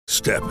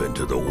Step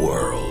into the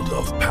world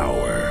of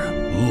power,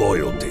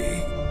 loyalty,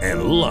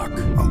 and luck.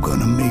 I'm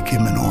gonna make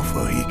him an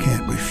offer he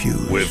can't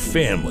refuse. With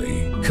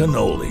family,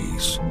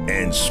 cannolis,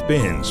 and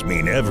spins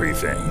mean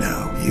everything.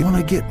 Now, you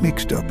wanna get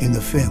mixed up in the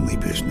family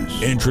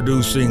business.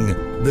 Introducing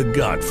The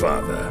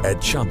Godfather at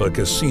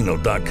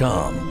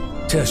ChumbaCasino.com.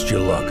 Test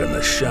your luck in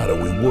the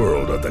shadowy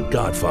world of The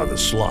Godfather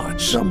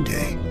slot.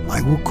 Someday,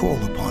 I will call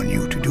upon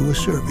you to do a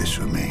service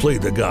for me. Play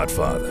The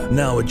Godfather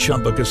now at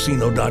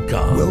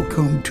ChumbaCasino.com.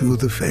 Welcome to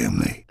the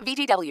family.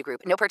 VGW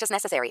Group. No purchase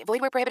necessary. Void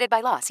where prohibited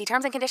by law. See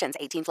terms and conditions.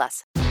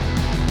 18+.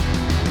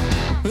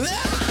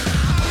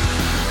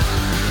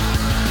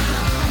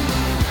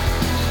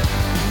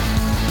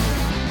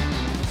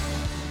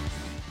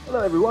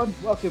 Hello everyone,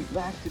 welcome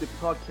back to the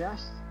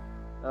podcast.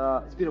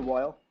 It's been a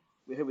while.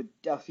 We're here with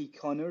Duffy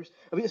Connors.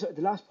 The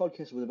last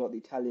podcast was about the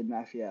Italian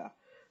mafia,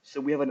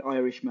 so we have an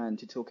Irishman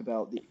to talk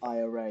about the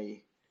IRA.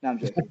 No, I'm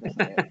joking. That's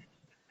not it.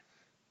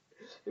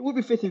 It would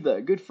be fitting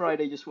though. Good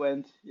Friday just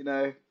went.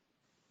 Do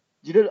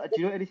you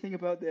know anything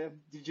about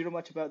Did you know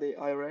much about the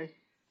IRA?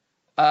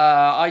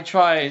 I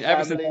try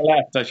ever since I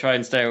left. I try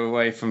and stay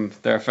away from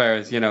their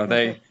affairs.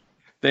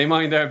 They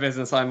mind their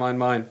business. I mind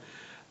mine.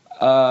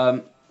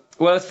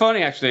 Well, it's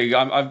funny actually.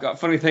 I've got a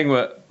funny thing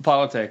with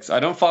politics.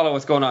 I don't follow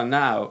what's going on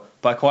now,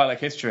 but I quite like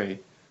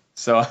history.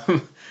 So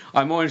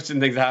I'm more interested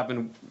in things that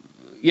happen.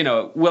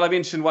 Will I be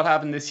interested in what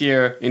happened this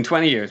year in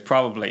 20 years?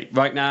 Probably.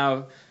 Right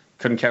now,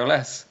 couldn't care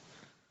less.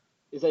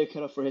 Is that your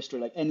cutoff for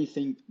history? Like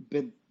anything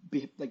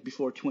like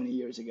before 20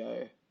 years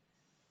ago?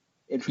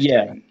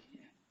 Interesting.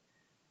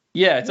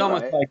 Yeah, it's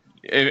almost right. Like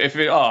if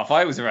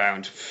I was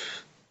around,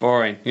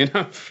 boring.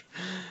 If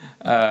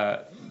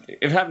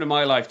it happened in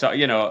my lifetime,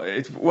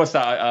 what's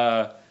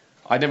that?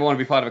 I never want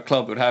to be part of a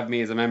club that would have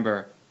me as a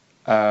member.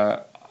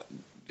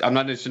 I'm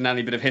not interested in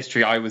any bit of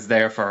history I was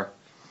there for.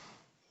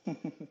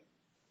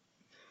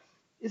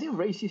 Is it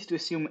racist to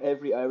assume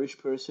every Irish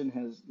person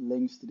has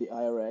links to the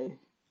IRA?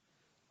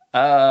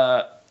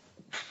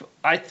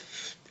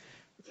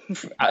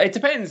 It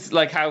depends,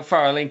 like how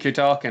far a link you're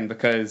talking,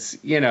 because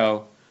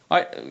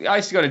I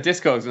used to go to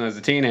discos when I was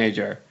a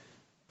teenager.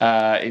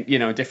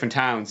 In different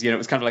towns. It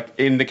was kind of like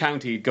in the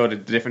county, you'd go to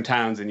different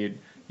towns and you'd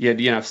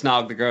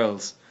snog the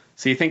girls.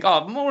 So you think,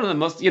 more of them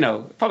must,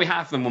 probably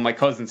half of them were my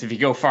cousins if you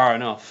go far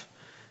enough.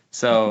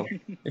 So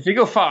if you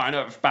go far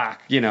enough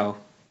back,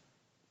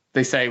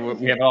 they say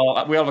we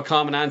have a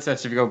common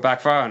ancestor if you go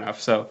back far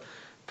enough. So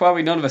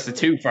probably none of us are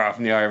too far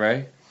from the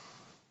IRA.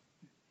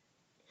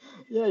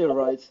 Yeah, you're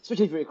right.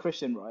 Especially if you're a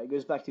Christian, right? It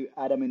goes back to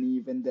Adam and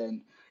Eve, and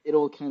then it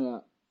all kind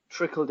of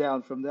trickled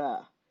down from there.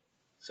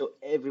 So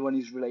everyone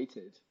is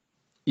related.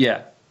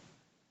 Yeah.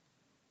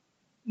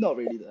 Not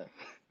really, though.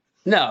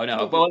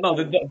 No. Well, no,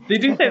 they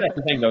do say that's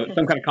the thing, though.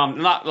 Some kind of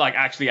common, not like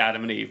actually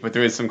Adam and Eve, but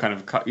there is some kind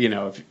of,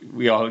 if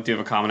we all do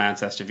have a common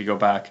ancestor if you go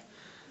back.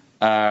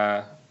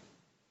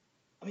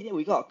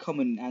 We got a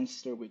common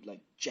ancestor with like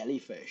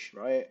jellyfish,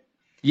 right?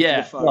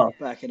 Yeah.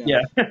 Back in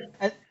yeah.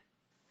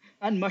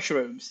 and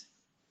mushrooms.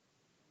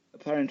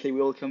 Apparently,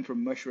 we all come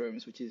from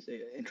mushrooms, which is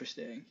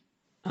interesting.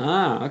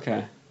 Ah,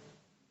 okay.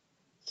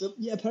 So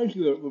yeah,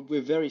 apparently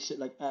we're very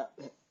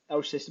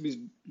our system is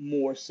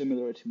more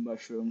similar to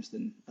mushrooms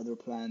than other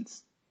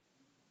plants.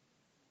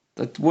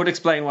 That would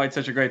explain why it's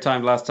such a great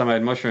time last time I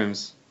had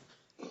mushrooms.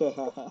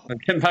 I'm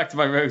getting back to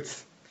my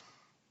roots.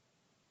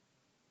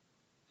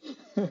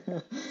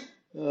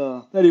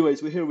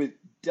 Anyways, we're here with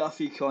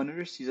Duffy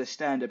Connors. He's a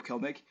stand-up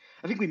comic.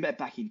 I think we met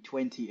back in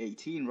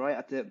 2018, right?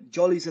 At the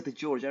Jollies at the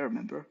George, I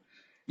remember.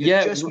 You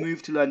just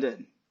moved to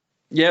London.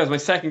 Yeah, it was my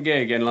second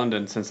gig in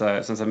London since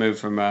I moved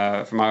from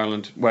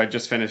Ireland, where I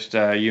just finished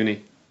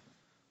uni.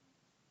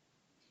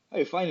 How are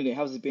you finding it?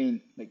 How's it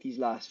been like these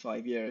last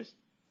 5 years?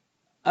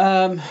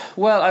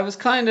 Well, I was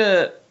kind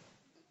of.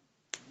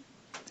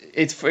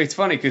 It's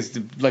funny because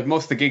like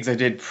most of the gigs I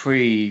did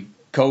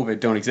pre-COVID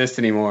don't exist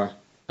anymore.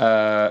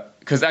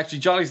 Because actually,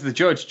 Jollies the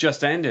Judge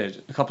just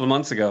ended a couple of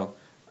months ago.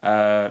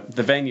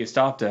 The venue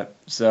stopped it,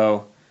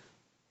 so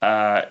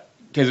because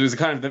it was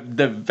kind of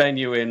the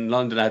venue in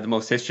London I had the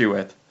most history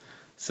with.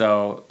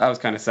 So that was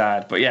kind of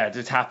sad. But yeah, it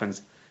just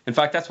happens. In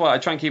fact, that's why I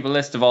try and keep a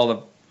list of all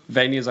the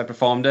venues I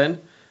performed in.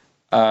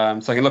 So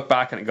I can look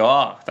back and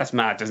go, that's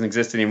mad, it doesn't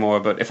exist anymore.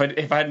 But if I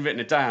hadn't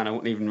written it down, I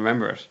wouldn't even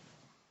remember it.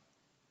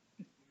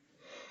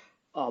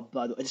 Oh,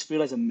 by the way, I just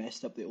realized I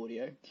messed up the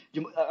audio.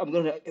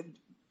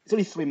 It's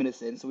only 3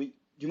 minutes in, so do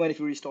you mind if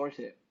we restart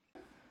it?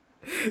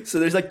 So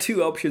there's like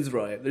two options,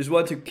 right? There's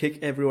one to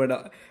kick everyone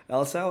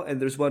else out,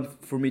 and there's one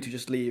for me to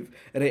just leave.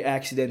 And I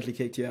accidentally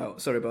kicked you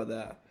out. Sorry about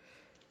that.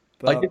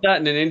 But I did that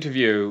in an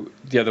interview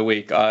the other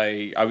week.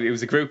 It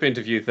was a group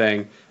interview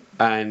thing,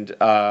 and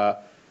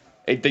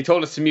they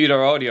told us to mute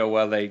our audio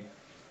while they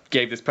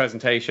gave this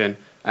presentation,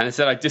 and it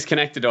said I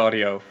disconnected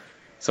audio,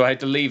 so I had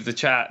to leave the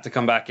chat to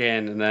come back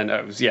in, and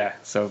then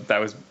so that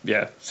was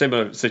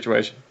similar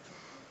situation.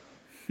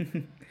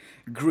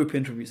 Group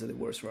interviews are the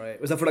worst,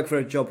 right? Was that for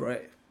a job,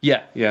 right?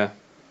 Yeah.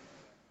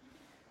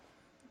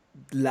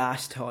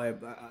 Last time,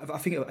 I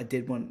think I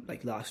did one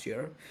like last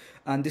year,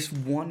 and this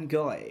one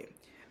guy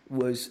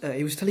was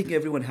he was telling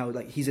everyone how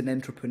like he's an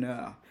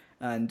entrepreneur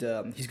and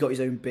he's got his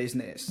own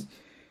business.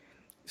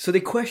 So they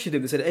questioned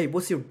him. They said, "Hey,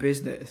 what's your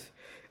business?"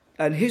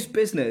 And his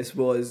business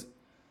was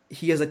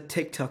he has a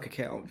TikTok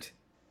account.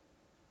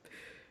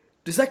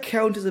 Does that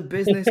count as a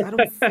business? I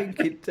don't think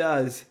it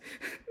does.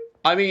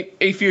 I mean,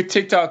 if your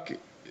TikTok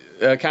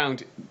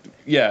account,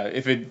 yeah,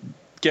 if it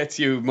gets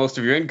you most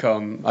of your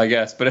income, I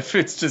guess. But if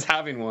it's just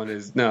having one,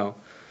 is no.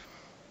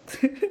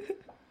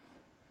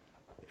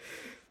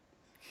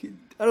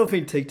 I don't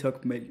think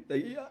TikTok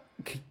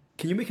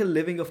can you make a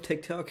living off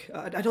TikTok?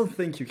 I don't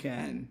think you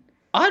can.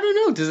 I don't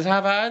know. Does it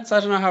have ads? I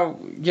don't know how.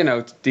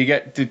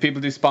 Do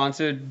people do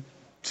sponsored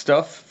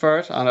stuff for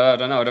it? I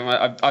don't know.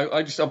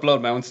 I just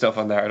upload my own stuff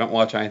on there. I don't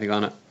watch anything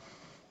on it.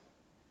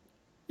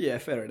 Yeah,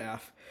 fair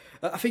enough.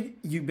 I think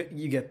you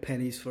get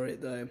pennies for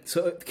it though.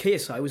 So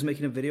KSI was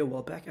making a video a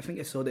while back. I think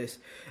I saw this,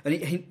 and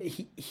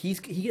he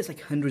gets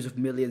like hundreds of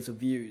millions of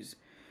views,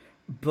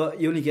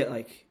 but you only get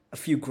like a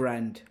few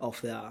grand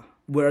off that.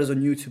 Whereas on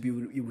YouTube,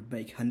 you would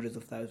make hundreds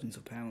of thousands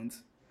of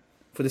pounds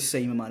for the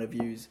same amount of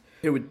views.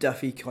 Here with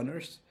Duffy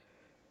Connors.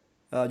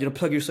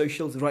 Plug your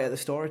socials right at the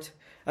start.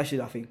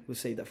 Actually, I think we'll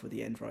save that for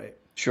the end, right?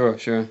 Sure.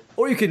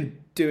 Or you can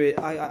do it.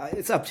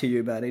 It's up to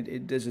you, man.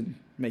 It doesn't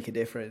make a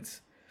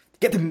difference.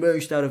 Get the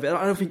most out of it.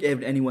 I don't think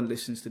anyone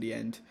listens to the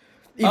end.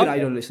 Even I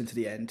don't listen to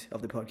the end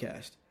of the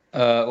podcast.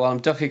 Well, I'm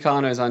Duffy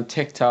Connors on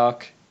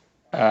TikTok,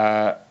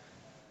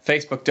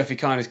 Facebook Duffy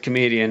Connors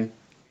Comedian,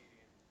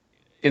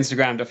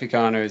 Instagram Duffy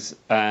Connors,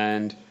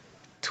 and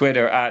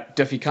Twitter at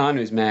Duffy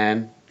Connors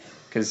Man,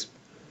 because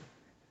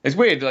it's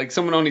weird. Like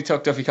someone only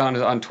took Duffy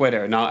Connors on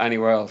Twitter, not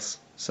anywhere else.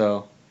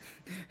 So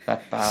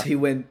that bad. So he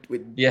went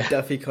with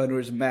Duffy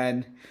Connors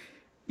Man.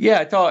 Yeah,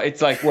 I thought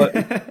it's like what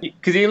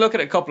because you can look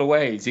at it a couple of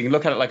ways. You can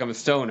look at it like I'm a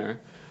stoner,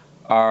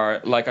 or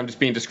like I'm just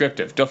being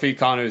descriptive. Duffy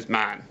Connors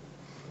Man.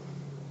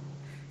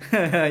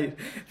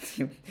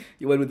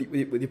 You went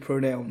with your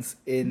pronouns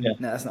in. No,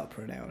 that's not a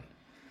pronoun.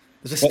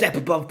 There's a step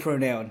above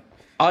pronoun.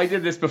 I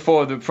did this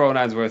before the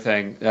pronouns were a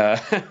thing.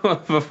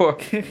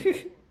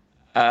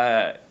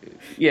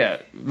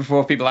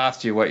 Before people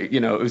asked you what,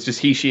 it was just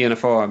he, she in a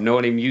form. No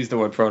one even used the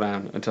word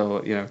pronoun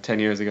until, 10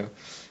 years ago.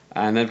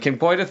 And then it became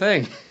quite a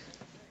thing.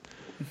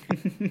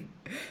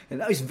 And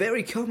that is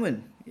very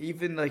common.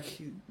 Even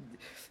like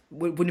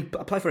when you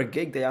apply for a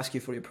gig, they ask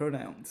you for your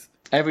pronouns.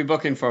 Every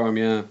booking form,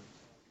 yeah.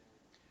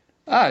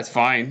 It's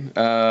fine.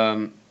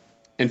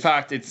 In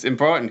fact, it's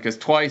important because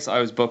twice I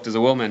was booked as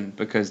a woman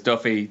because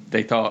Duffy,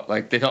 they thought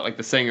like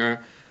the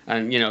singer,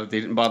 and they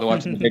didn't bother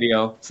watching the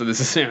video. So this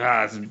is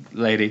it's a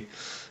lady.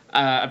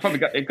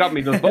 It got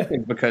me those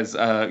bookings because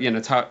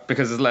it's hard,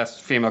 because there's less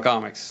female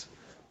comics.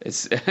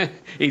 It's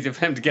easier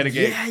for them to get a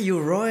gig. Yeah,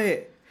 you're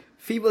right.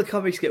 Female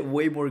comics get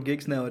way more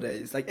gigs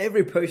nowadays. Like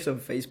every post on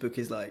Facebook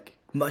is like,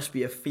 must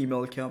be a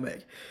female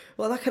comic.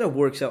 Well, that kind of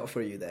works out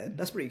for you then.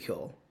 That's pretty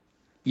cool.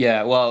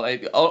 Yeah, well,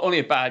 only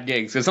at bad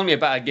gigs. It's only a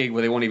bad gig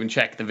where they won't even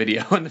check the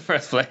video in the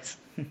first place.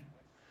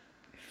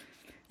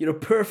 You're a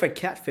perfect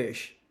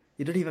catfish.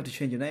 You don't even have to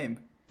change your name.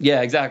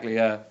 Yeah, exactly,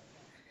 yeah.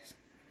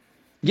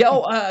 Yeah,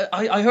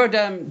 I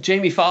heard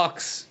Jamie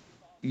Foxx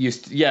he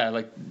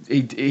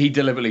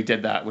deliberately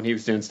did that when he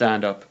was doing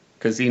stand-up.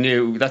 Because he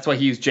knew, that's why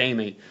he used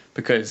Jamie,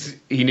 because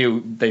he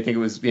knew they think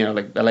it was,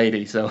 like a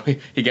lady, so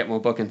he'd get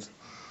more bookings.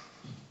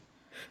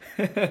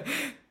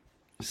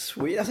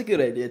 Sweet, that's a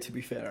good idea, to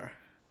be fair.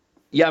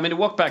 Yeah, I mean, it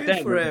worked back Good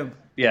then. for him.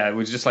 Yeah, it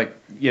was just like,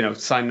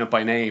 signing up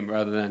by name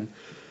rather than,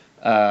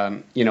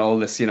 all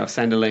this,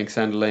 send a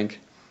link.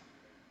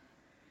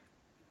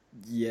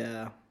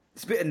 Yeah.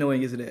 It's a bit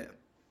annoying, isn't it?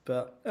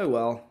 But, oh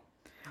well.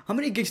 How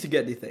many gigs do you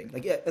get, do you think?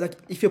 Like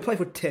if you apply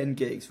for 10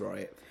 gigs,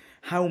 right,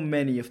 how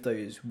many of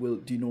those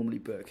do you normally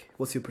book?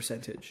 What's your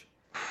percentage?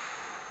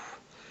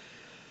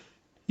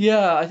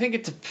 Yeah, I think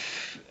it's...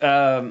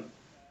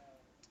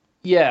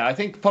 I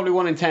think probably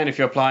 1 in 10 if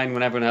you're applying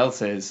when everyone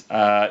else is.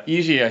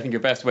 Usually, I think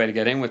your best way to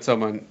get in with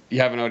someone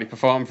you haven't already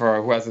performed for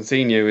or who hasn't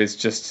seen you is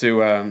just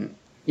to,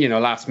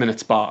 last minute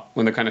spot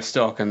when they're kind of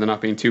stuck and they're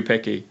not being too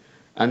picky.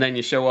 And then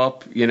you show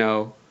up, you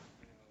do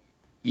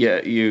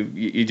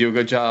a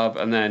good job,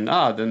 and then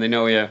they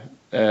know you.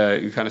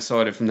 You kind of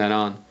sort it from then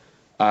on.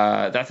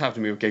 That's happened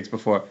to me with gigs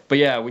before. But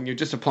yeah, when you're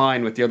just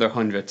applying with the other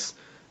hundreds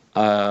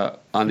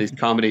on these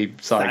comedy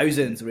sites.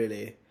 Thousands,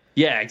 really.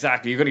 Yeah,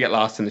 exactly. You're going to get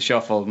lost in the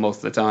shuffle most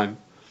of the time.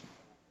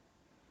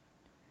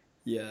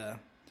 Yeah.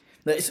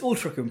 No, it's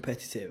ultra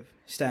competitive,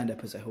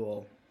 stand-up as a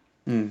whole.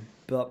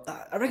 But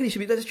I reckon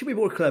there should be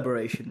more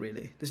collaboration,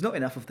 really. There's not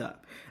enough of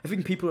that. I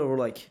think people are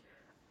like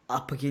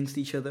up against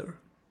each other.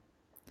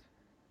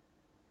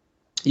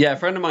 Yeah, a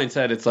friend of mine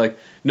said it's like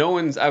no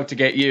one's out to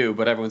get you,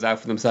 but everyone's out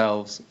for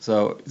themselves.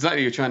 So it's not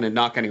that you're trying to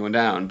knock anyone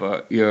down,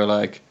 but you're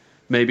like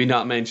maybe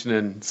not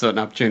mentioning certain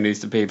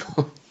opportunities to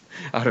people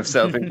out of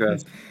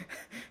self-interest.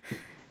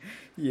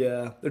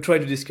 Yeah, they're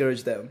trying to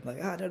discourage them.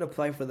 Like, don't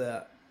apply for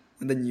that.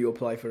 And then you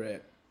apply for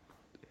it.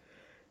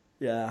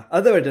 Yeah,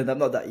 I've never done that. I'm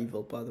not that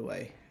evil, by the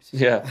way.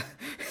 Yeah.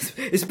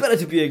 It's better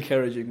to be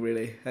encouraging,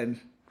 really, and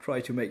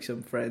try to make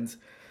some friends.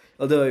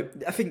 Although,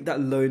 I think that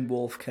lone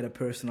wolf kind of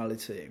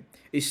personality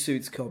it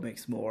suits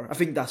comics more. I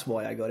think that's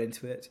why I got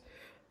into it.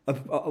 I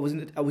was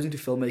into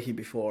filmmaking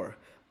before,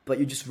 but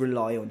you just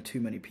rely on too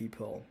many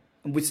people.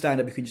 And with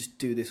stand-up, you can just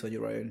do this on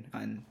your own,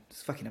 and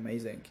it's fucking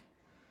amazing.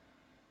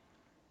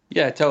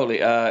 Yeah,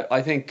 totally.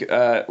 I think,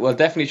 well,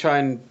 definitely try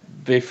and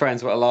be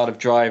friends with a lot of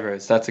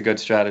drivers. That's a good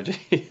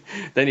strategy.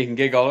 Then you can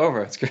gig all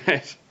over. It's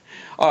great.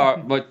 Or,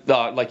 but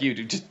like you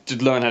do,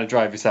 just learn how to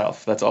drive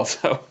yourself. That's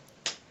also.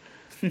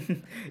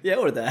 Yeah,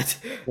 or that.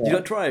 Yeah. Do you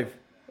not drive?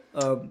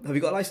 Have you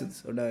got a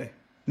license or no?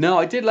 No,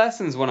 I did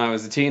lessons when I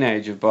was a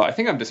teenager, but I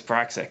think I'm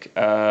dyspraxic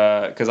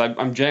because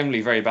I'm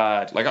generally very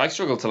bad. Like I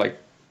struggle to like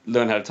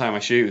learn how to tie my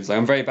shoes. Like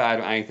I'm very bad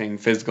at anything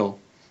physical.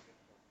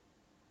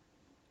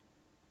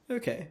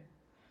 Okay.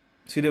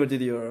 So you never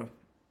did your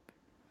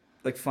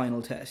like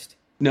final test?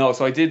 No,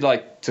 so I did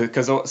so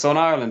in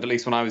Ireland, at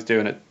least when I was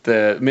doing it,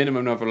 the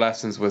minimum number of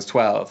lessons was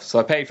 12. So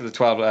I paid for the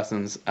 12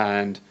 lessons,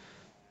 and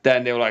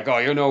then they were like, "Oh,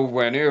 you're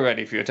nowhere near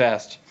ready for your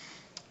test."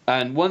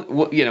 And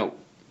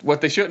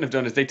what they shouldn't have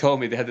done is they told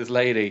me they had this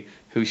lady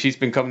who she's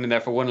been coming in there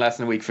for one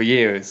lesson a week for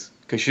years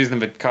because she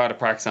doesn't have a car to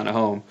practice on at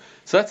home.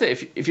 So that's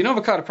it. If you don't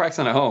have a car to practice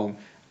on at home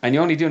and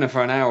you're only doing it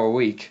for an hour a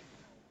week,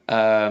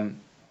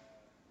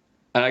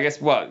 and I guess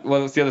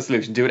what's the other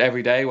solution? Do it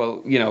every day?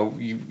 Well,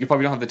 you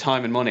probably don't have the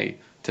time and money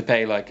to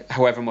pay like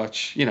however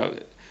much, I don't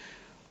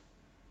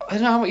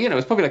know,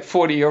 it's probably like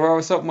 €40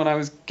 or something when I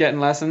was getting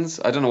lessons.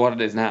 I don't know what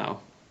it is now.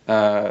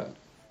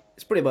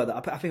 It's probably about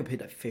that. I think I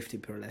paid like 50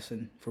 per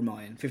lesson for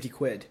mine, 50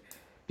 quid.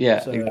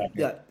 Yeah, so,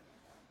 exactly.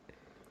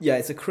 Yeah,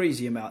 it's a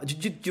crazy amount.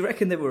 Do you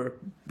reckon they were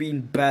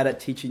being bad at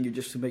teaching you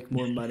just to make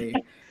more money,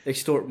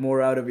 extort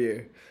more out of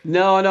you?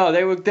 No,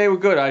 they were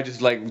good. I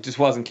just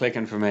wasn't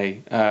clicking for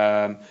me.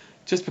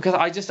 Just because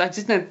I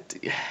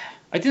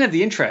didn't have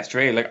the interest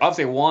really. Like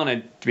obviously I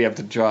wanted to be able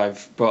to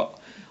drive, but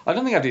I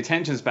don't think I have the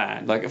attention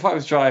span. Like if I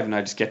was driving,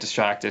 I'd just get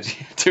distracted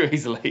too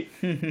easily.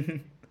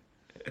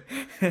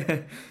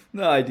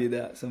 No, I do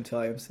that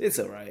sometimes. It's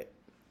all right.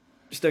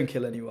 Just don't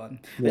kill anyone.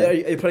 Yeah. Are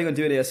you planning on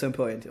doing it at some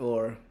point,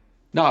 or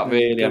not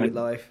really? I mean,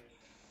 life.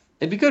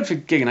 It'd be good for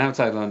gigging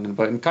outside London,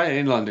 but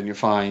in London you're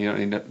fine. You don't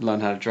need to learn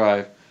how to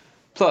drive.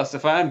 Plus,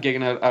 if I am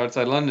gigging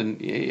outside London,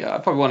 I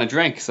probably want to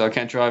drink, so I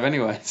can't drive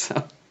anyway.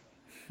 So.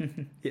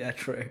 Yeah,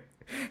 true.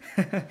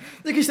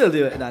 You can still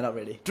do it. No, not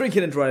really.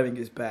 Drinking and driving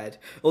is bad.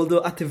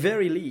 Although, at the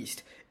very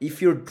least,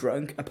 if you're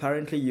drunk,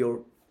 apparently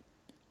your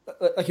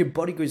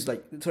body goes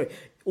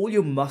all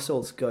your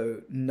muscles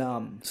go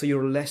numb, so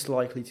you're less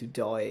likely to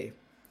die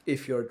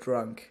if you're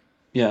drunk.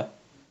 Yeah.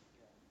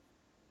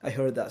 I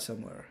heard that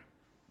somewhere.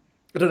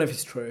 I don't know if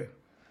it's true.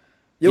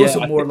 You're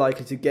also more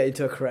likely to get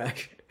into a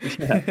crash.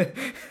 Yeah.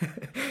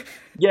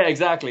 Yeah,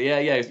 exactly. Yeah.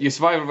 Your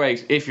survival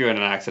rate if you're in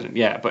an accident.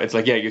 Yeah, but it's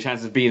like your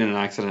chances of being in an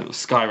accident will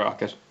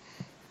skyrocket.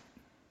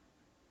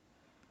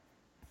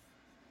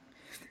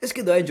 It's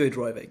good. I enjoy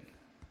driving,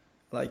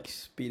 like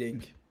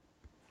speeding.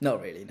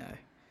 Not really. No,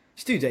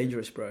 it's too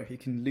dangerous, bro. You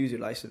can lose your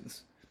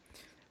license.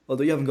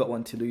 Although you haven't got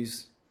one to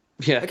lose.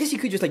 Yeah. I guess you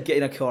could just get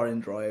in a car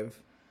and drive,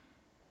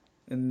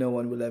 and no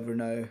one will ever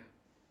know.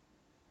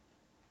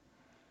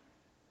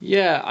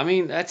 Yeah, I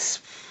mean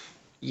that's.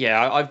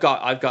 Yeah, I've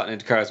gotten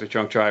into cars with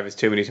drunk drivers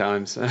too many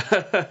times,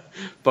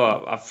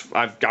 but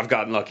I've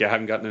gotten lucky. I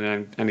haven't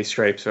gotten any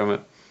scrapes from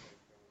it.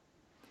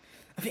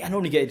 I think I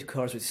normally get into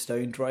cars with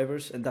stoned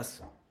drivers, and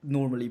that's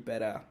normally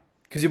better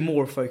because you're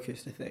more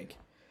focused. I think.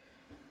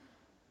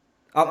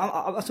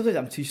 Sometimes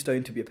I'm too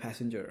stoned to be a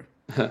passenger.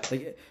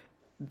 Like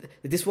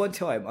this one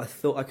time, I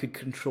thought I could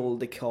control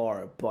the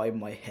car by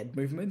my head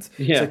movements,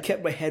 so I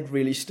kept my head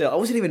really still. I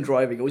wasn't even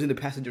driving; I was in the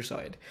passenger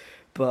side,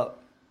 but.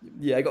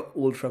 Yeah, I got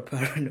ultra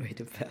paranoid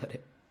about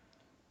it.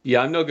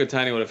 Yeah, I'm no good to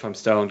anyone if I'm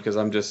stoned because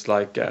I'm just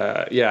like, too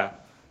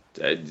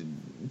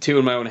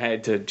in my own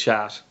head to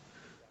chat.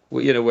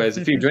 Whereas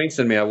a few drinks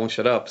in me, I won't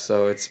shut up.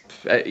 So it's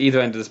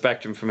either end of the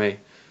spectrum for me.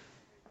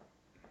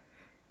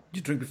 Do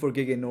you drink before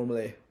gigging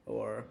normally,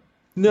 or?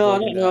 No,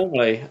 not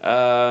normally.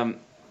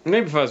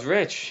 Maybe if I was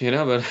rich,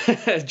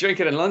 but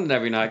drinking in London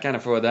every night, I can't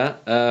afford that.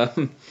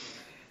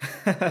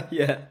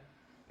 Yeah.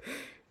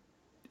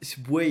 It's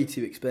way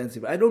too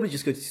expensive. I normally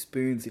just go to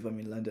Spoons if I'm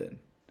in London.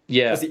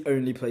 Yeah. That's the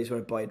only place where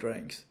I buy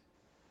drinks.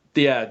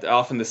 Yeah,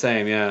 often the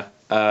same, yeah.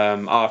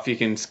 If you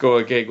can score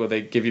a gig, they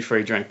give you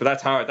free drink. But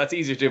that's hard. That's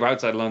easier to do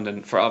outside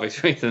London for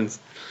obvious reasons.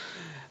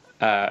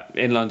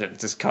 In London, it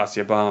just costs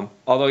you a bomb.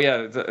 Although,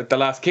 yeah, the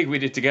last gig we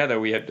did together,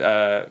 we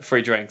had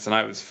free drinks, and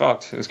I was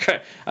fucked. It was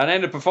great. And I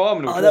ended up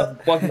performing,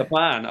 which wasn't the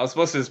plan. I was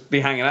supposed to just be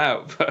hanging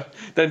out. But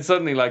then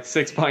suddenly,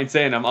 6 pints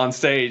in, I'm on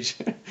stage,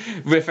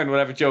 riffing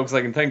whatever jokes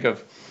I can think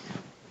of.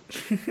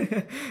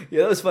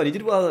 Yeah, that was fun. You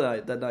did well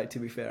that night, to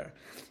be fair.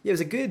 Yeah,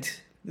 it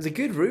was a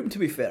good room, to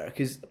be fair,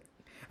 because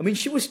I mean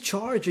she was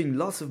charging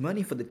lots of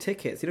money for the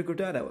tickets. Go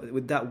down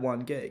with that one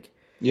gig.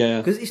 Yeah,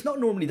 because it's not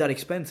normally that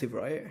expensive,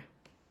 right?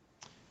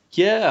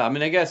 Yeah, I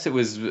mean I guess it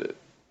was.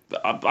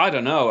 I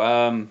don't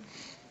know.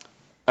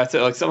 I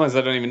say sometimes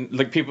I don't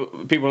even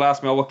people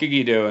ask me, "Oh, what gig are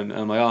you doing?" And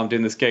I'm like, "Oh, I'm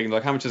doing this gig." And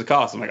like, "How much does it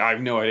cost?" I'm like, "I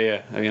have no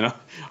idea."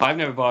 I've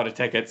never bought a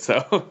ticket,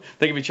 so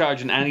they could be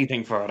charging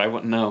anything for it. I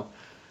wouldn't know.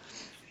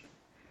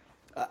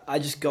 I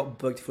just got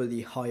booked for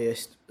the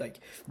highest, like,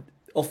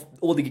 of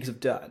all the gigs I've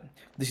done.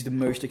 This is the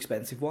most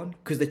expensive one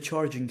because they're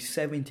charging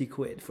 70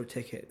 quid for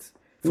tickets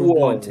for Whoa.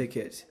 one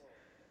ticket.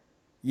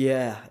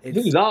 Yeah,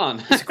 Who's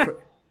on?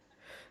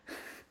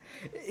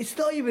 It's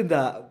not even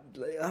that.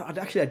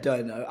 Actually, I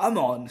don't know. I'm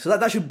on, so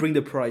that should bring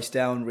the price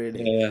down.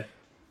 Really, Yeah.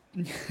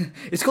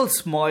 it's called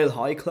Smile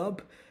High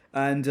Club,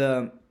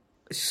 and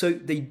so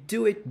they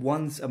do it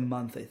once a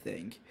month, I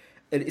think.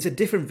 And it's a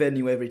different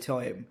venue every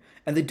time,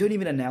 and they don't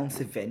even announce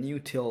the venue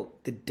till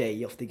the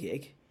day of the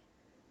gig.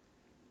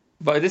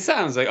 But this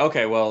sounds like,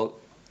 okay, well,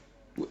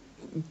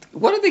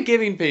 what are they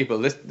giving people?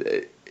 This,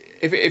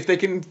 if they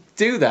can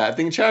do that, if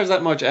they can charge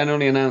that much and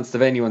only announce the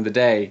venue on the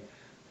day,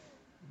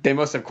 they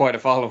must have quite a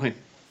following.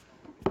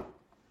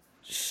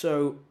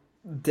 So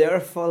they're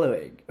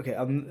following. Okay,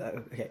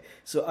 okay.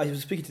 So I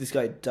was speaking to this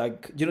guy,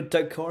 Doug. Do you know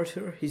Doug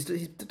Carter? He's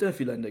done a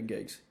few London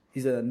gigs.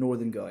 He's a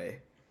northern guy.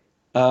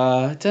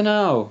 I don't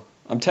know.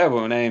 I'm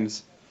terrible with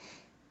names.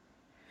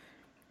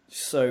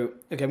 So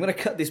okay, I'm gonna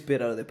cut this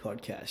bit out of the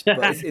podcast, but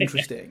it's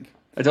interesting.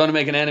 I don't want to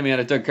make an enemy out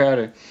of Doug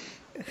Carter.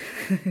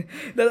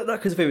 No, not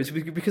because of him, it's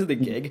because of the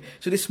gig.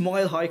 So this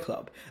Smile High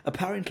Club,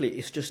 apparently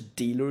it's just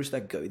dealers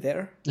that go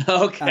there.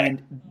 Okay.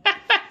 And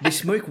they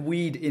smoke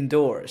weed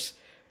indoors.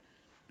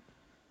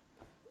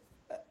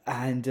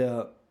 And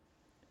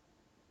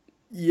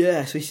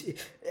yeah, so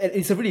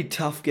it's a really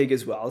tough gig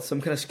as well, so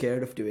I'm kind of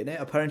scared of doing it.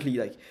 Apparently,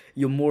 like,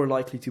 you're more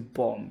likely to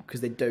bomb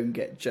because they don't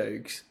get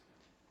jokes.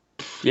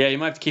 Yeah, you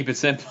might have to keep it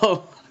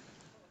simple.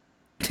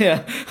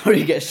 Yeah, or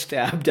you get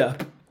stabbed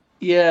up.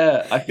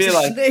 Yeah, I feel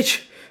like...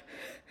 Snitch!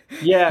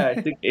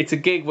 Yeah, it's a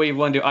gig where you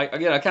want to. I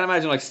can't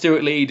imagine like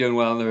Stuart Lee doing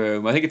well in the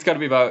room. I think it's got to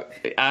be about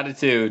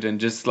attitude and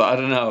just like, I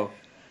don't know,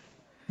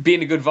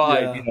 being a good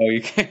vibe. Yeah. You know,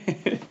 you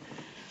can,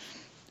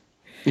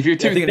 if you're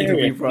too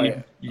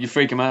serious, you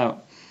freak him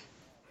out.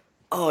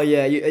 Oh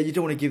yeah, you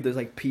don't want to give those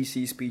like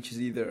PC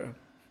speeches either.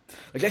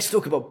 Like, let's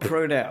talk about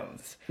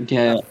pronouns.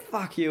 Yeah. Like,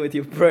 fuck you with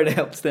your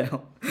pronouns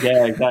now.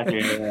 Yeah,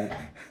 exactly. Yeah.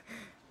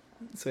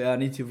 So yeah, I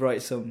need to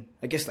write some,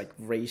 I guess, like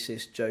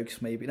racist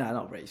jokes maybe. No,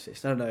 not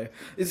racist. I don't know.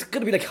 It's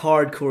gonna be like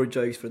hardcore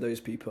jokes for those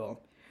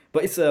people.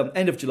 But it's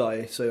end of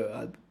July,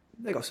 so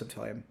I got some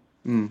time.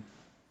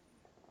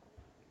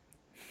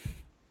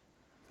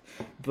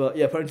 But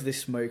yeah, apparently they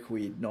smoke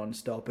weed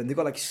non-stop, and they've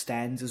got like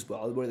stands as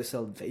well where they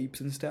sell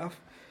vapes and stuff.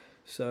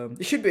 So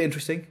it should be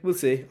interesting. We'll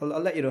see. I'll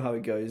let you know how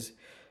it goes.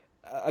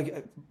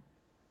 I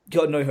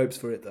got no hopes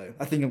for it though.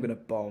 I think I'm gonna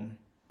bomb.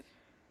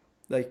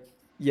 Like,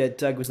 yeah,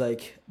 Doug was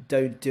like,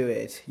 "Don't do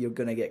it. You're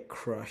gonna get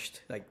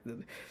crushed. Like,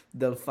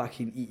 they'll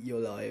fucking eat you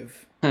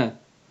alive." Huh.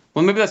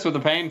 Well, maybe that's what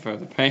they're paying for.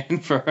 They're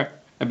paying for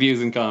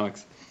abusing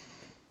comics.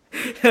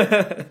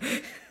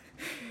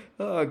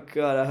 Oh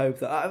god, I hope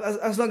that.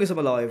 As long as I'm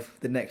alive,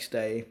 the next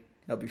day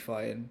I'll be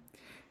fine.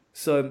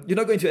 So you're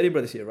not going to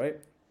Edinburgh this year, right?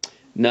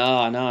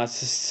 No, it's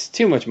just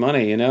too much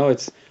money. You know,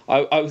 it's.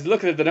 I was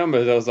looking at the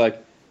numbers. I was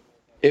like,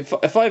 if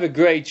I have a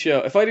great show,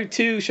 if I do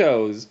 2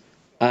 shows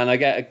and I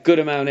get a good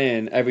amount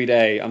in every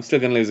day, I'm still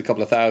going to lose a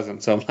couple of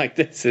thousand. So I'm like,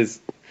 it's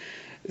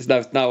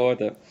not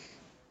worth it.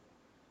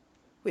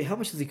 Wait, how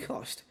much does it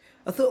cost?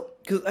 I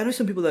thought, because I know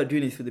some people that are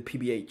doing it for the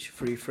PBH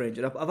Free Fringe,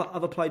 and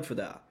I've applied for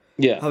that.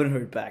 Yeah. I haven't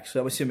heard back,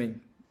 so I'm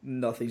assuming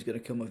nothing's going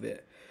to come of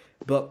it.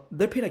 But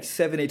they're paying like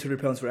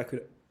 £700-800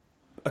 for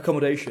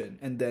accommodation,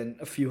 and then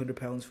a few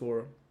 £100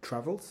 for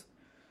travels.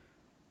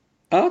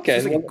 Okay.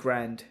 So it's like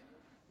 £1,000.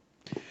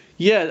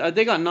 Yeah,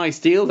 they got a nice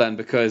deal then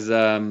because,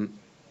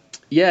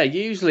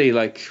 usually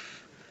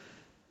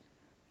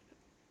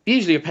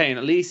you're paying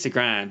at least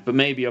 £1,000, but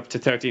maybe up to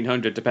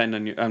 1,300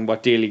 depending on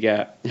what deal you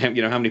get.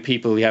 You know, how many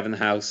people you have in the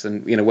house,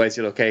 and you know where's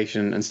your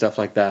location and stuff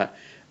like that.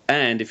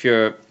 And if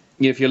you're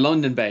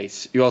London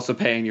based, you're also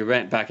paying your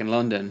rent back in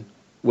London,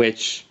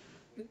 which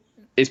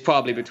is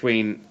probably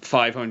between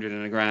 500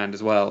 and £1,000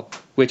 as well.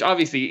 Which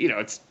obviously, you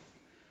know,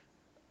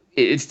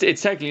 it's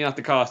technically not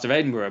the cost of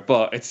Edinburgh,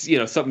 but it's, you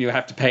know, something you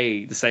have to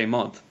pay the same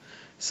month.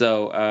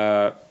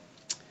 So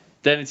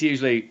then it's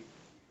usually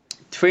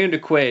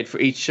 300 quid for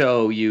each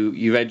show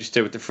you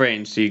register with the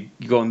Fringe, so you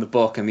go in the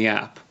book and the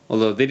app.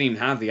 Although they didn't even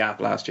have the app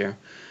last year,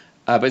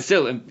 but it's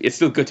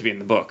still good to be in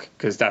the book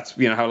because that's,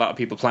 you know, how a lot of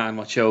people plan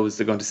what shows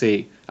they're going to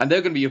see, and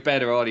they're going to be your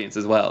better audience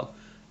as well.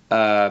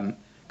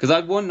 Because I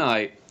had one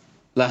night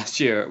last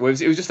year where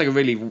it was just like a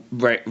really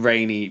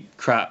rainy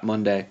crap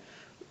Monday,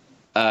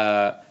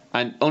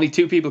 and only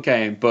 2 people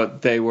came,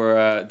 but they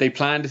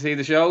planned to see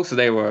the show, so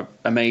they were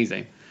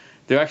amazing.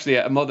 They're actually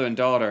a mother and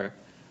daughter,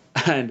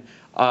 and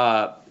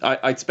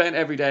I'd spent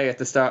every day at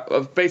the start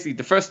of basically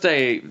the first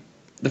day of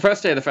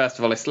the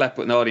festival. I slept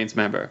with an audience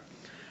member,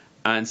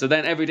 and so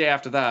then every day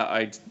after that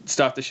I'd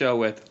start the show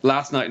with,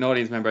 last night an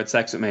audience member had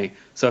sex with me,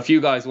 so if you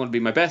guys want to be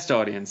my best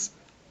audience,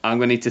 I'm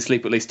going to need to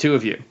sleep with at least 2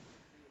 of you.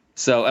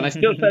 So, and I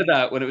still said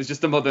that when it was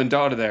just the mother and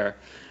daughter there,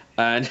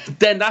 and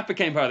then that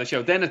became part of the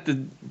show. Then at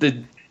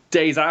the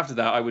days after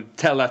that, I would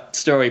tell that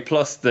story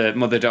plus the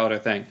mother-daughter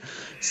thing.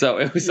 So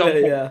it was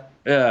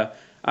yeah.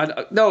 And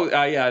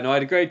I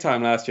had a great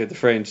time last year at the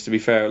Fringe, to be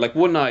fair. Like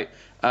one night,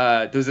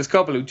 there was this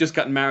couple who just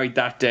got married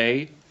that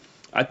day,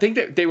 I think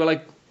that they were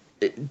like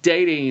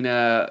dating.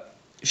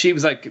 She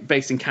was like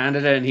based in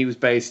Canada and he was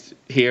based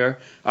here,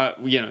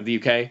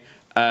 the UK.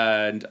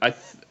 And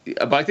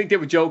but I think they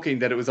were joking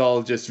that it was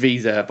all just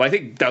visa. But I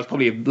think that was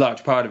probably a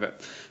large part of it.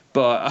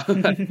 But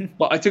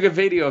but I took a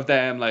video of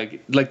them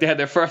like they had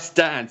their first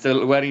dance, their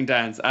little wedding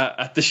dance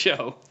at the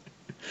show.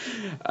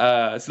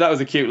 So that was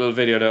a cute little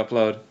video to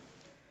upload.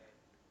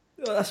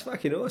 Oh, that's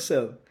fucking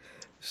awesome.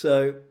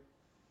 So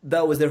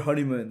that was their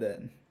honeymoon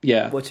then.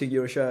 Yeah. Watching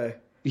your show.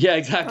 Yeah,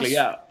 exactly.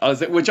 Yeah,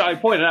 which I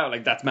pointed out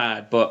like that's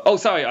mad. But we'll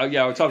talk about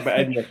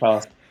Edinbrugh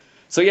cost.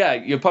 So yeah,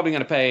 you're probably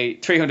going to pay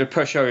 $300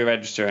 per show you're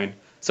registering.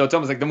 So it's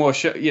almost like the more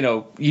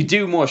you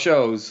do more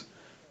shows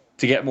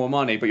to get more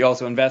money, but you're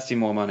also investing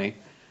more money.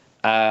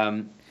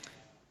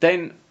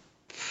 Then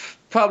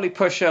probably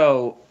per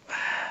show.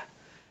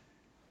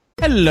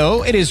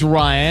 Hello, it is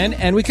Ryan,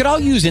 and we could all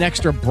use an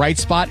extra bright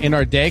spot in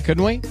our day,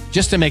 couldn't we?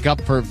 Just to make up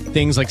for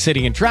things like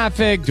sitting in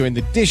traffic, doing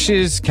the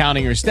dishes,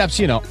 counting your steps,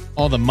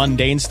 all the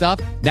mundane stuff.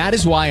 That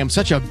is why I'm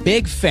such a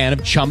big fan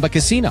of Chumba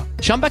Casino.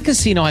 Chumba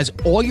Casino has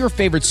all your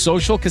favorite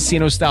social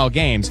casino-style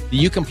games that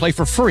you can play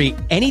for free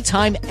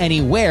anytime,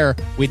 anywhere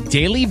with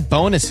daily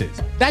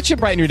bonuses. That should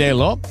brighten your day a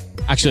little.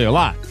 Actually, a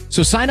lot.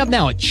 So sign up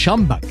now at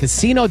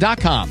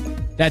ChumbaCasino.com.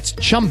 That's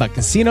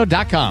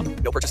ChumbaCasino.com.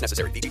 No purchase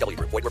necessary. VGW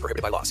Group. Void where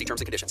prohibited by law. See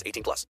terms and conditions.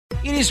 18+.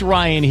 It is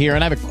Ryan here,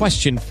 and I have a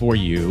question for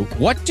you.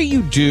 What do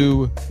you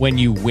do when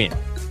you win?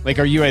 Like,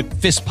 are you a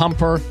fist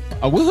pumper,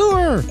 a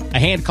woohooer, a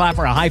hand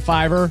clapper, a high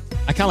fiver?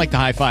 I kind of like the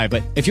high five,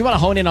 but if you want to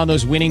hone in on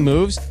those winning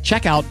moves,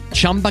 check out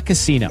Chumba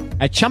Casino.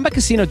 At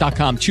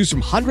ChumbaCasino.com, choose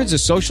from hundreds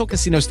of social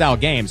casino-style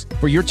games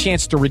for your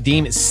chance to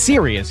redeem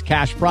serious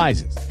cash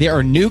prizes. There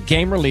are new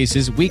game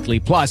releases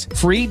weekly, plus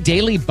free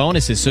daily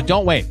bonuses, so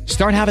don't wait.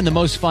 Start having the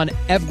most fun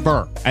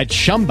ever at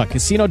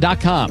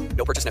ChumbaCasino.com.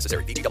 No purchase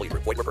necessary. VGW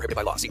Group. Void where prohibited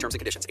by law. See terms and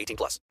conditions.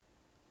 18+.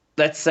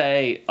 Let's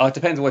say, it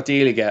depends on what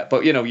deal you get,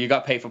 but you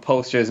got paid for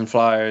posters and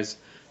flyers,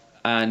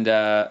 and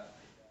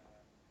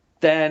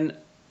then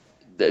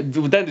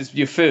there's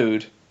your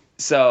food.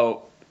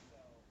 So,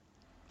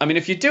 I mean,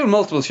 if you're doing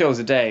multiple shows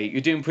a day,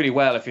 you're doing pretty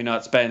well if you're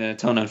not spending a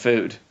ton on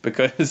food,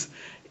 because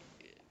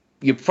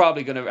you're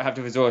probably going to have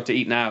to resort to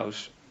eating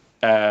out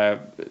a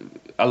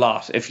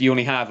lot if you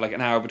only have like an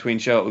hour between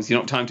shows. You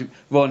don't have time to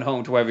run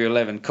home to wherever you're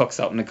living, cook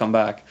something, and come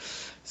back.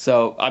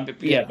 So, but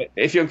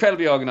if you're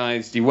incredibly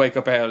organised, you wake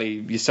up early,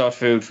 you start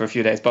food for a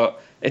few days,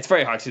 but it's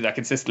very hard to do that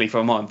consistently for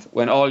a month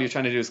when all you're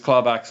trying to do is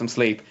claw back some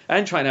sleep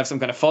and try and have some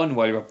kind of fun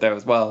while you're up there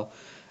as well.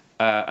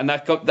 And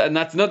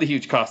that's another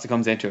huge cost that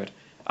comes into it.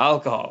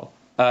 Alcohol.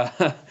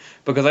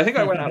 Because I think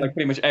I went out like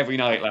pretty much every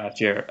night last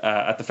year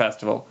at the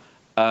festival.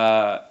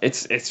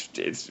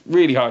 It's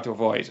really hard to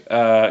avoid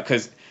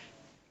because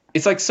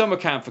it's like summer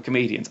camp for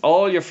comedians.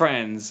 All your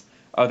friends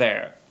are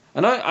there.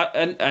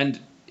 And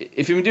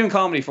if you've been doing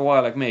comedy for a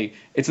while like me,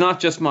 it's not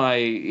just my,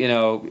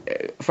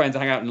 friends that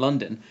hang out in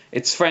London.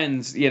 It's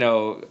friends,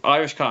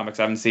 Irish comics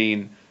I haven't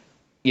seen,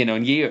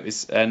 in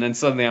years. And then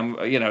suddenly I'm,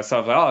 so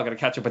I'm like, I got to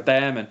catch up with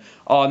them.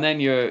 And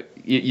then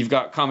you've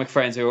got comic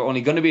friends who are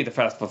only going to be at the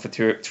festival for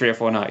 3 or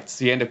 4 nights.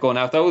 So you end up going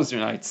out those 2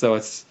 nights. So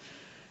it's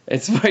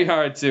very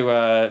hard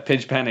to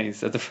pinch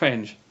pennies at the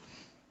Fringe.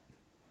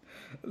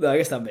 No, I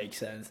guess that makes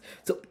sense.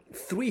 So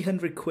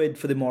 300 quid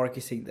for the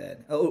marketing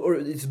then? Or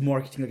is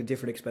marketing like a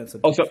different expense? So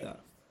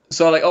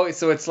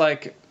it's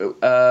like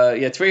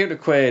 300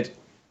 quid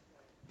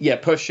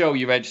per show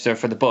you register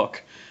for the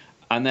book,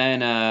 and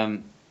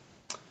then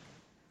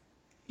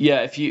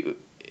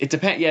it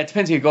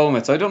depends who you're going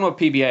with. So I don't know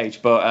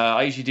PBH, but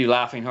I usually do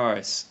Laughing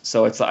Horse,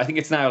 so I think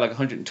it's now like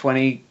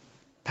 £120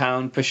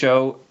 per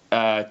show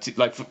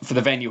for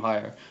the venue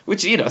hire,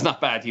 which it's not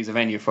bad to use a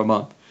venue for a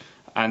month,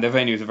 and the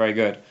venues are very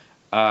good.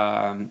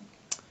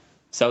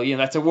 So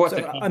that's a worth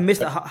it. I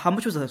missed that. How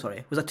much was that?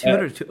 Sorry, was that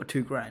 200 or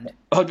 2 grand?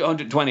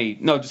 120.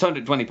 No, just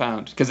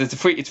 £120 because it's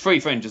free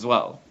Fringe as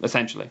well,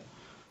 essentially.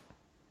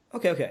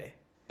 Okay.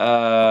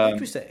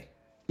 Interesting.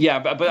 Yeah,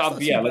 but that's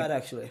not too bad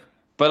actually.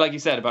 But like you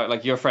said about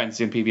like your friends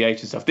doing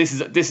PBH and stuff, this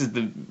is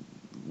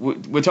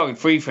we're talking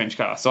free Fringe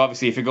costs. So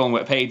obviously, if you're going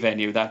with a paid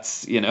venue,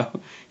 that's you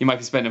might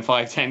be spending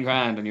 5-10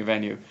 grand on your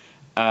venue,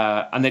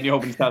 and then you're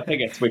hoping to sell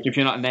tickets, which if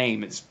you're not a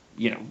name, it's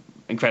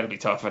incredibly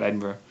tough at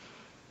Edinburgh.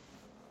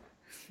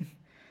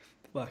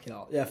 Fucking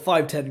hell. Yeah,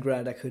 5-10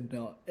 grand. I could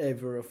not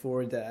ever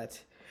afford that.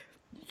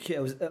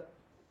 Yeah,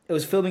 I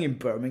was filming in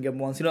Birmingham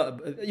once.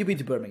 You've been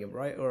to Birmingham,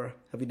 right? Or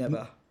have you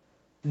never?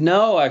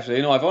 No,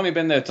 actually, I've only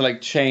been there to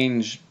like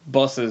change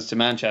buses to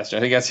Manchester.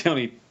 I think that's the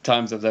only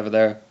times I was ever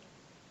there.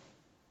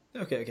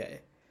 Okay.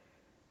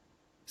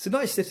 It's a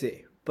nice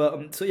city, but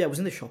I was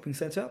in the shopping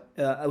centre.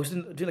 I was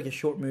doing like a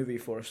short movie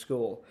for a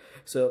school,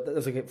 so that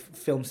was like a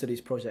film studies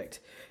project,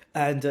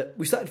 and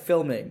we started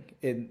filming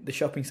in the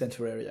shopping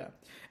centre area.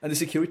 And the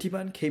security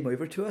man came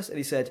over to us and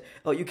he said,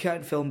 "Oh, you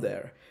can't film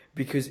there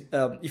because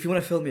if you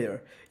want to film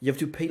here, you have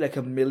to pay like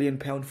 £1 million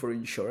for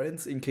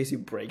insurance in case you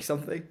break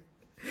something."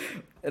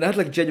 And I had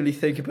to like genuinely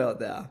think about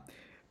that.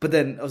 But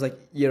then I was like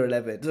year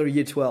 11, or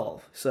year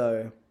 12.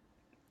 So,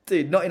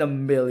 dude, not in a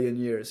million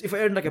years. If I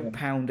earned like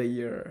 £1 a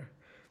year,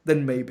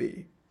 then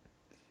maybe.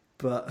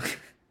 but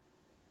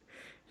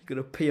you're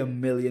gonna pay £1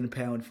 million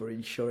for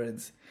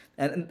insurance.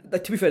 And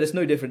like, to be fair, there's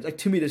no difference. Like,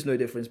 to me, there's no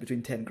difference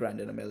between 10 grand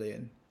and $1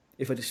 million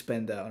if I just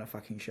spend that on a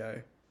fucking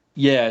show.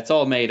 Yeah, it's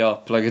all made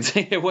up. Like, it's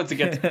once it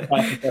gets past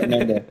a certain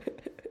number,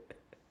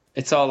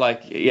 it's all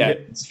like,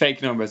 it's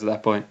fake numbers at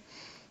that point.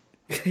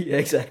 Yeah,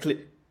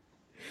 exactly.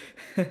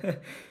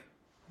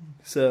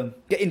 So,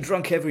 getting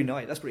drunk every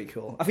night, that's pretty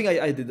cool. I think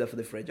I did that for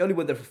the Fringe. I only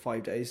went there for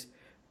 5 days,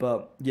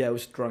 but yeah, I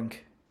was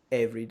drunk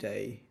every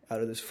day out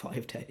of those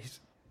 5 days.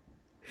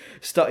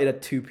 Started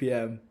at 2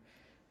 p.m.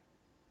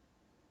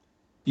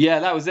 Yeah,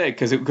 that was it,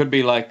 because it could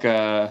be like,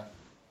 I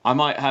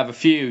might have a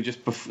few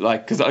just before,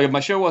 like, because my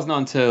show wasn't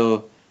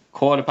until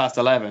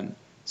 11:15,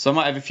 so I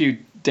might have a few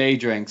day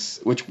drinks,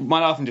 which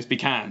might often just be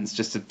cans,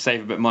 just to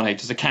save a bit of money,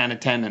 just a can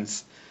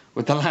attendance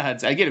with the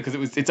lads. I get it,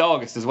 because it's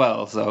August as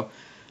well, so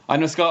I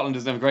know Scotland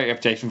doesn't have a great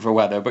reputation for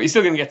weather, but you're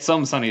still going to get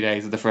some sunny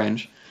days at the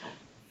Fringe.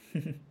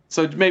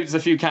 So maybe there's a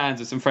few cans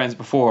with some friends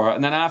before,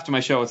 and then after my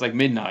show it's like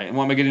midnight, and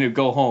what am I going to do?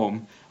 Go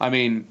home? I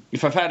mean,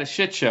 if I've had a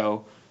shit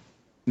show,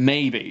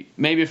 maybe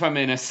if I'm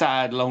in a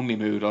sad, lonely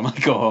mood, I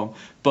might go home.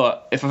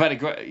 But if I've had a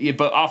great,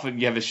 but often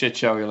you have a shit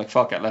show, you're like,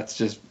 fuck it, let's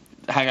just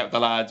hang out with the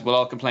lads. We'll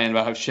all complain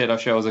about how shit our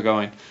shows are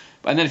going.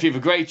 And then if you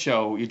have a great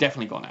show, you're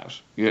definitely going out.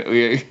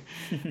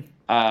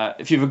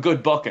 If you have a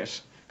good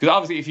bucket, because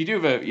obviously if you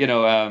do have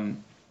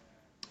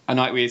a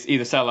night where you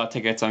either sell a lot of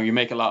tickets or you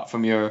make a lot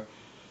from your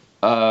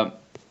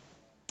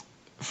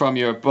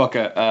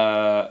bucket.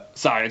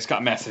 Sorry, I just got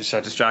a message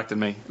that distracted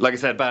me. Like I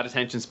said, bad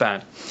attention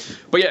span.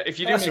 But yeah, if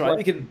you do, that's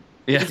right.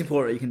 It's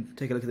important. You can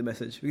take a look at the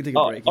message. We can take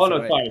a break. Oh no,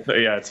 it's fine.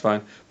 Yeah, it's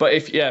fine. But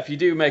if you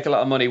do make a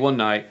lot of money one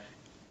night,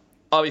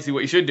 obviously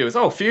what you should do is,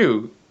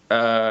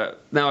 now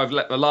I've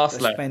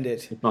lost spend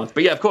it. Month.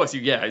 But yeah, of course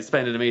I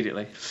spend it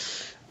immediately.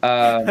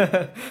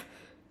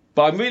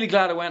 But I'm really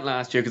glad I went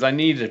last year because I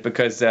needed it,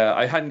 because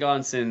I hadn't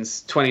gone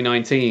since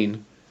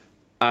 2019,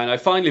 and I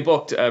finally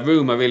booked a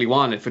room I really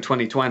wanted for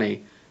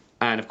 2020,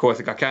 and of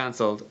course it got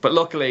cancelled. But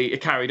luckily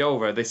it carried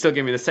over. They still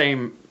gave me the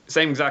same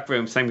exact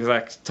room, same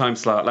exact time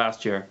slot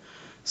last year,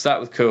 so that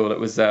was cool. It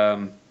was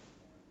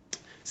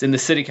it's in the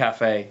City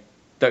Cafe.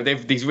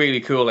 They've these really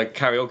cool like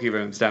karaoke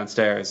rooms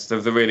downstairs. They're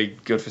really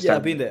good for Yeah,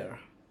 I've been there.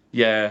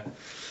 Yeah.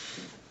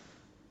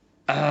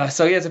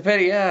 So yeah, it's a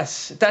pity.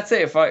 Yes, that's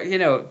it. If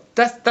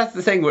that's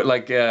the thing with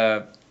like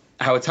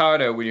how it's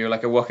harder when you're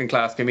like a working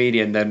class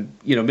comedian than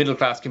middle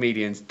class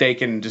comedians. They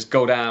can just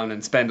go down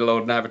and spend a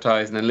load on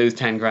advertising and lose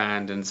 10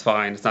 grand, and it's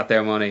fine. It's not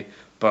their money.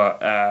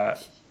 But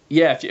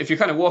if you're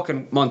kind of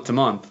working month to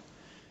month,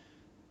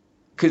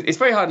 because it's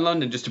very hard in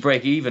London just to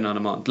break even on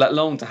a month, let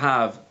alone to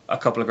have a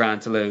couple of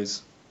grand to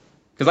lose.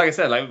 Because like I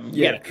said,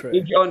 true.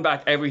 If you own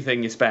back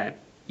everything you spent,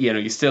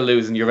 you're still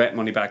losing your rent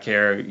money back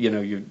here.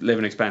 Your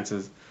living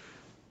expenses.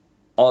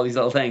 All these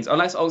little things,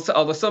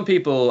 although some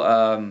people,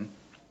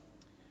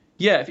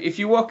 if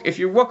you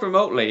work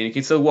remotely and you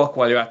can still work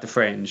while you're at the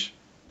Fringe,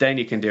 then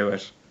you can do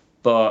it.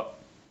 But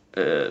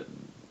you're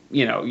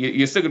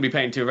still going to be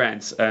paying 2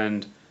 rents,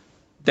 and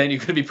then you're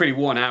going to be pretty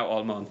worn out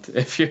all month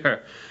if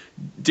you're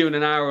doing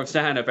an hour of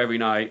stand up every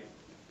night,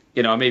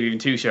 maybe even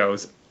 2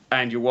 shows,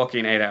 and you're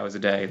working 8 hours a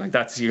day. Like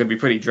you're going to be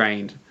pretty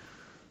drained.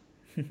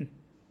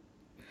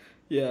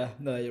 Yeah,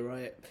 no, you're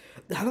right.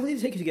 How long did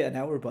it take you to get an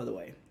hour, by the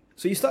way?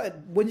 So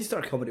when you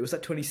started comedy, was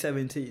that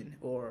 2017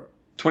 or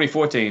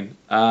 2014?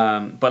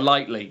 But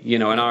lightly,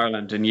 in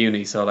Ireland in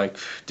uni. So like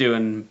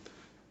doing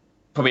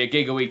probably a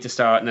gig a week to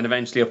start, and then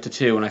eventually up to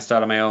 2 when I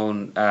started my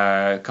own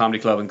comedy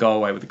club in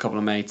Galway with a couple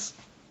of mates.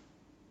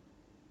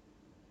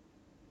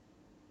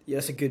 Yeah,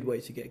 that's a good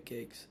way to get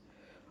gigs.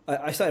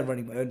 I started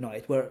running my own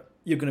night where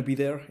you're going to be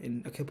there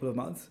in a couple of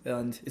months,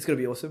 and it's going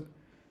to be awesome.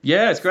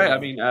 Yeah, it's great. I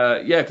mean,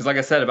 because like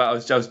I said, I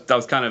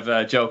was kind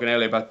of joking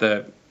earlier about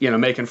the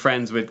making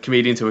friends with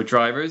comedians who are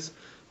drivers,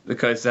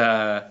 because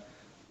my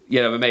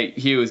mate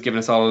Hugh is giving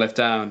us all a lift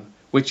down,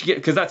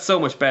 because that's so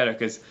much better.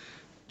 Because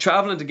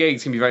traveling to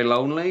gigs can be very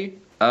lonely,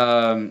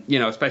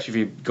 especially if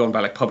you're going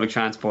by like public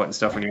transport and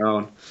stuff on your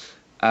own.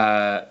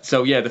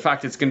 So yeah, the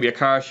fact that it's going to be a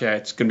car share,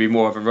 it's going to be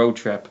more of a road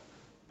trip.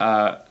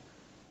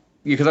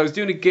 Because I was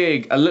doing a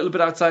gig a little bit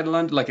outside of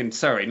London, like in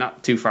Surrey,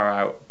 not too far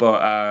out,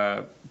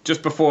 but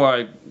just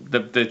before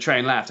the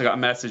train left, I got a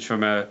message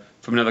from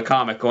another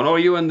comic going, "Oh, are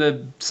you in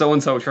the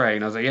so-and-so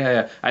train?" I was like,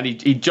 yeah. And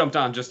he jumped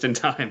on just in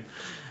time.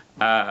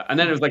 And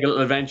then it was like a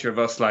little adventure of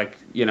us, like,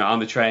 on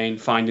the train,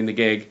 finding the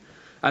gig.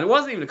 And it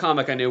wasn't even a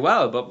comic I knew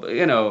well, but,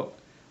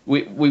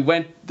 we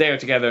went there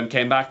together and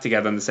came back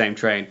together on the same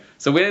train.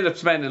 So we ended up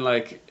spending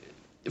like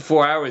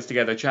 4 hours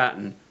together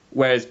chatting.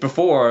 Whereas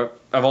before,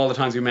 of all the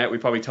times we met, we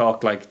probably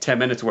talked like 10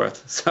 minutes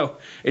worth. So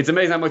it's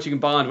amazing how much you can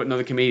bond with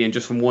another comedian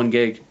just from one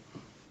gig.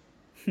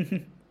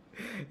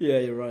 Yeah,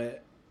 you're right.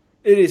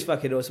 It is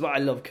fucking awesome. I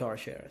love car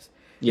shares.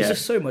 Yeah. It's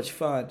just so much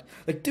fun.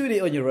 Like doing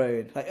it on your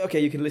own. Like, okay,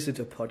 you can listen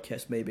to a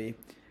podcast maybe.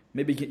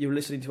 Maybe you're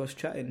listening to us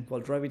chatting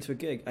while driving to a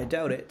gig. I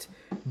doubt it.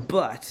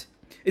 But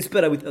it's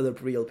better with other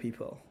real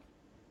people.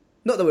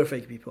 Not that we're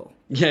fake people.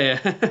 Yeah.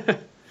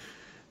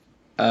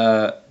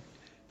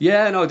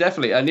 Yeah, no,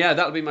 definitely. And yeah,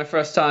 that'll be my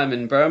first time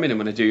in Birmingham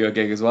when I do your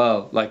gig as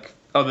well. Like,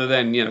 other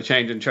than,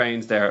 changing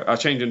trains there, or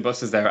changing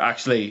buses there,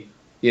 actually,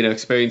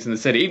 experiencing the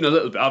city. Even a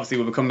little bit, obviously,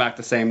 we'll come back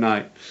the same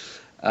night.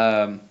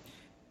 Do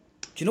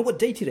you know what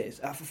date it is?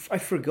 I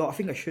forgot. I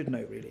think I should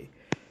know, really.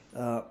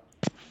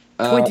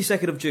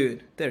 22nd of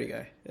June. There you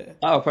go. Yeah.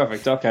 Oh,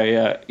 perfect. Okay,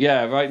 yeah.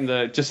 Yeah,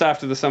 right just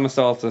after the summer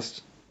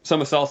solstice.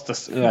 Summer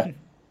solstice, yeah.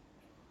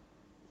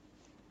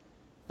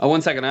 Oh,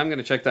 1 second. I'm going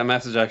to check that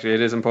message, actually.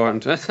 It is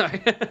important.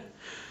 Sorry.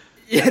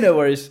 Yeah, no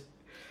worries.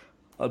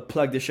 I'll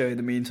plug the show in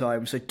the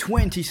meantime. So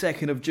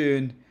 22nd of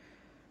June,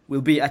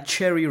 we'll be at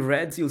Cherry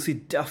Reds. You'll see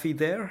Duffy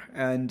there,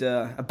 and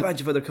a bunch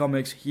of other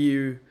comics,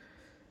 Hugh,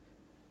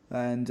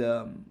 and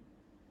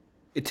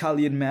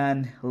Italian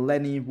man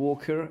Lenny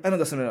Walker. I know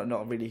that's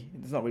not really.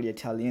 It's not really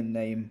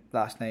Italian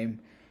last name.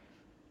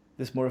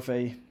 There's more of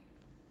a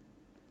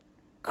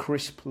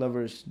crisp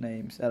lovers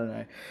names. I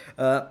don't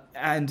know.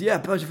 And yeah, a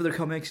bunch of other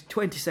comics.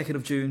 22nd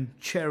of June,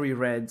 Cherry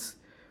Reds.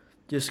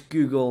 Just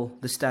Google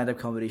the stand-up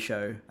comedy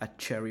show at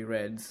Cherry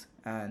Reds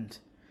and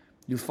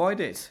you'll find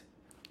it.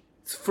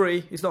 It's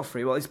free. It's not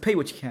free. Well, it's pay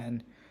what you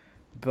can.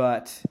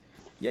 But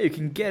yeah, you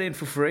can get in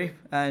for free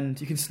and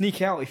you can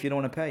sneak out if you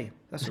don't want to pay.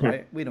 That's all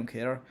right. We don't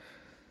care.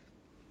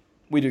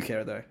 We do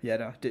care, though. Yeah,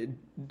 no.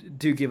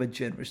 Do give a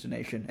generous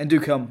donation. And do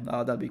come.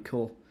 Oh, that'd be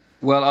cool.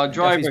 Well, our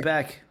driver... Duffy's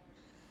back.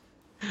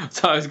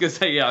 So I was going to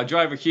say, yeah, our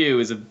driver Hugh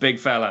is a big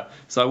fella.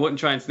 So I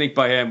wouldn't try and sneak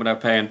by him without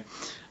paying.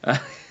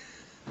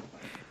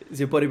 Is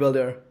he a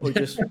bodybuilder or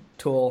just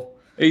tall?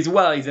 He's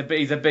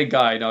a big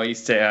guy. No,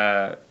 he's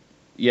I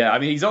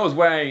mean, he's always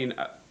wearing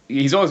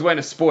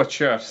a sports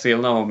shirt, so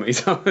you'll know him.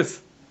 He's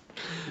always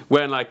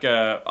wearing like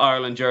a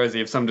Ireland jersey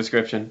of some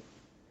description.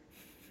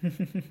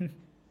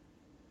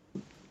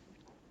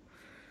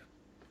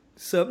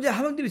 So yeah,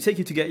 how long did it take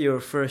you to get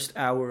your first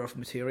hour of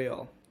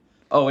material?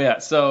 Oh yeah,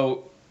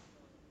 so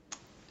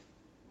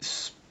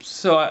it's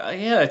an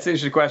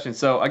interesting question.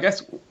 So I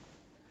guess.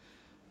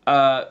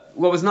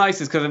 What was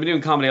nice is because I've been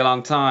doing comedy a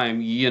long time,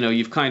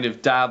 you've kind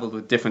of dabbled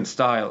with different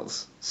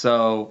styles.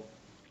 So,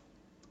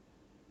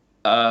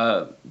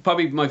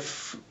 probably when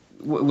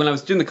I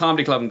was doing the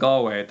comedy club in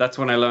Galway, that's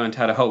when I learned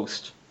how to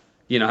host,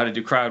 how to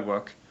do crowd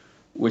work,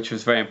 which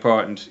was very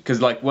important. Because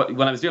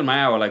when I was doing my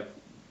hour, like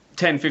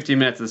 10, 15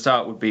 minutes at the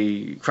start would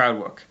be crowd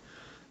work.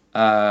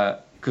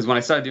 Because when I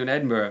started doing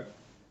Edinburgh.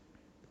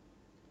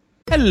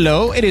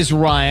 Hello, it is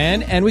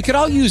Ryan, and we could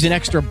all use an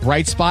extra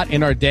bright spot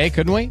in our day,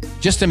 couldn't we?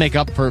 Just to make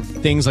up for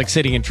things like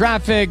sitting in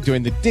traffic,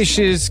 doing the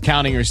dishes,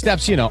 counting your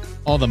steps,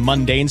 all the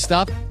mundane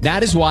stuff.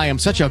 That is why I'm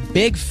such a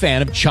big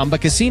fan of Chumba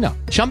Casino.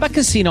 Chumba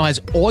Casino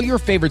has all your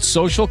favorite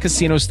social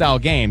casino-style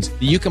games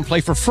that you can play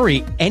for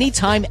free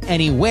anytime,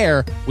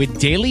 anywhere with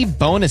daily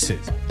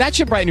bonuses. That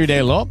should brighten your day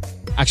a little.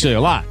 Actually,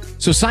 a lot.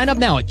 So sign up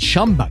now at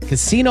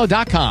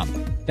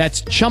ChumbaCasino.com.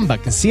 That's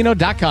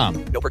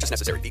ChumbaCasino.com. No purchase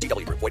necessary.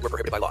 VGW Group. Void where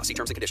prohibited by law. See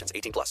terms and conditions.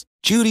 18+.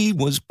 Judy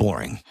was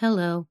boring.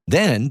 Hello.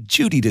 Then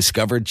Judy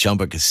discovered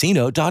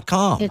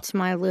ChumbaCasino.com. It's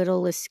my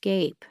little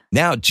escape.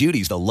 Now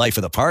Judy's the life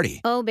of the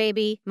party. Oh,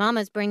 baby,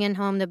 mama's bringing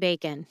home the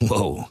bacon.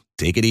 Whoa,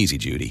 take it easy,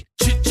 Judy.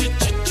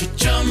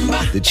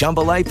 The Chumba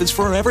life is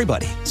for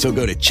everybody. So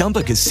go to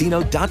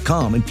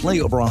ChumbaCasino.com and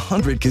play over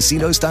 100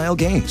 casino-style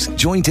games.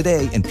 Join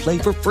today and play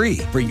for free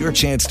for your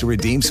chance to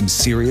redeem some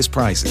serious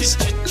prizes.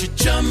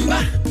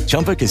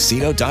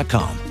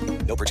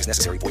 ChumbaCasino.com. No purchase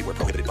necessary. Void where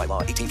prohibited by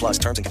law. 18+.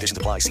 Terms and conditions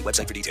apply. See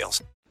website for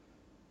details.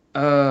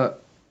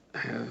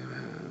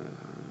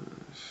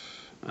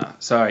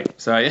 Sorry.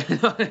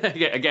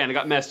 Again, I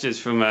got messages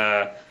from.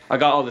 I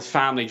got all this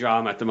family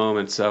drama at the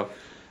moment, so.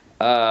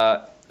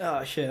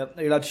 Oh shit!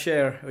 Are you allowed to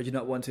share, or do you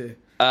not want to?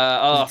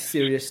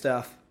 Serious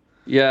stuff.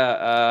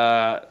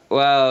 Yeah.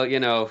 Well,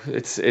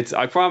 it's.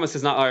 I promise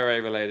it's not IRA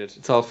related.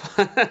 It's all.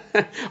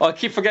 I'll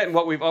keep forgetting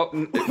what we talked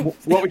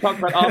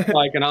about off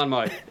mic and on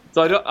mic.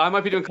 So I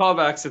might be doing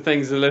callbacks to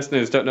things the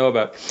listeners don't know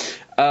about.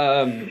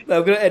 I'm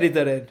gonna edit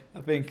that in.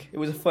 I think it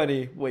was a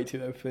funny way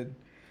to open.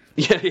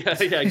 Yeah,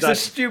 exactly. It's a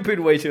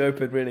stupid way to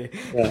open, really.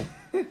 Yeah.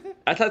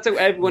 That's how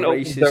everyone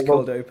opens their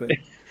cold open.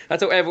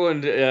 That's how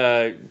everyone,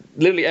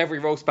 literally every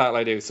roast battle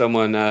I do,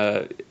 someone,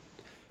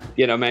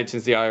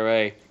 mentions the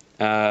IRA.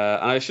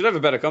 And I should have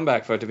a better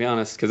comeback for it, to be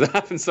honest, because it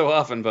happens so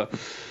often. But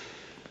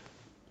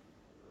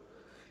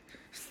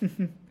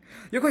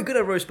you're quite good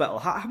at roast battle.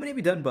 How many have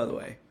you done, by the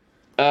way?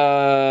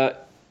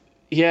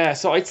 Yeah,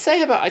 so I'd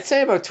say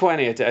about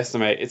 20 to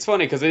estimate. It's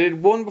funny because I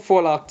did one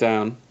before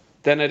lockdown,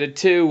 then I did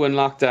two when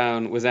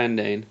lockdown was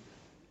ending.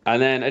 And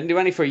then I didn't do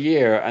any for a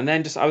year, and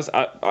then I was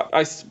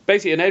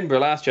basically in Edinburgh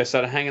last year. I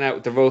started hanging out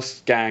with the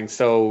roast gang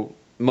so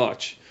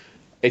much.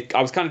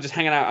 I was kind of just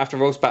hanging out after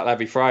roast battle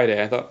every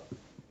Friday. I thought,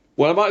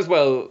 well, I might as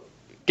well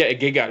get a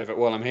gig out of it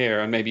while I'm here,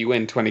 and maybe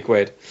win 20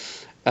 quid.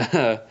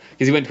 Because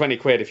you win 20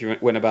 quid if you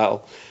win a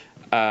battle.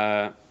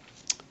 But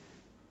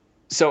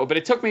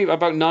it took me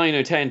about 9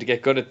 or 10 to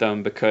get good at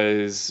them,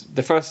 because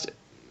the first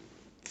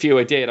few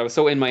I did, I was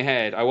so in my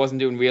head, I wasn't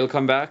doing real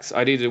comebacks.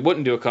 I either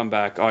wouldn't do a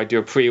comeback or I'd do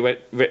a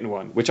pre-written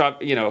one, which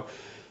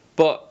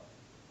but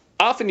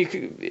often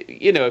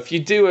if you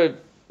do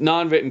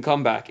non-written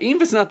comeback, even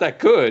if it's not that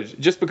good,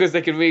 just because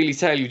they can really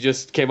tell you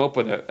just came up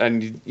with it,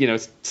 and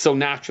it's so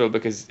natural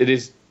because it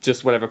is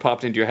just whatever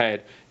popped into your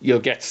head, you'll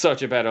get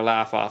such a better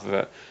laugh off of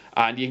it.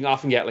 And you can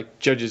often get like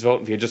judges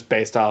voting for you just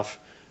based off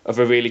of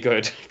a really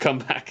good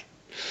comeback.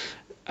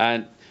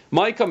 And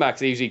my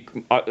comebacks are usually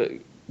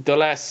the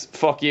less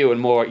fuck you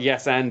and more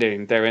yes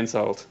anding their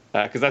insult,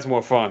 because that's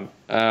more fun.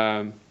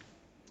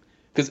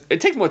 Because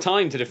it takes more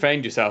time to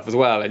defend yourself as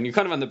well, and you're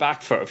kind of on the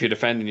back foot if you're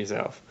defending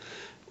yourself.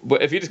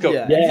 But if you just go,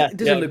 it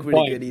doesn't look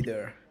really good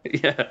either.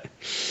 Yeah.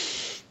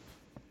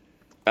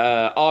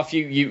 Or if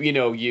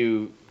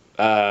you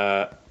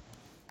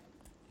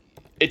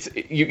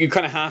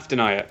kind of half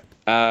deny it.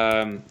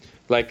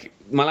 Like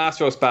my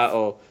last roast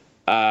battle,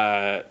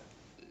 my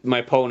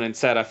opponent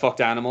said I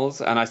fucked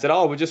animals, and I said,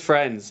 "Oh, we're just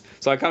friends."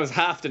 So I kind of was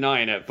half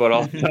denying it,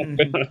 but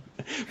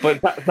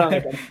but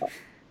that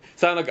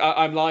sound like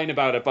I'm lying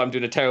about it, but I'm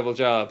doing a terrible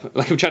job.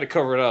 Like I'm trying to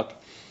cover it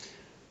up.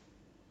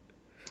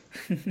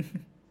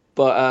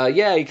 But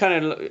you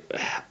kind of,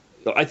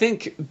 I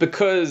think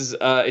because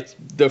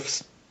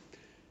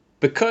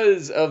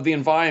because of the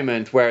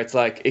environment where it's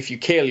like if you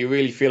kill, you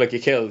really feel like you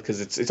killed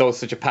because it's all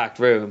such a packed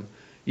room.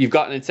 You've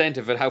got an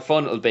incentive at how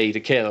fun it'll be to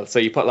kill, so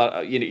you put a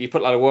lot, you put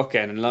a lot of work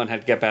in and learn how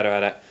to get better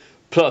at it.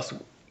 Plus,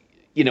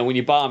 when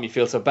you bomb, you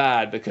feel so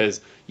bad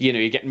because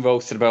you're getting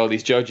roasted by all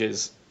these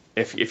judges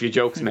if your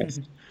joke's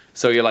missed.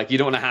 So you're like, you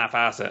don't want to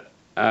half-ass it.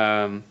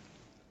 And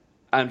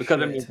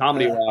because I'm in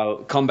comedy,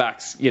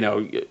 comebacks,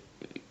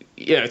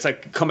 it's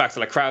like comebacks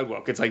are like crowd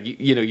work. It's like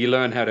you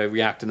learn how to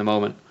react in the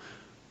moment.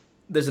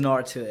 There's an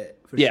art to it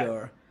for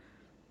sure.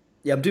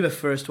 Yeah, I'm doing my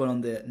first one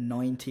on the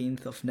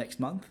 19th of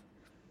next month.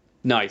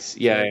 Nice,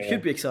 yeah. So it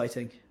should be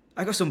exciting.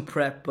 I got some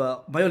prep,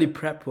 but my only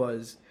prep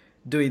was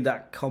doing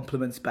that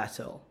compliments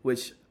battle,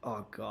 which,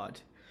 oh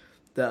god,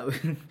 that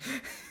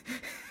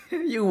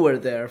you were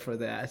there for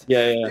that.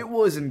 Yeah. It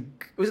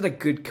wasn't a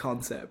good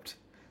concept.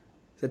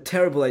 It's a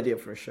terrible idea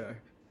for a show.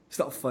 It's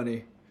not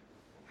funny.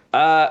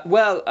 Now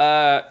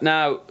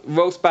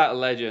roast battle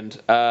legend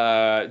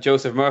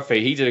Joseph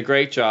Murphy, he did a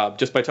great job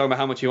just by talking about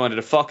how much he wanted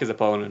to fuck his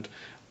opponent,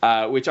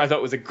 which I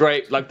thought was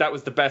that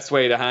was the best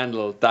way to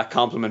handle that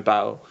compliment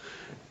battle.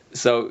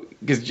 So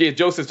because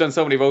Joseph's done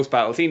so many roast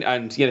battles, he's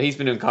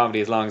been doing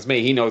comedy as long as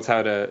me. He knows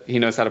how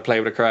to play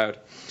with a crowd.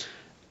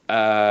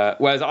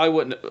 Whereas I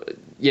wouldn't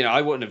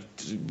have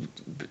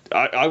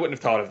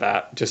thought of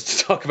that, just to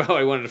talk about how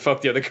I wanted to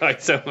fuck the other guy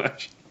so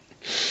much.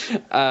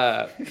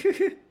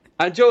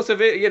 And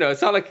Joseph,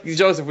 it's not like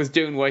Joseph was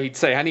doing what he'd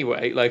say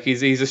anyway. Like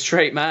he's a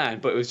straight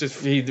man, but it was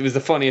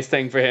the funniest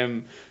thing for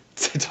him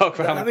to talk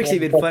about. That makes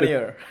it even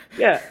funnier.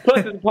 Yeah.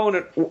 Plus his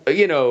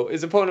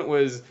opponent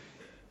was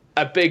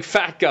a big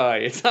fat guy.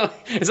 It's not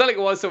like it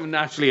was someone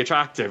naturally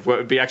attractive where it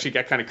would be actually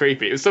get kind of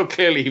creepy. It was so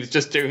clearly he was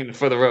just doing it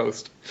for the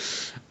roast,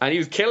 and he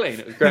was killing.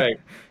 It was great.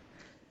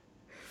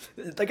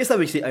 I guess that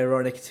makes it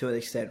ironic to an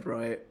extent,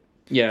 right?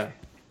 Yeah.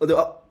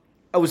 Although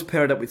I was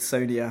paired up with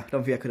Sonia, I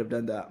don't think I could have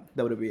done that.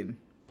 That would have been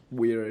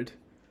weird.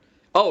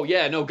 Oh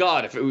yeah, no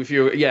God! If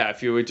you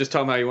were just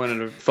talking about you wanted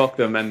to fuck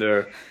them and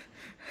they're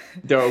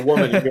a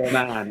woman and you're a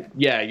man,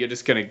 you're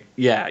gonna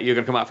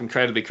come off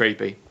incredibly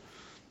creepy.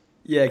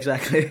 Yeah,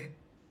 exactly.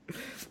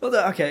 Well,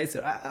 okay,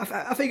 so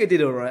I think I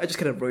did all right. I just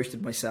kind of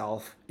roasted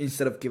myself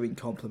instead of giving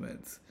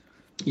compliments.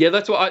 Yeah,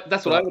 that's what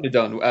I would have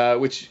done,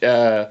 which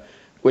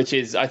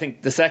is I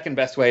think the second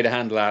best way to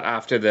handle that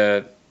after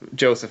the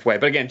Joseph way.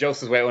 But again,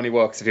 Joseph's way only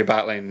works if you're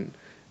battling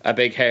a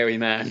big hairy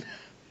man.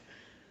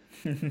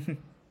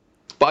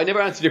 But I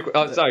never answered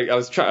your. Sorry, I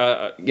was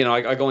trying.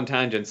 I go on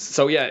tangents.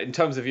 So yeah, in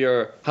terms of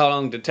how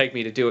long did it take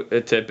me to do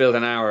it, to build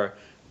an hour?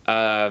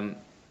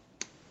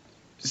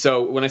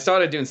 So when I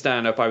started doing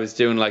stand-up, I was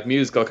doing like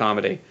musical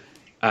comedy,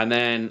 and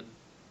then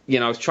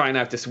I was trying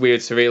out this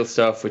weird surreal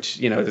stuff, which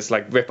this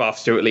like rip-off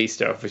Stuart Lee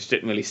stuff, which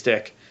didn't really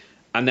stick,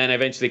 and then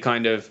eventually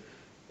kind of,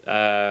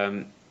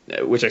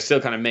 which I still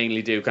kind of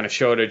mainly do, kind of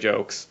shorter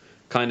jokes,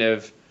 kind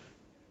of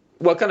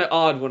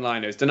odd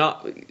one-liners. They're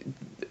not.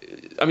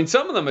 I mean,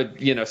 some of them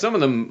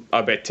are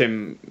a bit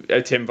Tim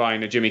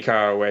Vine or Jimmy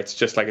Carr, where it's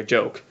just like a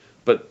joke,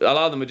 but a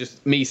lot of them are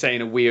just me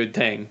saying a weird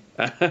thing.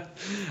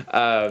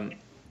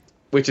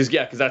 Which is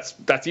because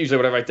that's usually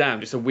what I write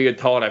down, just a weird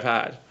thought I've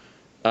had.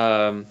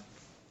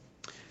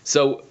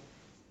 So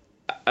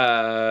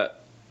that's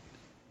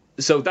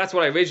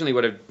what I originally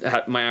would have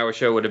had. My hour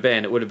show would have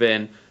been. It would have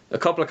been a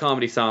couple of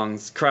comedy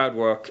songs, crowd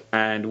work,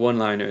 and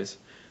one-liners,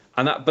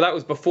 but that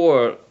was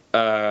before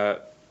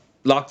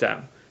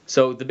lockdown.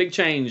 So the big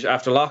change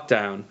after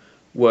lockdown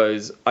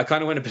was I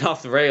kind of went a bit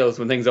off the rails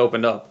when things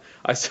opened up.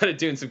 I started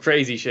doing some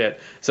crazy shit.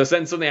 So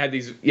then suddenly I had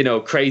these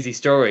crazy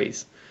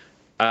stories.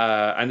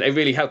 And it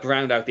really helped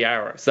round out the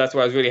hour. So that's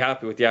why I was really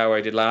happy with the hour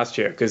I did last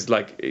year, because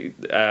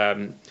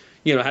had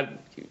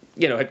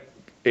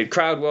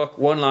crowd work,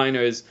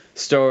 one-liners,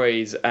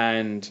 stories,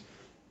 and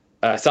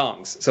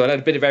songs. So it had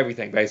a bit of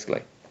everything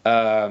basically.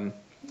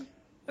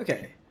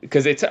 Okay.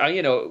 Because it's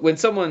when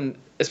someone,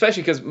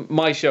 especially because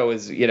my show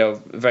is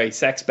very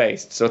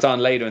sex-based, so it's on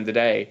later in the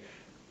day.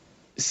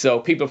 So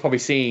people have probably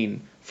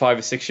seen 5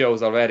 or 6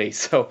 shows already.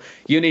 So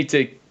you need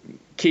to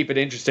keep it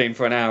interesting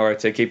for an hour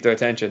to keep their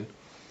attention.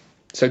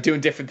 So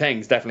doing different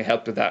things definitely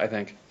helped with that, I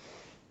think.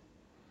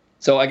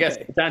 So I guess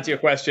to answer your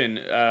question,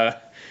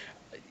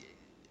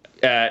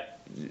 8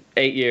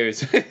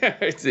 years.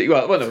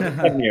 well, no,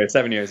 7 years.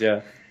 7 years,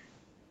 yeah.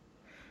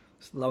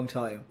 It's a long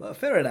time. Well,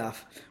 fair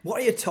enough.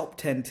 What are your top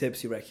 10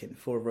 tips, you reckon,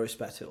 for roast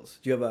battles?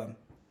 Do you have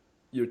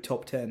your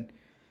top 10?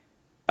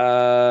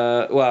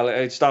 Well,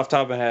 just off the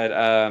top of my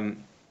head,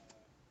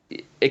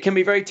 it can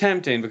be very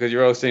tempting because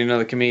you're roasting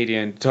another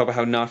comedian to talk about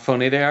how not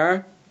funny they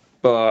are,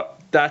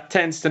 but that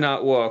tends to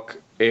not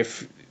work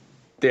if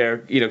they're,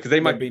 because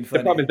the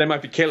problem is they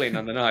might be killing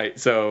on the night.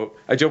 So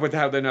a joke about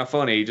how they're not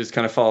funny just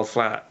kind of falls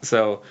flat.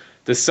 So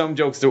there's some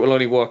jokes that will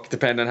only work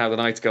depending on how the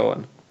night's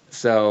going.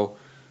 So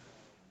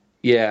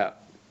yeah,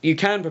 you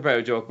can prepare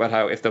a joke about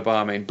how if they're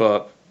bombing,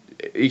 but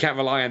you can't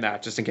rely on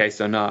that just in case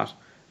they're not.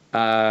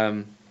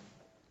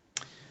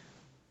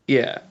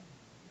 Yeah.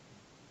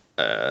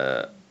 I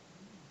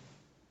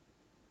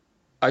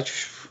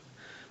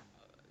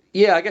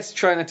guess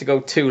try not to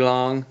go too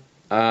long.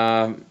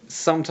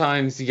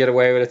 Sometimes you get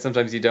away with it,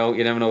 sometimes you don't.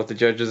 You never know what the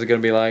judges are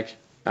going to be like,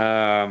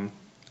 or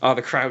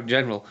the crowd in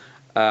general.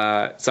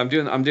 So I'm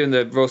doing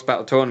the roast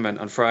battle tournament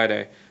on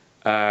Friday.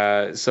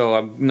 So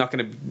I'm not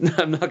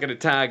gonna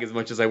tag as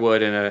much as I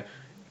would in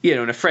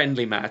a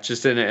friendly match,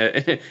 just in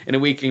a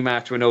weekly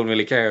match where no one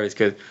really cares,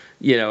 because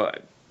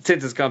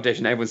since it's a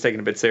competition, everyone's taking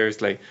it a bit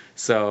seriously.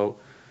 So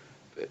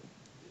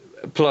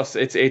plus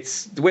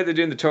it's the way they're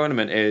doing the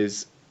tournament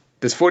is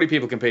there's 40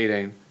 people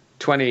competing,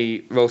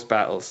 20 roast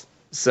battles.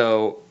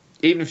 So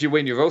even if you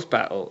win your roast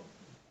battle,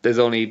 there's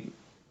only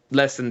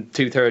less than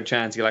 2/3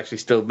 chance you'll actually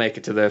still make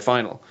it to the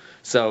final.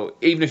 So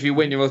even if you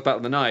win your roast battle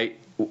of the night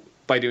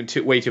by doing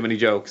way too many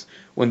jokes,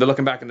 when they're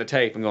looking back on the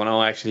tape and going,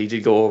 oh, actually he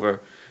did go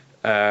over,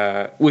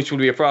 which will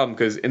be a problem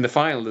because in the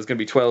final there's going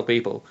to be 12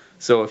 people.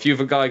 So if you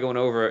have a guy going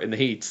over in the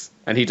heats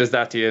and he does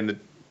that to you in the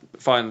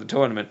final of the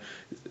tournament,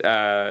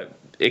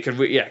 it could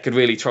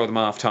really throw them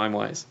off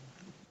time-wise.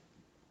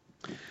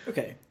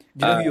 Okay.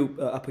 Do you know who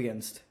you're up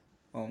against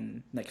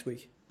next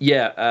week?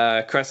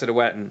 Yeah, Cressida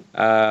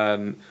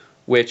Wetton.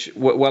 Which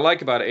what I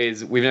like about it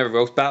is we've never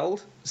roast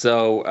battled,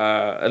 so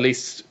at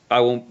least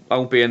I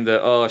won't be in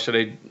the should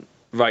I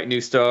write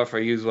new stuff or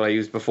use what I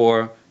used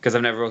before, because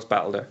I've never roast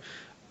battled her.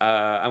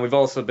 And we've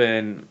also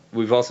been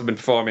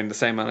performing the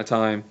same amount of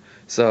time,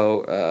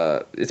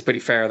 so it's pretty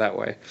fair that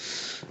way.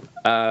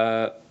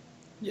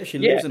 Yeah, she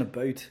lives in a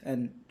boat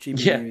and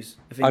GB News.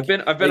 I think.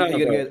 I've been on a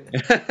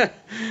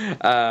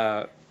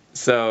boat.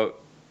 So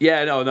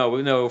yeah, no,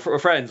 we're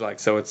friends, like,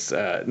 so it's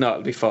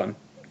it'll be fun,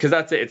 because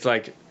that's it. It's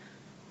like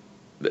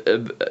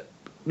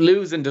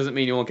losing doesn't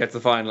mean you won't get to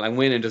the final, and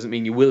winning doesn't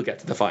mean you will get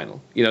to the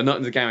final.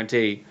 Nothing's a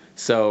guarantee.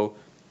 So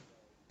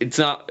it's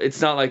not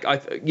like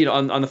on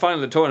the final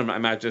of the tournament, I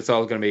imagine it's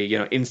all going to be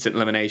instant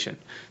elimination.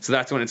 So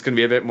that's when it's going to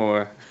be a bit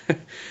more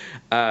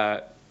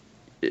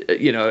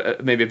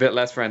maybe a bit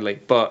less friendly.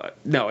 But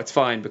no, it's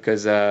fine,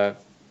 because my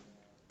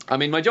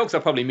jokes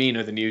are probably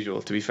meaner than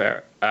usual, to be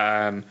fair.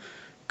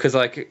 Because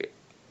like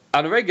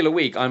on a regular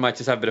week, I might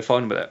just have a bit of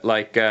fun with it.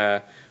 Like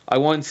I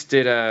once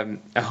did a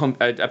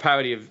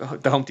parody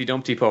of the Humpty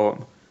Dumpty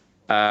poem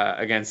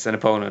against an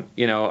opponent.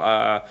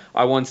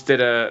 I once did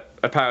a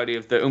parody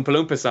of the Oompa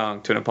Loompa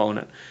song to an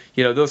opponent.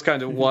 Those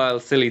kind of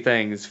wild, silly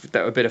things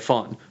that were a bit of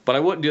fun. But I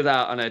wouldn't do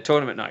that on a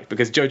tournament night,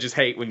 because judges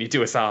hate when you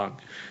do a song.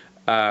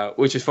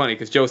 Which is funny,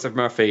 because Joseph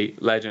Murphy,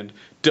 legend,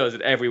 does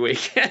it every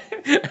week.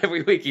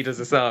 Every week he does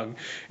a song.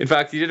 In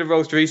fact, he did a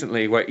roast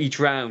recently where each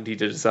round he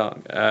did a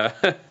song.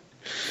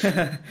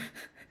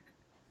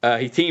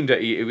 He themed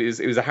it.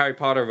 It was a Harry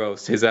Potter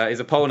roast. His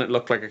opponent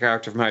looked like a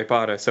character from Harry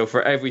Potter. So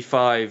for every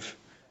 5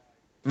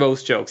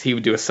 roast jokes, he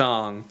would do a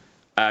song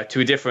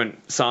to a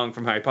different song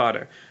from Harry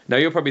Potter. Now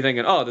you're probably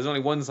thinking, oh, there's only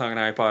one song in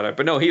Harry Potter,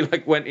 but no, he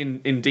went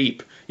in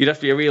deep. You'd have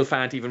to be a real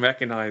fan to even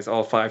recognize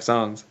all 5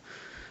 songs.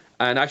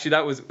 And actually,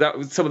 that was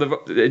some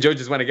of the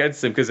judges went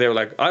against him, because they were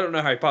like, I don't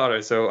know Harry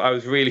Potter, so I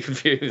was really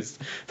confused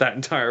that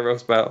entire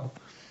roast battle.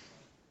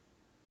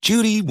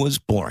 Judy was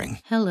boring.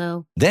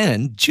 Hello.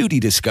 Then Judy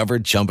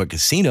discovered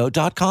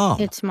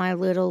ChumbaCasino.com. It's my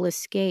little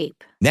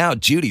escape. Now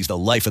Judy's the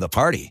life of the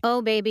party.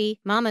 Oh, baby,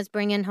 mama's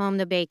bringing home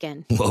the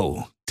bacon.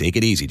 Whoa, take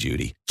it easy,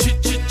 Judy.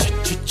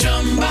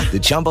 The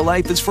Chumba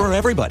life is for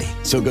everybody.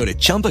 So go to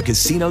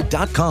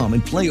ChumbaCasino.com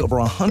and play over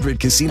 100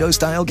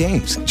 casino-style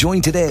games.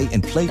 Join today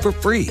and play for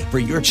free for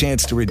your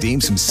chance to redeem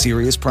some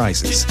serious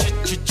prizes.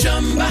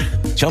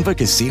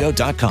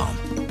 ChumbaCasino.com.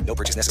 No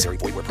purchase necessary.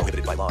 Void where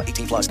prohibited by law.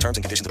 18 plus terms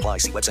and conditions apply.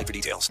 See website for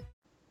details.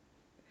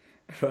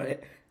 Right.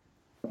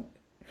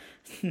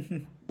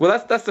 Well,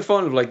 that's the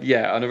fun of, like,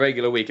 on a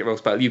regular week at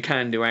roast battle, you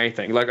can do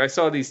anything. Like, I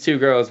saw these 2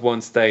 girls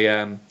once. They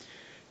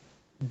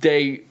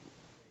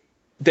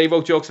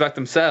wrote jokes about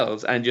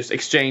themselves and just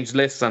exchanged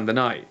lists on the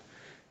night.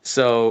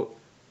 So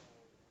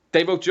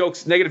they wrote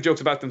negative jokes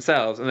about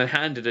themselves, and then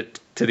handed it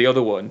to the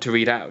other one to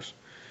read out.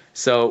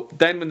 So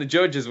then when the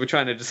judges were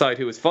trying to decide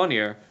who was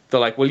funnier, they're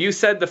like, well, you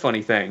said the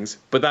funny things,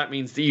 but that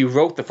means that you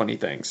wrote the funny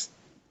things.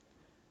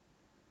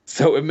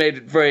 So it made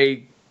it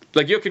very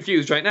Like, you're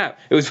confused right now.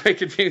 It was very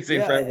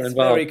confusing for everyone it's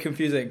involved. very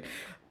confusing.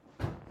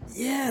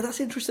 Yeah, that's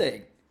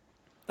interesting.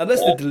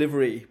 Unless the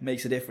delivery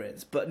makes a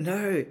difference. But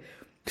no.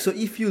 So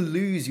if you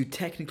lose, you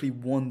technically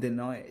won the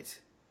night.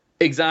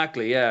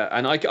 Exactly, yeah.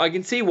 And I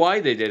can see why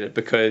they did it,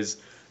 because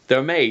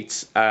they're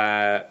mates.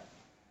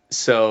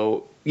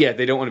 So, yeah,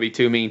 they don't want to be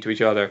too mean to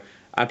each other.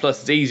 And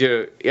plus, it's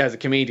easier, as a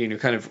comedian, you're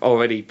kind of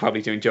already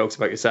probably doing jokes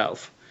about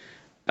yourself.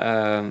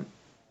 And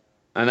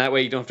that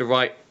way you don't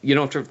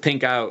have to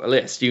think out a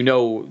list. You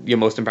know your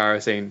most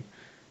embarrassing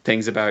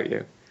things about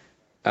you.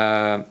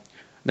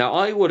 Now,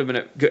 I would have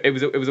been,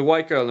 it was a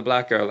white girl and a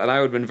black girl, and I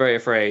would have been very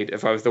afraid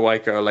if I was the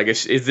white girl. Like,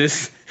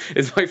 is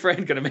my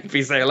friend going to make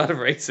me say a lot of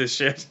racist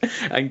shit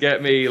and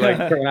get me, like,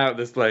 thrown out of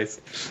this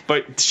place?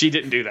 But she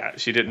didn't do that.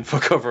 She didn't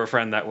fuck over a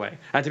friend that way.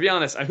 And to be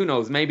honest, who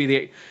knows,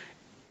 maybe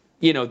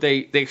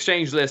they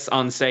exchanged lists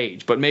on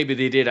stage, but maybe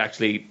they did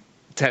actually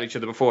tell each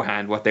other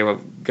beforehand what they were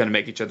going to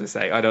make each other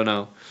say. I don't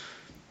know.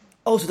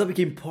 Oh, so that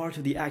became part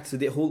of the act, so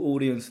the whole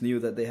audience knew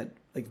that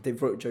they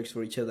wrote jokes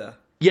for each other.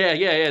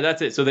 Yeah,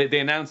 that's it. So they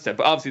announced it,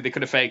 but obviously they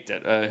could have faked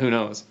it. Who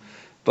knows?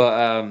 But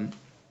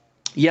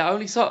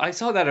I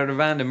saw that at a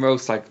random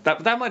roast. Like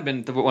that might have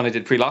been the one I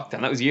did pre-lockdown.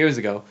 That was years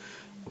ago.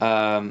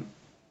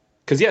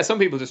 Because some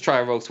people just try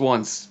a roast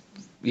once,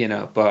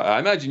 But I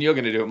imagine you're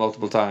going to do it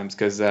multiple times,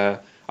 because I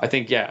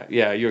think you're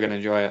going to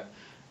enjoy it.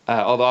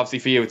 Although obviously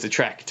for you it's a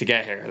trek to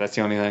get here. That's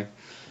the only thing.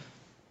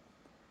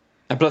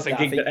 And plus, I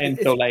think it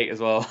ends so late as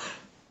well.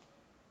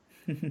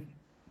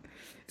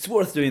 It's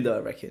worth doing though, I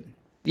reckon.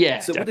 Yeah.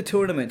 So with the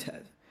tournament,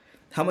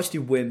 how much do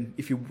you win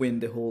if you win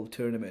the whole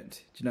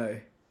tournament? Do you know?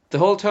 The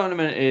whole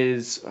tournament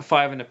is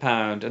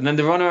 £500, and then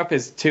the runner-up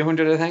is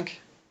 200, I think.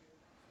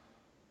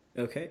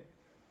 Okay.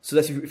 So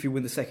that's if you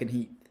win the second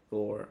heat,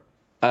 or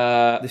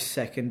the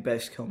second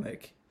best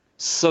comic.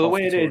 So the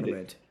way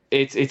it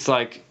is, it's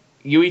like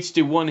you each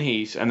do one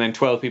heat, and then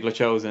 12 people are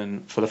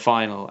chosen for the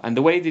final. And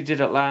the way they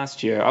did it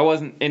last year, I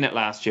wasn't in it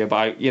last year,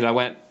 but I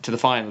went to the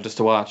final just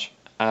to watch.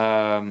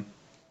 And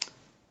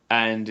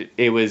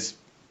it was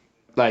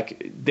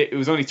like it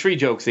was only 3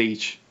 jokes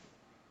each.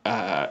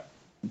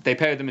 They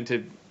paired them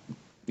into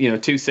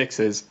 2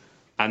 sixes,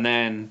 and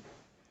then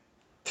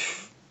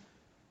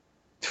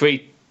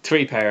three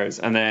pairs,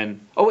 and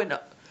then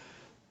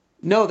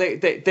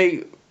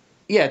they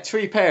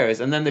 3 pairs,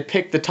 and then they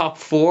picked the top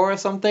 4 or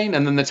something,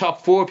 and then the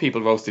top 4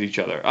 people roasted each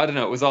other. I don't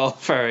know. It was all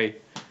very.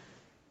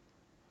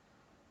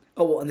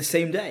 Oh, on the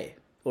same day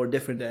or a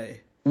different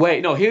day?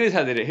 Wait, no. Here's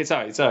how they did it.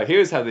 Sorry.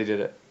 Here's how they did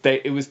it.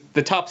 It was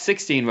the top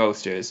 16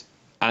 roasters,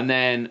 and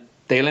then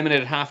they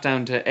eliminated half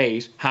down to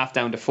 8, half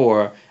down to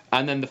 4,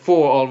 and then the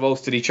 4 all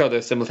roasted each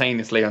other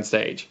simultaneously on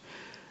stage.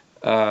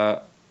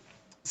 So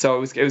it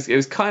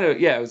was kind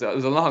of it was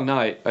a long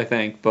night, I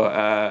think,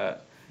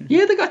 but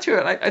they got through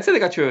it. I'd say they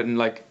got through it in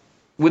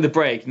with a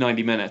break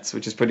 90 minutes,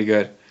 which is pretty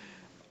good.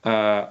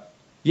 It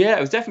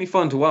was definitely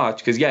fun to watch,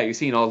 because you've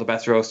seen all the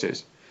best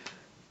roasters.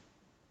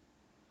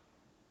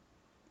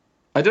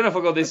 I don't know if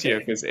I'll go this year,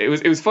 because it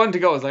was fun to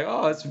go. I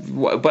was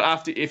like, but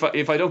after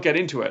if I don't get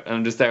into it and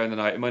I'm just there in the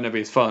night, it might not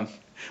be as fun.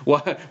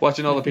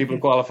 Watching all the people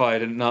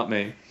qualified and not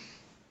me.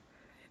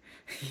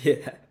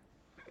 Yeah,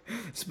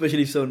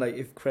 especially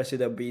if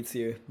Cressida beats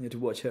you, you have to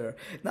watch her.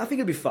 No, I think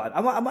it'll be fun.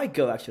 I might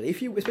go actually.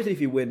 Especially if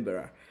you win,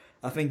 Bera.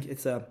 I think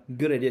it's a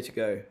good idea to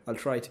go. I'll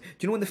try to. Do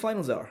you know when the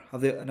finals are?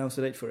 Have they announced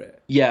a date for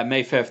it? Yeah,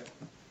 May 5th.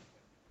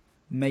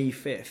 May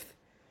 5th.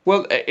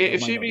 Well,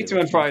 if she beats me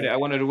on Friday, I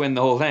want her to win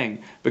the whole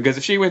thing. Because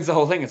if she wins the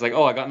whole thing, it's like,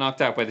 I got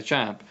knocked out by the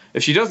champ.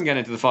 If she doesn't get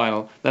into the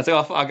final, that's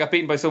like, I got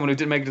beaten by someone who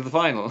didn't make it to the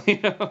final.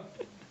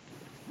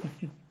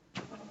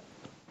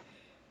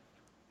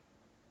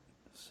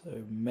 So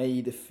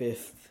May the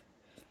 5th.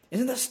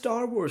 Isn't that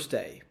Star Wars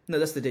Day? No,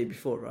 that's the day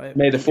before, right?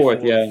 May the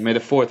 4th, yeah. May the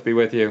 4th be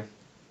with you.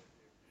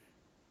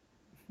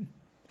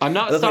 I'm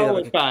not a Star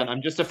Wars fan.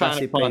 I'm just a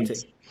fan of puns.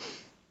 Painting.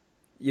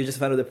 You're just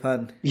a fan of the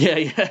pun?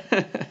 Yeah.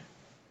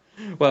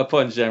 Well,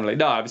 puns generally.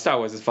 No, Star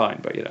Wars is fine,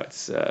 but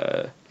it's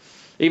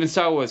even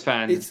Star Wars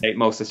fans hate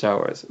most of Star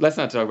Wars. Let's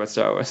not talk about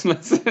Star Wars. No,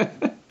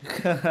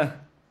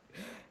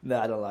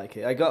 I don't like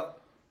it. I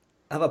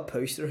have a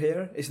poster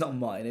here. It's not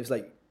mine. It's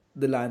like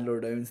the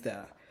landlord owns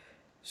that,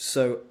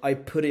 so I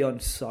put it on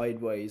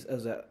sideways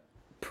as a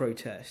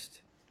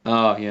protest.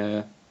 Oh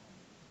yeah.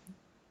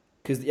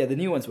 Because the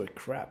new ones were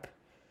crap.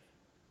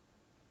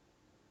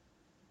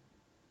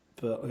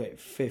 But okay,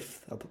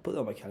 5th. I'll put it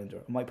on my calendar.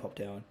 I might pop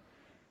down.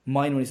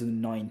 Mine one is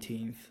on the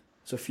 19th,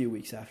 so a few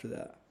weeks after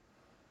that.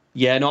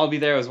 Yeah, and I'll be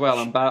there as well.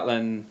 I'm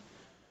battling.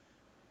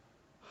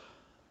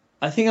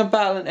 I think I'm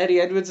battling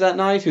Eddie Edwards that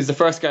night, who's the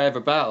first guy I ever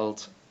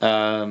battled.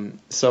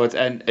 So it's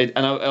and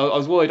I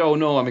was worried. Oh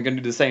no, I'm going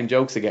to do the same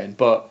jokes again.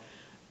 But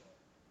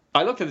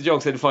I looked at the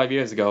jokes I did 5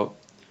 years ago.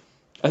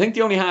 I think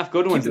the only half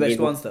good ones. Keep the best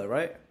ones though,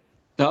 right?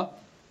 No.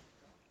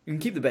 You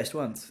can keep the best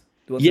ones.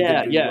 The ones Yeah.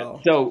 that did really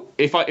well. So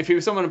if he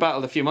was someone I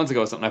battled a few months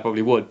ago or something, I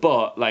probably would.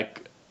 But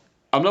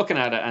I'm looking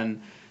at it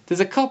and there's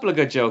a couple of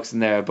good jokes in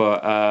there,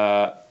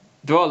 but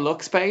they're all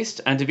looks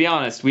based, and to be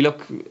honest,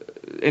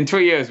 in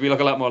 3 years we look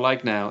a lot more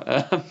alike now.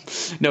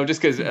 No,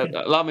 just because a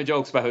lot of my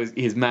jokes about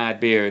his mad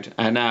beard,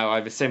 and now I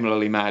have a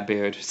similarly mad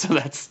beard, so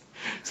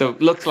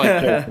looks like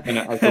out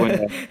the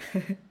window.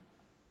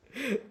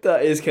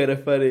 That is kind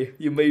of funny.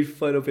 You made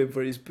fun of him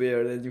for his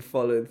beard, and you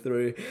followed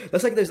through.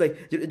 That's like do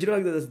you know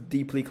like there's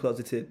deeply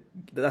closeted?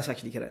 That's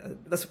actually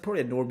that's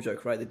probably a norm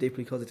joke, right? The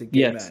deeply closeted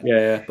gay man.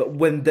 Yeah. But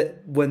when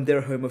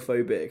they're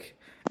homophobic,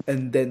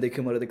 and then they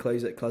come out of the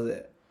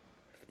closet,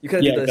 you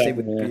kind of do the same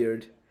with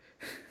beard.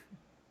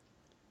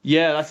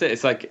 Yeah, that's it.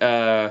 It's like,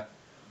 I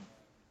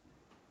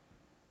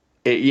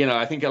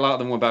think a lot of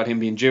them were about him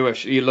being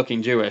Jewish, you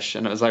looking Jewish,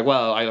 and it was like,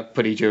 well, I look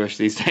pretty Jewish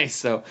these days.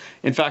 So,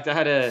 in fact,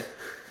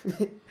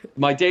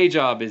 my day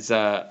job is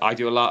I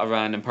do a lot of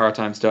random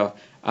part-time stuff,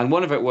 and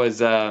one of it was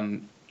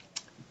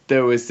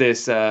there was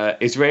this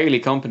Israeli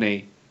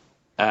company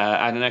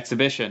at an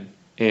exhibition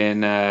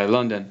in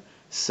London.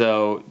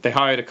 So they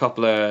hired a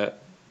couple of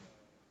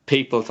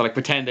people to like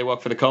pretend they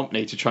work for the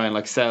company to try and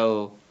like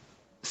sell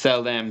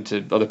them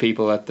to other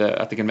people at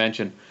the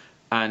convention.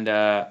 And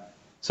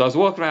so I was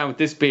walking around with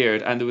this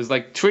beard, and there was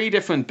like 3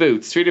 different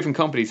booths, 3 different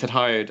companies had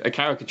hired a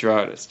caricature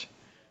artist.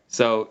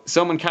 So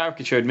someone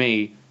caricatured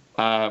me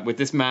with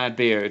this mad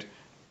beard,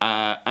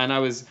 and I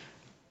was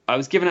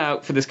giving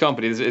out for this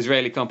company, this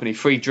Israeli company,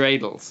 free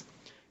dreidels.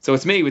 So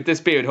it's me with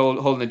this beard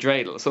holding a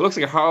dreidel. So it looks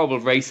like a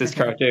horrible racist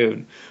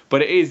cartoon,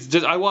 but it is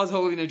just, I was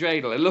holding a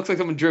dreidel. It looks like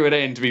someone drew it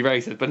in to be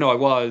racist, but no, I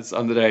was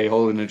on the day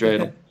holding a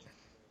dreidel.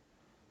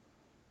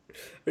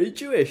 Are you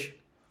Jewish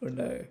or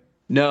no?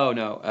 No.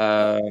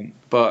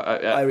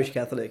 But Irish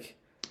Catholic.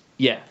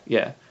 Yeah.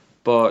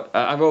 But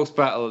I roast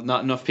battle.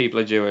 Not enough people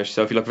are Jewish,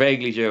 so if you look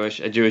vaguely Jewish,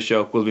 a Jewish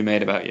joke will be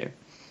made about you.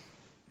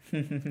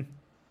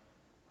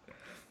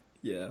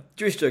 Yeah,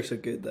 Jewish jokes are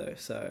good though.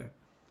 So.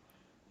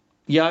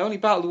 Yeah, I only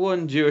battled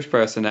one Jewish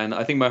person, and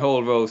I think my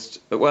whole roast,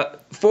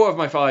 4 of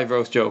my 5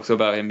 roast jokes were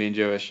about him being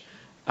Jewish,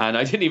 and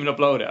I didn't even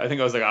upload it. I think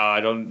I was like,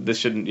 this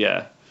shouldn't,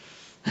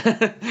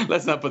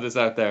 let's not put this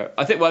out there.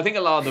 I think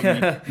a lot of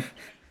them,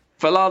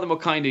 for a lot of them, were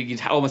kind of,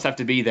 you'd almost have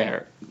to be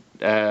there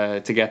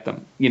to get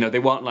them. They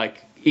want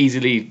like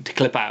easily to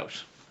clip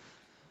out.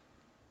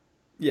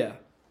 Yeah.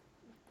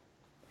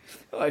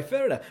 All right,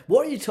 fair enough.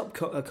 What are your top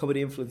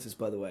comedy influences,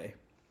 by the way?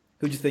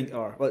 Who do you think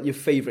are your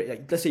favorite?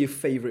 Like, let's say your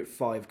favorite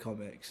 5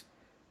 comics.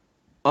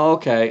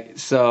 Okay,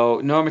 so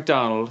Norm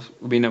Macdonald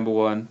would be number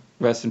 1.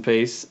 Rest in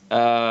peace.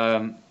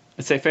 I'd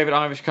say favorite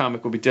Irish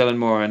comic would be Dylan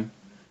Moran.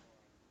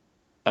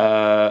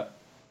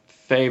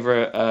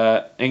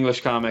 Favorite English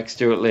comic,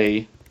 Stuart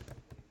Lee.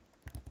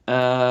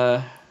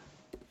 Frankie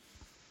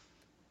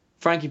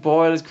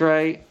Boyle is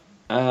great.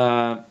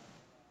 Mitch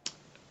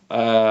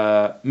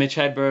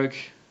Hedberg.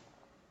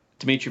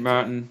 Dimitri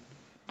Martin.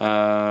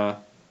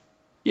 That's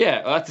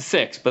a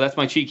 6, but that's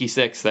my cheeky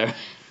 6 there.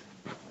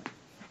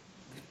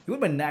 You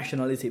went by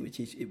nationality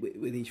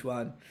with each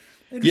one.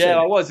 Yeah,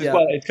 I was as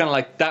well. It's kind of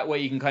like that way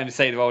you can kind of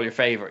say they're all your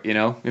favorite,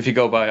 if you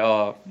go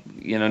by,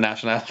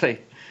 nationality.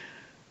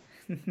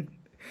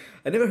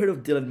 I never heard of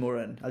Dylan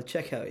Moran. I'll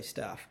check out his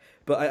stuff.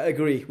 But I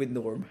agree with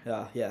Norm.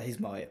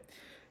 He's I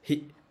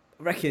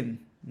reckon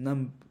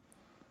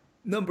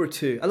number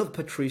 2. I love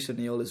Patrice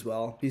O'Neill as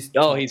well. He's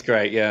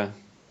great, yeah.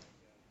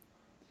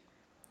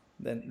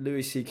 Then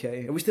Louis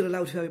C.K. Are we still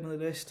allowed to have him on the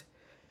list?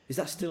 Is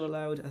that still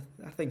allowed?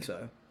 I think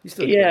so. He's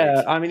still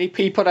great. I mean,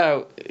 he put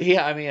out. He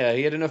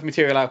had enough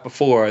material out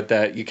before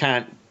that you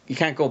can't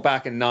go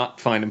back and not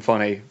find him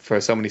funny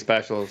for so many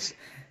specials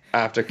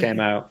after it came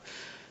out.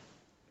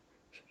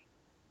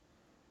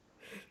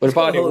 But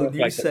apart from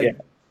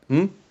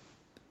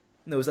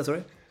No, is that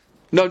sorry?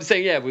 No, I'm just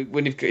saying,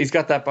 when he's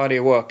got that body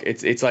of work,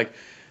 it's like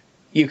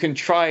you can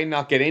try and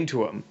not get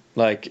into him.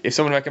 Like if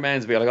someone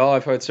recommends me, like,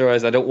 I've heard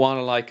stories, I don't want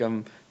to like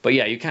him, but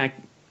you can't.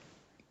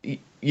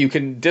 You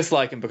can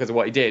dislike him because of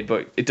what he did,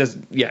 but it does.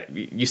 Yeah,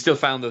 you still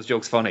found those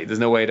jokes funny. There's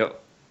no way to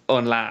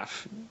unlaugh.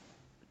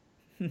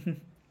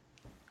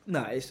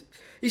 Nice.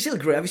 He's still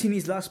great. Have you seen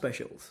his last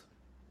specials?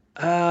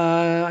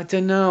 I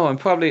don't know. I'm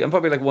probably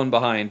like one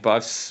behind, but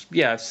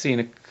I've seen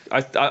it.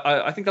 I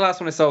think the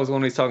last one I saw was the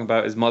one he's talking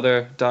about his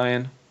mother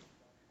dying.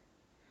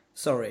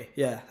 Sorry,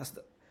 yeah,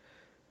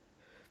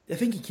 I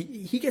think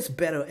he gets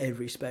better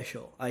every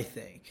special, I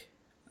think,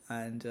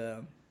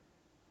 and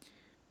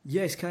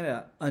it's kind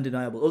of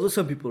undeniable. Although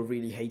some people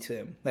really hate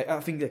him. Like I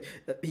think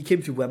that he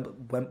came to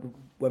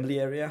Wembley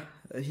area.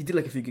 He did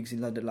like a few gigs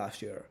in London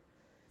last year,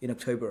 in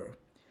October,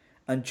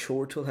 and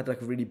Chortle had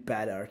like a really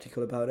bad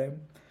article about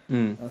him.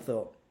 I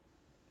thought,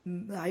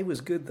 he was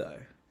good though.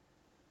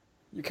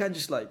 You can't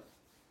just like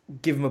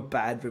give him a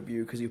bad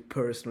review because you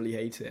personally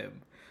hate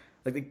him.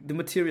 Like the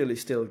material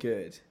is still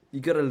good. You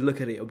got to look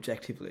at it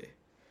objectively.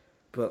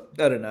 But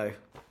I don't know.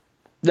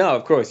 No,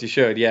 of course you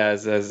should. Yeah,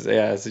 as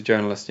a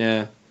journalist,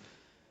 yeah.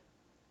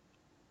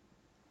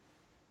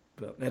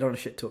 But I don't want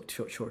to shit talk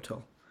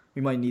Chortle.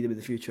 We might need him in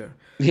the future.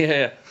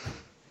 Yeah.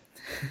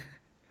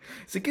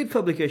 It's a good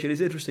publication. It's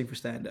interesting for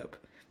stand-up.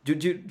 Do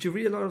you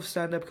read a lot of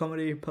stand-up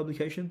comedy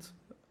publications?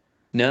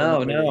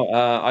 No.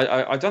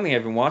 I don't think I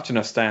even watch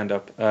enough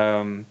stand-up.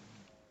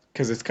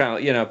 because it's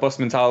kind of,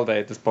 busman's holiday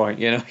at this point.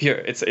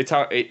 It's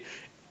hard.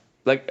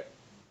 Like,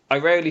 I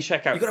rarely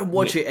check out. You gotta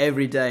watch it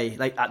every day,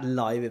 like at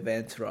live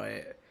events,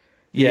 right?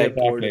 You Yeah, get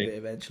bored of exactly. it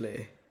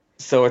eventually.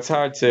 So it's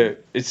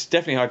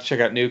definitely hard to check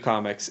out new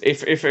comics.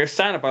 If a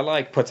stand-up I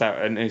like puts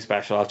out a new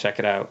special, I'll check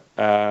it out.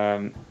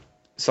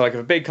 So like if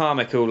a big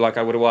comic who like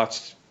I would have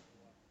watched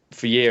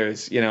for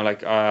years,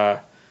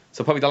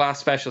 so probably the last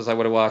specials I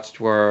would have watched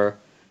were,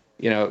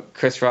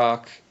 Chris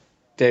Rock,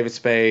 David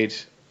Spade.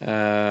 Who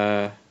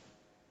else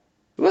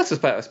was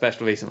put out a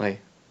special recently?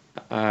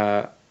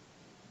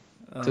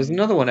 There's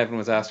another one everyone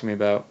was asking me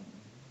about.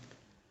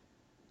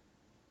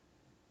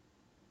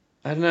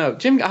 I don't know.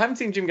 I haven't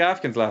seen Jim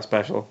Gaffigan's last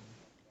special.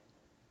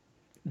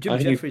 Jim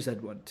Jeffries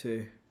had one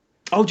too.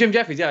 Oh, Jim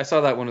Jeffries, yeah, I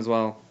saw that one as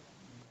well.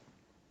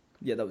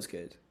 Yeah, that was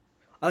good.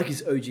 I like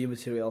his OG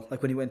material,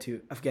 like when he went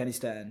to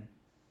Afghanistan.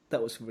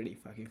 That was really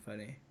fucking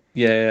funny.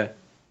 Yeah.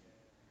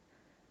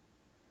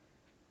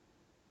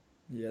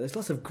 Yeah, there's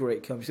lots of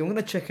great comics. I'm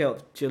gonna check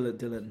out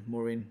Dylan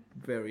Moran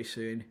very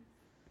soon.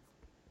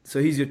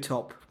 So he's your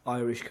top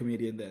Irish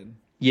comedian then?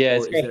 Yeah. Or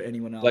is there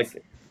anyone else?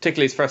 Like,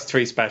 particularly his first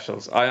 3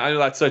 specials. I know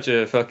that's such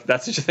a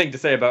thing to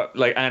say about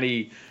like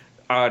any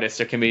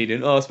artist or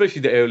comedian. Oh,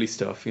 especially the early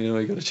stuff.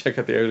 You got to check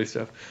out the early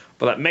stuff.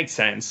 But that makes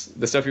sense.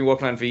 The stuff you're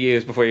working on for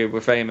years before you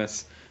were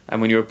famous, and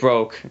when you were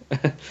broke,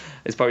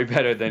 is probably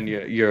better than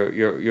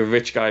your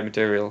rich guy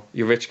material,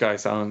 your rich guy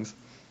songs.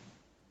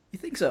 You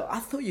think so? I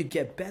thought you'd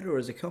get better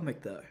as a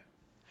comic though.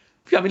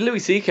 Yeah, I mean Louis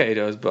C.K.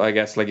 does, but I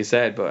guess like you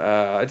said, but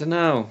I don't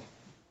know.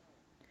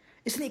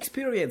 It's an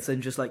experience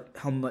and just like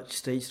how much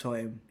stage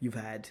time you've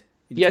had.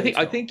 Yeah,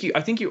 I think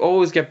you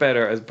always get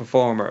better as a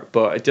performer,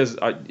 but it does.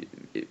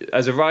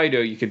 As a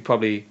writer, you could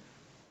probably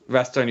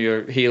rest on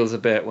your heels a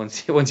bit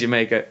once you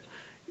make it.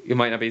 You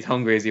might not be as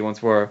hungry as you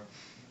once were.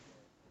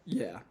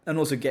 Yeah, and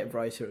also get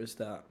writers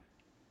that.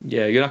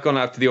 Yeah, you're not going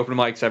out to the open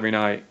mics every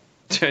night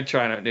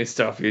trying out new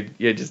stuff.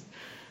 You just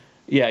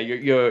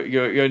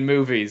you're in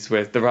movies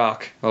with The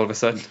Rock all of a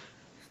sudden.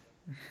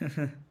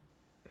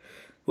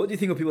 What do you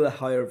think of people that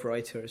hire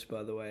writers?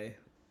 By the way,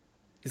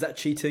 is that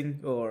cheating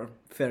or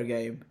fair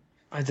game?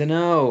 I don't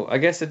know. I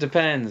guess it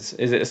depends.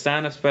 Is it a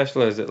stand-up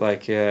special, or is it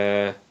like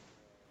is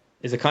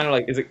it kind of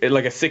like, is it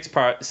like a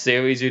 6-part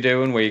series you're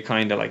doing where you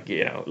kind of like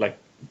if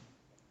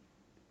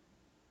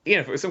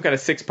it was some kind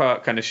of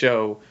 6-part kind of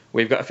show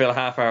where you've got to fill a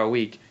half-hour a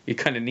week, you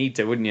kind of need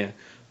to, wouldn't you?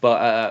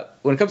 But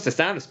when it comes to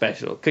stand-up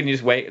special, couldn't you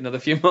just wait another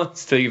few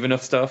months till you've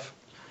enough stuff?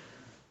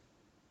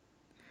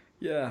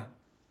 Yeah.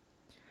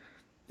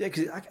 Yeah,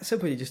 because at some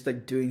point you're just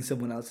like doing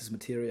someone else's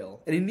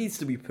material, and it needs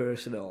to be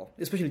personal,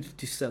 especially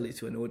to sell it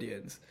to an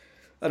audience.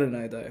 I don't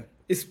know though.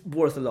 It's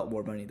worth a lot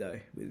more money though.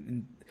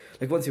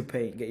 Like once you're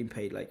getting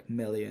paid like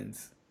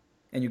millions,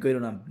 and you're going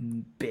on a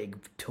big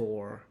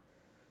tour.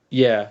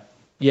 Yeah.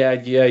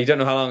 You don't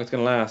know how long it's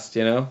going to last,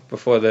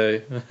 before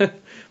the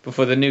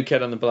before the new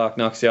kid on the block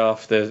knocks you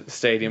off the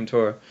stadium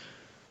tour.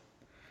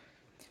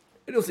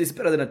 And also, it's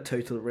better than a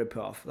total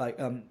rip-off. Like,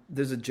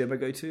 there's a gym I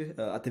go to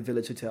at the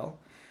Village Hotel,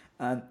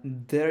 and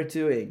they're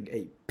doing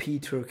a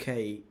Peter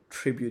Kay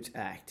tribute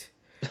act.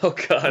 Oh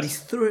God! And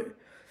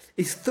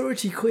it's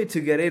 30 quid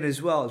to get in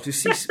as well to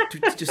see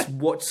to just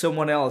watch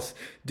someone else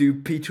do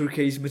Peter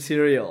Kay's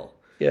material.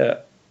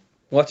 Yeah,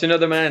 watch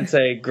another man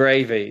say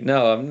gravy.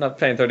 No, I'm not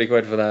paying 30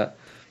 quid for that.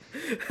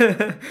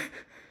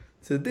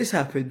 So this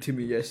happened to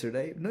me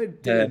yesterday. No,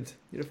 it didn't.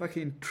 You're a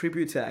fucking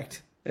tribute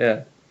act.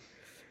 Yeah.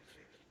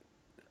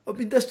 I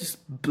mean, that's just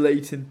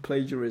blatant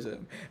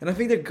plagiarism. And I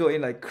think they're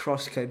going like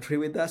cross-country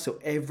with that, so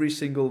every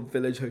single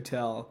Village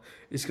Hotel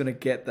is going to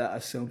get that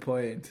at some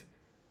point.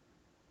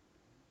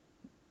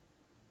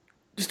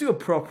 Just do a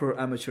proper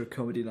amateur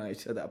comedy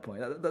night at that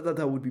point.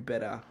 That would be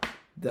better.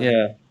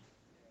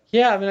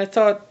 Yeah, I mean, I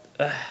thought,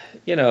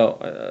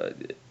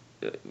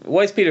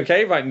 why is Peter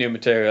Kay writing new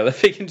material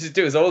if he can just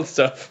do his old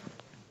stuff?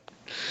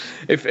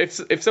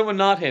 If someone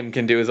not him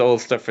can do his old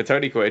stuff for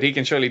 30 quid, he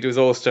can surely do his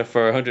old stuff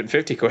for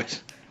 150 quid.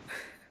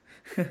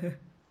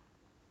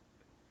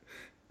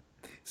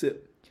 So,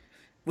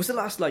 what's the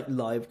last like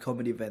live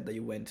comedy event that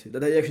you went to that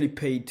they actually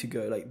paid to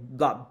go? Like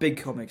that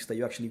big comics that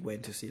you actually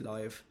went to see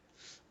live?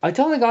 I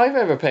don't think I've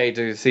ever paid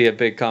to see a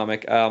big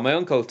comic. My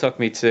uncle took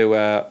me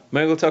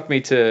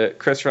to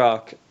Chris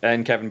Rock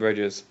and Kevin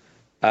Bridges.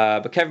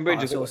 But Kevin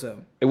Bridges,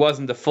 awesome. It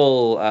wasn't the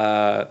full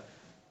hour.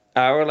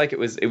 Like it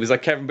was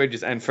like Kevin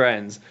Bridges and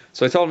friends.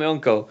 So I told my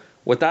uncle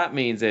what that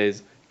means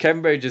is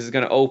Kevin Bridges is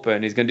going to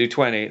open. He's going to do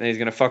 20, and then he's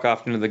going to fuck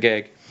off to another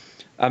gig.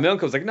 My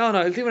uncle was like, no,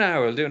 he'll do an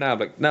hour. I'm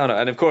like, no.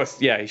 And of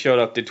course, yeah, he showed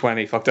up, did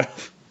 20, fucked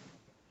off.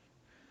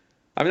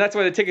 I mean, that's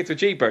why the tickets are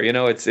cheaper.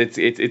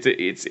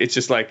 It's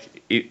just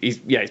like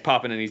he's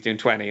popping and he's doing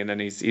 20, and then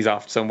he's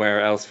off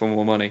somewhere else for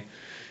more money.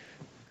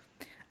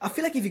 I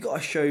feel like if you got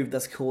a show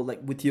that's called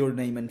like with your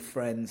name and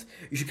friends,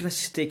 you should kind of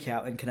stick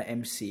out and kind of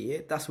MC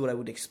it. That's what I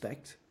would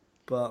expect.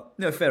 But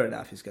no, fair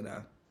enough. He's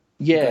gonna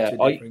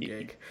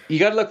you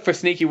got to look for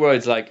sneaky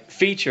words like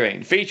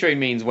featuring. Featuring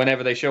means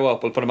whenever they show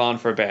up, we'll put them on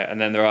for a bit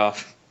and then they're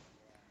off.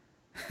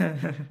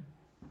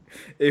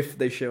 If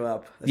they show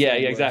up. Yeah,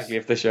 exactly.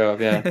 If they show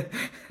up, yeah.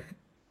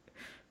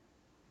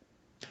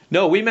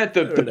 No, we meant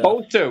the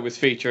poster was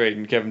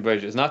featuring Kevin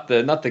Bridges, not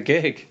the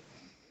gig.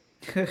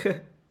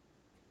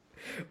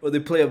 Well, they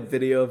play a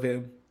video of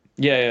him.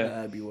 Yeah.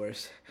 That'd be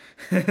worse.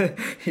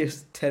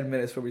 Here's 10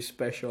 minutes for me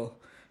special.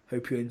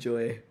 Hope you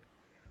enjoy.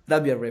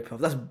 That'd be a rip-off.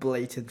 That's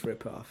blatant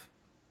rip-off.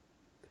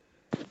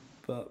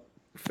 But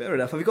fair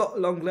enough. Have you got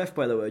long left,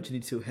 by the way? Do you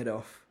need to head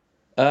off?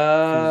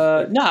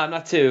 No,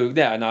 not too.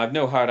 Yeah, no, I've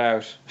no heart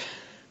out.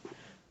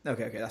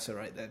 Okay, that's all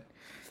right then.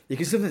 You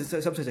can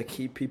sometimes I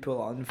keep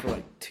people on for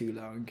like too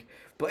long,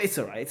 but it's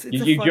all right. It's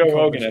a fun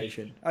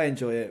conversation. I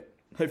enjoy it.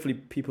 Hopefully,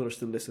 people are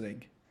still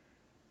listening.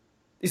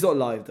 It's not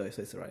live though,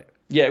 so it's all right.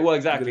 Yeah, well,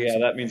 exactly. Yeah,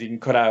 that means you can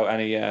cut out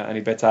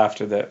any bits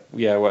after that.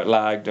 Yeah, where it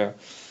lagged or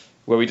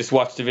where we just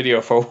watched the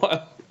video for a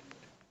while.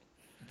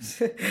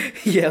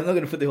 Yeah, I'm not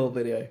going to put the whole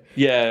video.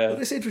 Yeah,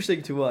 but it's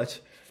interesting to watch.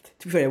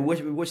 To be fair,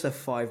 we watched that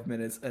 5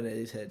 minutes and it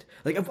is head.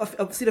 Like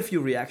I've seen a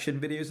few reaction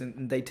videos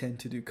and they tend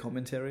to do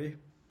commentary,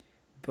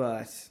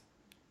 but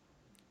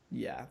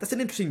yeah, that's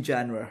an interesting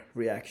genre,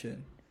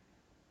 reaction.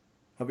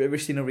 Have you ever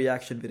seen a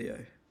reaction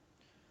video?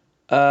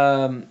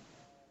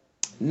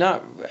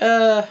 Not.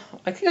 I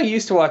think I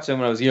used to watch them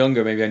when I was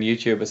younger, maybe on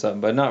YouTube or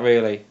something, but not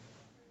really.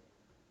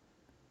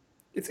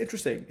 It's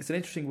interesting. It's an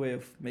interesting way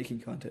of making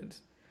content.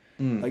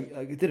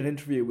 I did an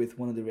interview with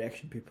one of the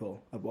reaction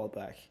people a while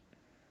back.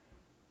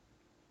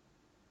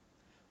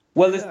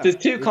 Well, there's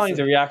two kinds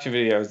of reaction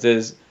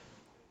videos.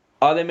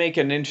 Are they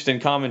making an interesting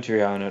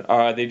commentary on it,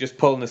 or are they just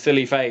pulling a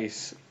silly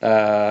face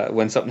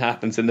when something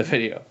happens in the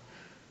video?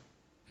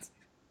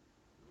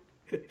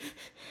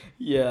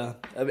 Yeah,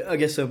 I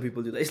guess some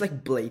people do that. It's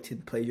like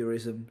blatant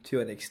plagiarism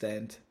to an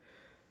extent.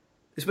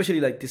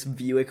 Especially like this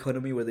view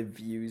economy where the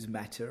views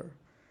matter.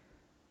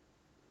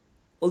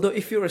 Although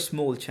if you're a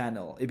small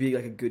channel, it'd be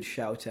like a good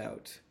shout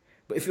out.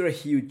 But if you're a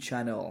huge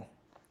channel,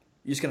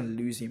 you're just going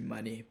to lose your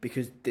money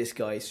because this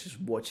guy is just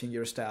watching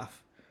your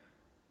stuff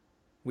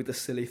with a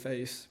silly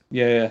face.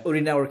 Yeah. Or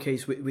in our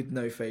case, with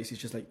no face, it's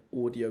just like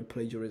audio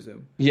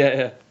plagiarism.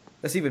 Yeah.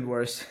 That's even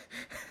worse.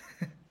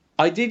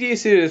 I did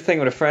used to do this thing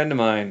with a friend of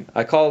mine.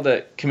 I called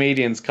it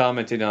Comedians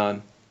Commenting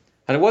On.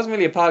 And it wasn't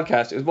really a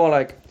podcast. It was more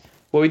like,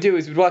 what we do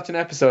is we'd watch an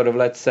episode of,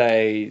 let's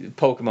say,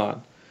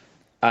 Pokemon.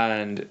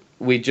 And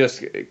we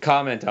just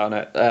comment on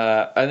it.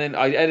 And then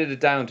I edit it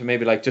down to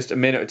maybe like just a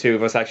minute or two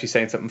of us actually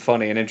saying something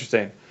funny and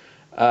interesting.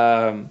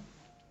 And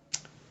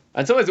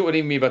sometimes it wouldn't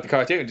even be about the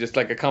cartoon, just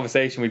like a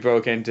conversation we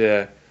broke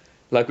into.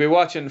 Like we were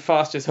watching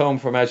Foster's Home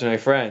for Imaginary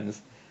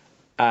Friends.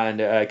 And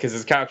because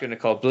there's a character in it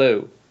called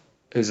Blue,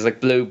 who's this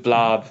like blue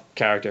blob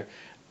character.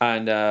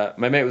 And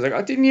my mate was like,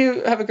 "Oh, didn't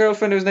you have a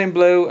girlfriend who was named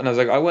Blue?" And I was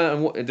like, "I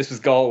went on," this was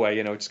Galway,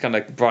 you know, just kind of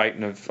like the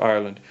Brighton of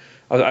Ireland.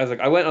 I was like,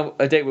 "I went on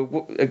a date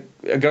with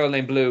a girl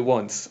named Blue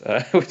once,"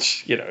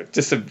 which, you know,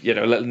 just a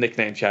little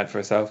nickname she had for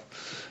herself.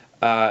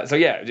 So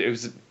yeah,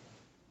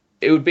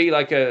 it would be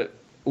like a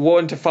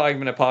 1 to 5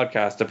 minute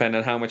podcast, depending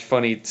on how much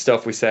funny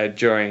stuff we said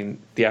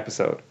during the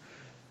episode.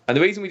 And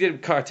the reason we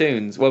did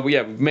cartoons,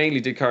 we mainly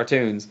did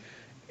cartoons,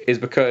 is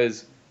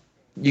because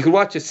you could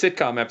watch a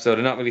sitcom episode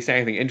and not really say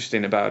anything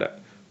interesting about it.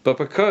 But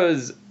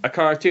because a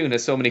cartoon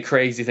has so many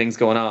crazy things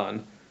going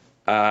on,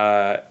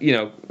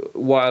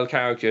 wild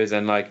characters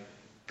and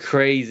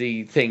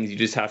crazy things you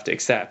just have to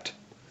accept.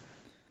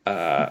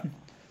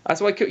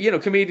 That's why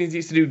comedians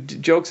used to do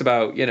jokes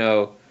about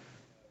Bill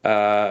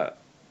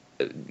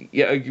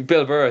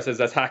Burr says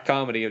that's hack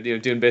comedy of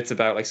doing bits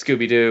about like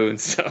Scooby Doo and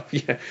stuff.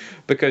 Yeah,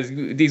 because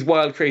these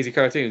wild crazy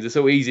cartoons are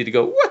so easy to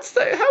go. What's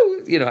that?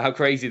 How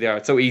crazy they are.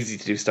 It's so easy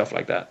to do stuff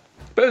like that.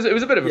 But it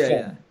was a bit of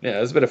fun. Yeah,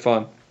 it was a bit of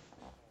fun.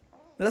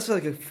 That's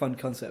like a fun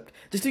concept.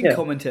 Just doing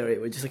commentary,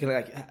 we're just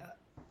like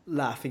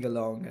laughing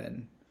along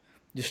and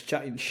just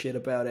chatting shit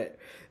about it.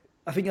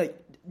 I think do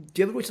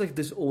you ever watch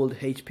those old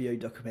HBO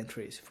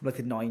documentaries from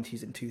the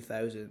 90s and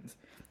 2000s?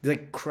 They're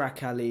like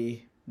Crack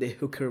Alley, the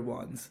hooker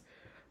ones.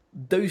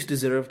 Those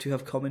deserve to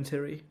have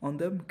commentary on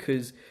them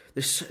because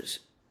there's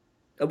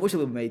I watched a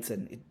little mates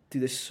and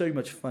there's so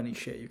much funny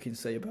shit you can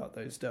say about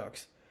those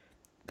docs.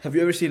 Have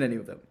you ever seen any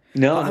of them?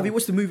 No. Have you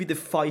watched the movie The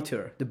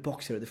Fighter,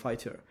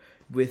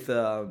 with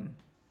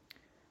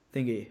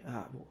thingy?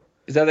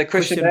 Is that the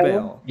Christian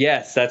Bale?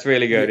 Yes, that's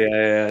really good.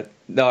 Yeah.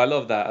 No, I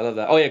love that.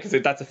 Oh yeah, because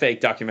that's a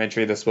fake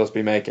documentary they're supposed to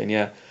be making.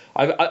 Yeah,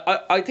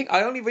 I think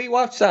I only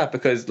rewatched that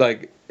because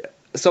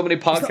so many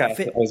podcasts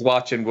that I was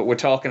watching were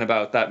talking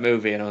about that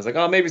movie, and I was like,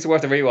 oh, maybe it's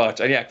worth a rewatch.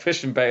 And yeah,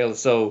 Christian Bale is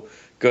so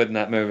good in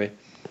that movie.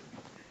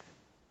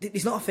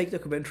 It's not a fake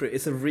documentary.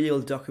 It's a real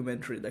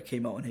documentary that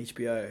came out on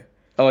HBO.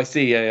 Oh, I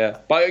see. Yeah.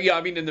 But yeah,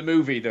 I mean, in the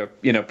movie,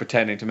 they're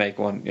pretending to make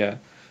one. Yeah.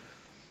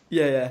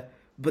 Yeah.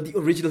 But the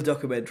original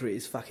documentary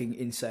is fucking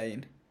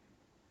insane.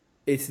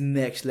 It's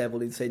next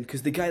level insane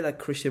because the guy that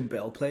Christian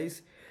Bale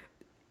plays,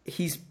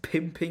 he's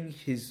pimping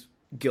his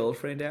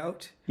girlfriend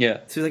out.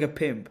 Yeah. So he's like a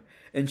pimp,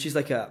 and she's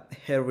like a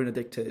heroin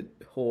addicted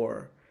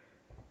whore.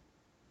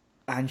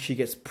 And she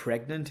gets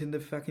pregnant in the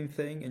fucking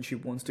thing, and she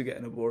wants to get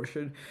an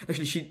abortion.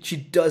 Actually, she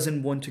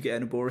doesn't want to get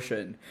an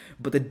abortion,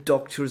 but the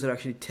doctors are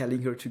actually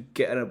telling her to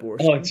get an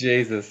abortion. Oh,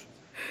 Jesus.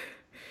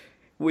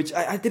 which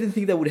I didn't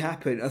think that would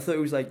happen. I thought it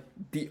was like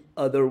the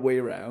other way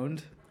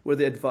around, where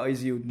they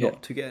advise you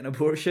not to get an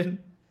abortion.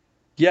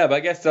 Yeah, but I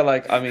guess they're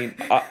like, I mean,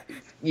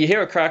 you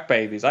hear of crack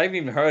babies. I haven't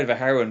even heard of a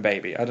heroin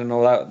baby. I don't know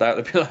what that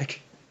would be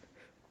like.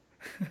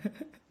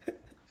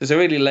 It's a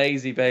really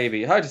lazy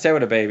baby. Hard to say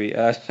what a baby.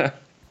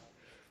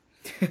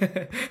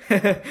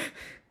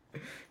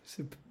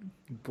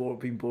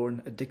 Being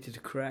born addicted to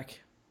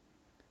crack.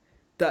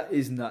 That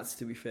is nuts,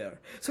 to be fair.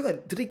 So,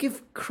 do they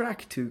give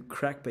crack to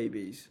crack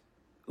babies,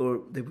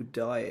 or they would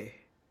die?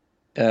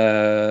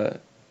 I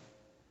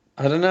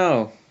don't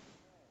know.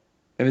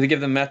 Maybe they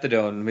give them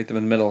methadone and meet them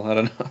in the middle. I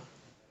don't know.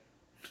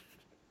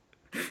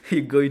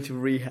 You're going to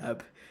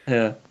rehab.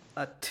 Yeah.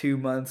 At 2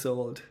 months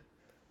old.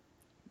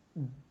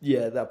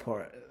 Yeah, that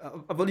part.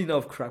 I've only known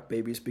of crack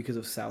babies because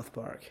of South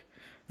Park.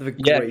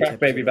 Crack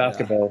baby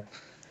basketball.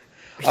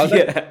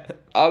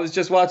 I was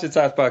just watching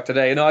South Park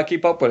today. You know, I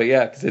keep up with it,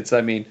 because it's,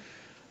 I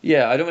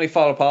don't really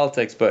follow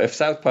politics, but if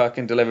South Park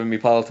can deliver me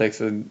politics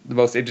in the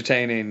most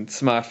entertaining,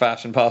 smart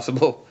fashion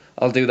possible,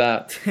 I'll do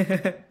that.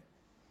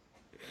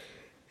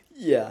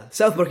 Yeah,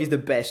 South Park is the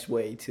best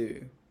way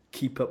to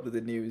keep up with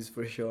the news,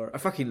 for sure. I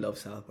fucking love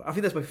South Park. I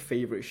think that's my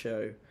favourite show.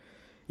 It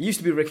used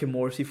to be Rick and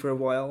Morty for a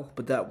while,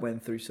 but that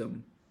went through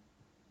some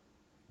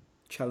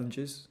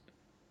challenges.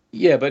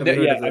 Yeah, but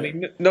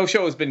no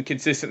show has been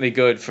consistently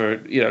good for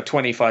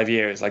 25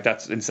 years. Like,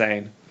 that's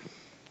insane.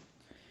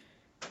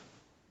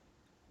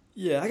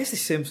 Yeah, I guess The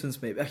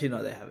Simpsons maybe. Actually,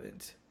 no, they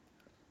haven't.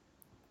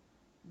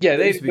 Yeah,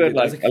 they've been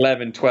like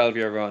 11,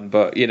 12-year run,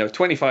 but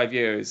 25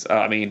 years.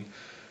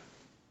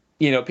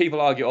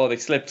 People argue, they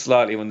slipped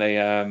slightly when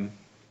they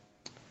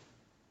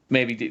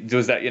maybe there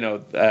was that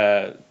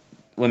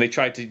when they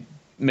tried to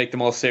make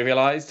them all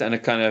serialized, and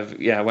it kind of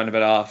went a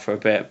bit off for a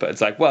bit. But it's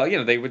like,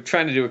 they were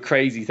trying to do a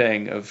crazy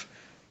thing of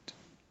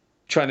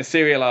trying to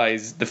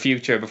serialize the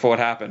future before it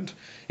happened.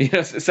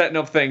 Setting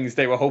up things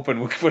they were hoping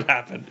would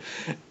happen.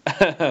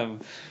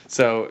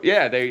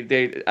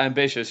 They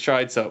ambitious,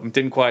 tried something,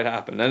 didn't quite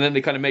happen, and then they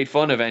kind of made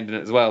fun of ending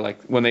it as well.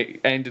 Like when they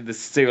ended the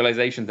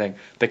serialization thing,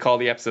 they call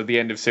the episode "The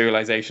End of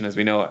Serialization as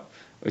We Know It,"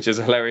 which is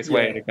a hilarious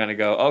way to kind of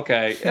go,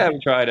 okay, we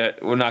tried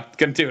it, we're not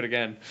going to do it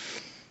again.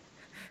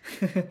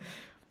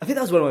 I think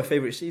that was one of my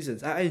favorite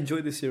seasons. I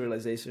enjoyed the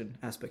serialization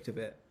aspect of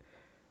it.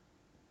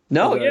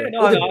 I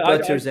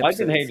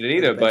didn't hate it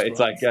either, but it's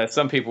like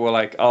some people were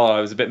like, "Oh,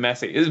 it was a bit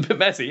messy." It was a bit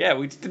messy. Yeah,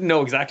 we didn't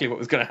know exactly what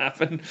was going to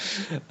happen.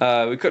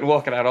 We couldn't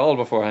work it out all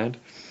beforehand.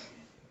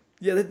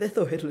 Yeah, they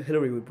thought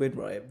Hillary would win,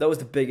 right? That was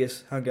the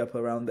biggest hung up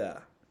around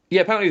that.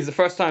 Yeah, apparently it was the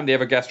first time they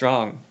ever guessed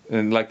wrong,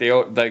 and like they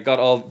got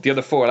all the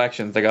other 4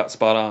 elections they got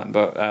spot on,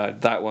 but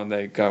that one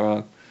they got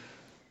wrong.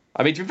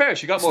 I mean, to be fair,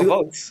 she got more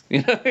votes.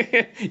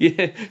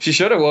 She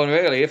should have won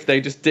really if they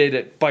just did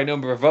it by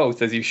number of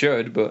votes, as you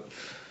should, but.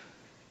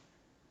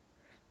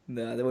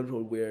 Nah, they went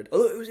all weird.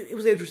 Although it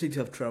was interesting to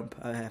have Trump,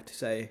 I have to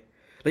say.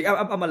 Like,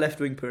 I'm a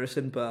left-wing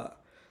person,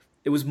 but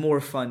it was more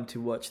fun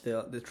to watch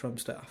the Trump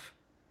stuff.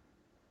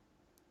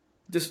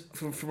 Just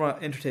from an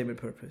entertainment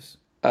purpose.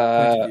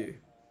 Point of view.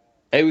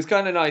 It was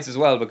kind of nice as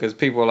well because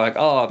people were like,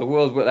 "Oh, the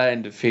world will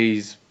end if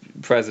he's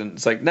president."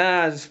 It's like,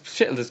 nah,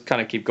 shit will just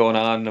kind of keep going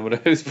on. No matter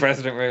who's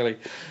president, really.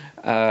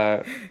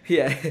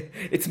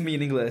 It's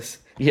meaningless.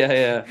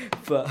 Yeah.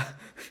 But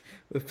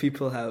if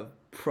people have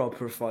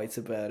proper fights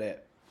about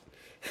it.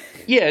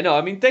 Yeah, no,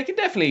 I mean they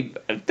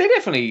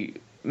definitely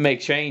make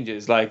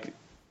changes. Like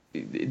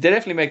they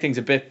definitely make things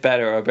a bit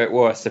better or a bit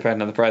worse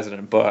depending on the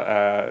president.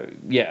 But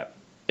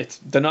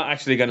they're not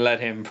actually going to let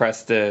him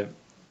press the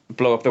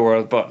blow up the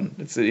world button.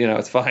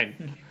 It's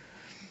fine.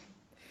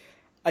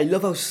 I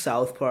love how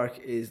South Park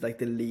is like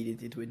the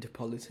lead into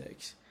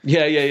politics.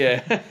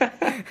 Yeah.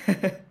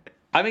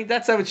 I mean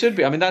that's how it should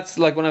be. I mean that's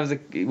like when I was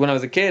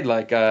a kid.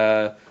 Like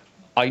I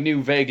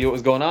knew vaguely what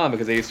was going on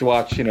because I used to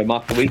watch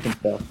Mock the Week and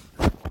stuff.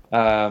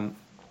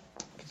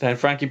 Then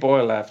Frankie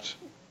Boyle left,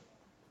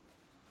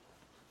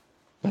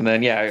 and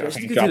then I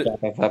think he dropped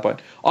off at that point.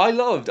 I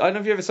don't know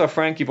if you ever saw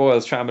Frankie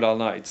Boyle's Tramadol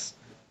Nights.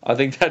 I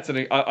think that's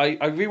I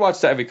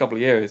rewatched that every couple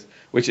of years,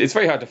 which it's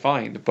very hard to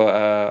find, but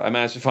I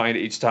managed to find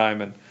it each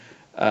time, and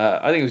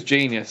I think it was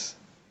genius.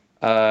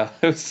 I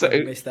missed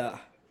that.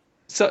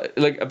 So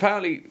like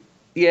apparently,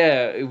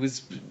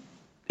 it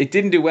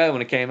didn't do well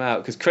when it came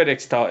out because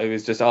critics thought it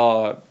was just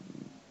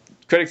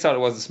critics thought it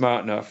wasn't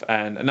smart enough,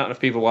 and not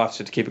enough people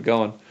watched it to keep it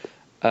going.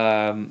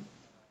 People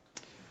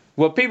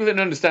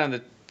didn't understand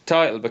the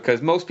title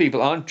because most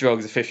people aren't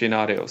drugs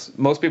aficionados.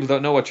 Most people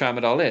don't know what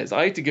tramadol is.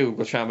 I had to Google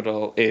what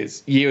tramadol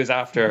is years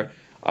after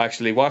I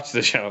actually watched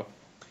the show.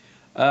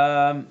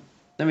 Let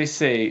me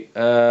see.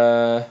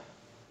 What's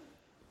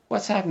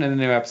happening in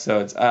the new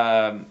episodes?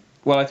 I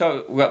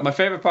thought my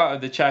favorite part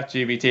of the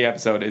ChatGPT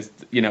episode is,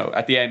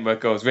 at the end where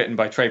it goes written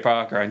by Trey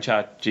Parker and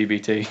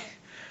ChatGPT.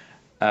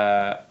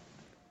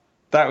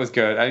 That was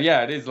good.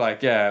 It is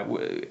like,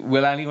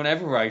 will anyone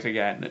ever write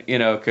again?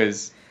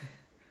 Because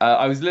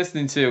I was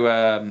listening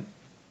to,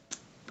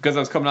 because I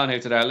was coming on here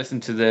today, I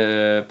listened to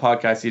the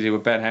podcast you did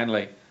with Ben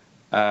Henley.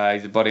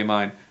 He's a buddy of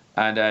mine.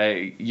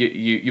 And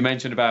you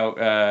mentioned about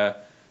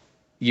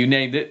you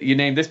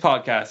named this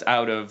podcast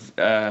out of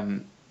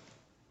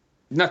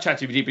not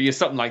ChatGPT, but you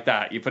something like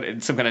that. You put it in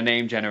some kind of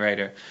name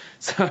generator.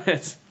 So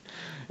it's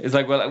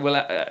like,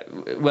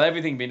 will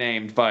everything be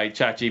named by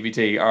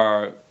ChatGPT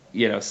or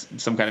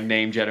some kind of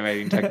name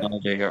generating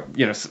technology or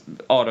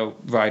auto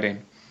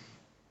writing?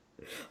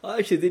 I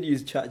actually did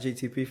use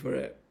ChatGPT for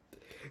it.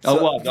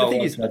 The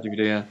thing is,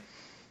 ChatGPT, yeah.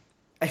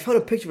 I found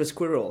a picture of a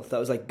squirrel that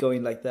was like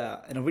going like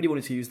that, and I really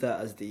wanted to use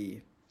that as the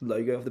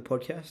logo of the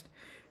podcast.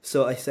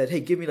 So I said,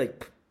 "Hey, give me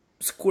like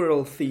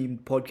squirrel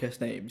themed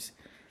podcast names,"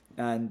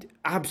 and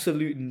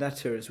Absolute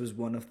Nutters was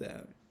one of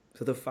them.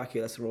 So I thought, fuck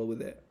it, let's roll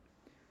with it.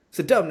 It's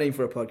a dumb name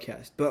for a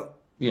podcast, but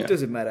it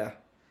doesn't matter.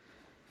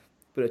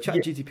 But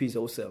ChatGPT is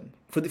awesome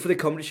for the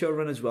comedy show I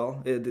run as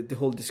well. The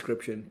whole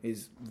description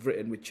is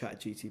written with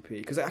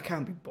ChatGPT because I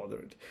can't be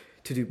bothered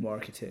to do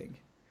marketing,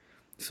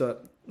 so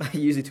I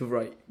use it to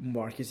write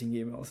marketing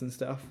emails and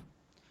stuff.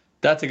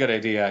 That's a good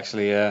idea,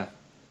 actually.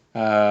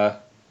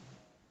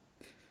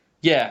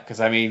 Yeah, because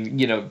I mean,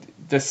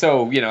 there's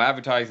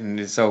advertising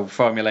is so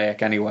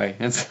formulaic anyway.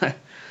 It's a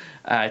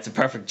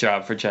perfect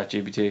job for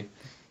ChatGPT.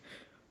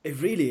 It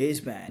really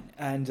is, man,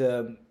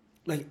 and.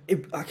 I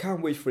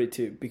can't wait for it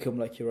to become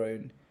like your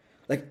own,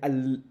 like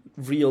a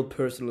real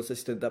personal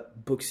assistant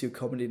that books you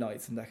comedy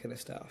nights and that kind of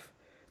stuff.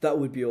 That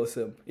would be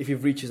awesome if it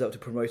reaches out to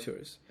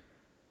promoters.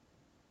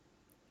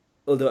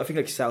 Although I think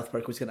like South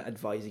Park was kind of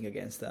advising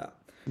against that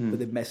with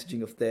the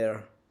messaging of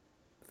their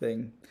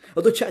thing.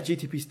 Although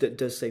ChatGPT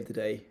does save the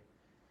day.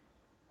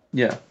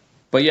 Yeah.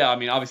 But yeah, I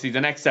mean, obviously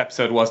the next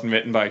episode wasn't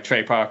written by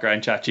Trey Parker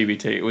and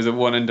ChatGPT. It was a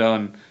one and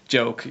done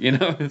joke,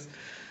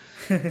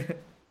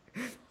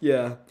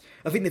 Yeah.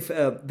 I think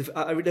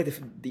I really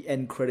like the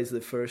end credits of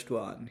the first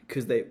one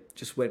because they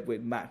just went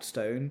with Matt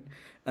Stone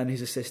and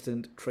his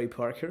assistant Trey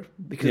Parker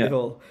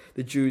because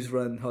the Jews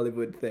run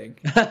Hollywood thing.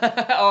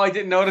 Oh, I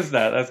didn't notice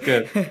that. That's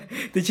good.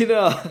 Did you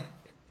know?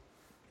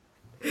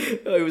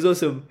 Oh, it was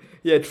awesome.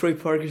 Yeah, Trey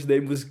Parker's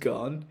name was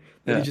gone.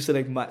 And he just said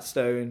like Matt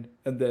Stone,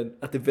 and then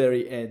at the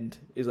very end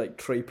is like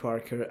Trey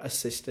Parker,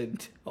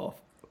 assistant of.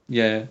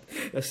 Yeah.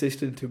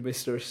 Assistant to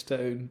Mr.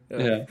 Stone.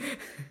 Yeah.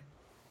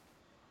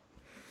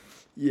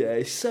 Yeah,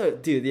 it's so...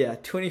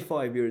 Dude,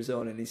 25 years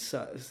on and it's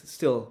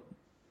still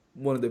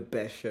one of the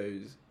best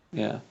shows.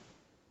 Yeah.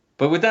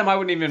 But with them, I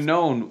wouldn't even have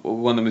known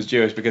one of them was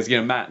Jewish because,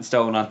 Matt and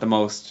Stone aren't the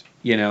most,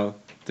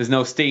 there's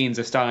no Steens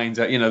or Steins,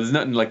 or, there's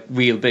nothing like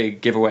real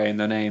big giveaway in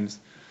their names.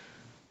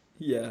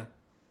 Yeah.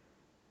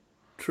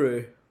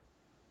 True.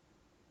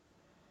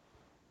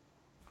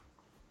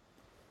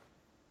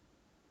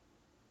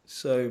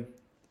 So...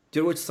 Do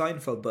you watch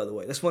Seinfeld, by the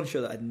way? That's one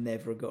show that I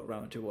never got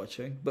around to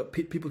watching, but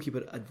people keep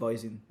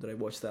advising that I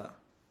watch that.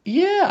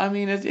 Yeah, I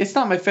mean, it's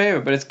not my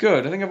favorite, but it's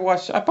good.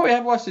 I probably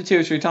have watched it 2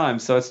 or 3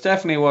 times, so it's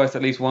definitely worth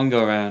at least one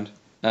go around.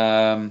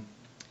 I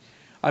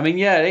mean,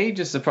 yeah, it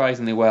ages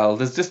surprisingly well.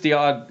 There's just the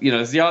odd,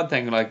 there's the odd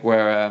thing like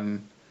where,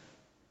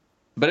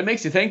 but it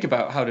makes you think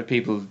about how do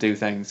people do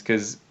things,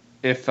 because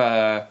if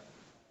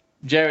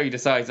Jerry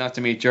decides not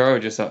to meet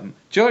George or something,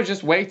 George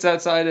just waits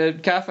outside a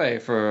cafe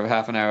for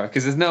half an hour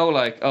because there's no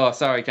like, oh,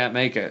 sorry, can't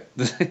make it.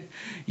 It's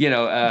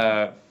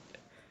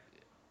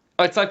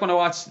like when I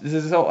watched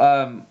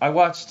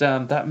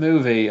that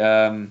movie.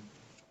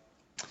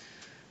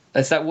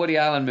 It's that Woody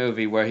Allen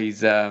movie where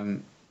he's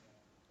Play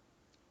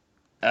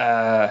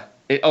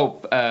It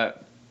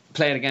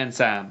Again,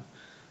 Sam.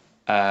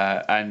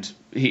 And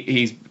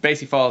he's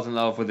basically falls in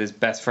love with his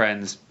best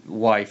friend's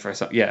wife or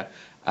something. Yeah,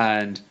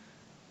 and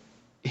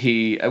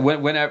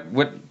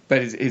but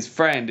his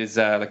friend is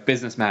like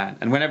businessman,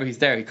 and whenever he's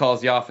there, he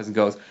calls the office and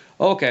goes,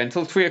 "Okay,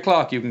 until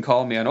 3:00 you can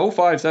call me on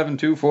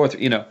 05724."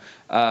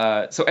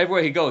 So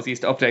everywhere he goes, he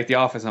used to update the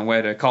office on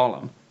where to call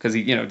him because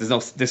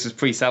this was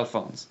pre-cell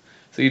phones.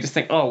 So you just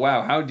think, oh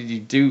wow, when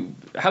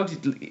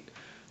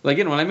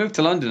I moved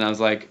to London, I was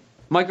like,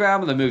 my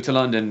grandmother moved to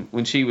London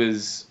when she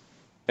was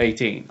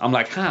 18. I'm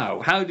like,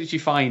 how did she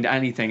find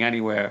anything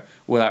anywhere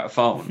without a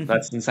phone?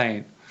 That's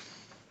insane.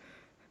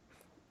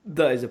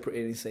 That is a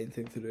pretty insane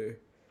thing to do.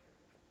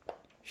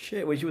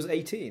 Shit, when she was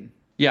 18?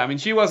 Yeah, I mean,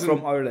 she wasn't...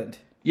 From Ireland?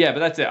 Yeah,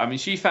 but that's it. I mean,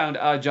 she found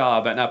a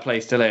job and a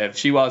place to live.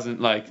 She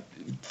wasn't, like,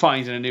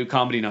 finding a new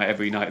comedy night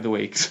every night of the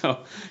week. So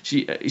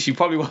she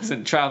probably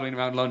wasn't travelling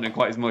around London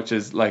quite as much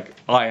as, like,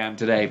 I am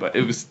today. But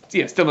it was,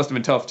 still must have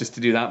been tough just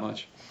to do that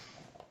much.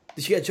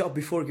 Did she get a job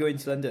before going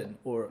to London?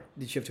 Or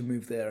did she have to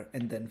move there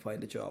and then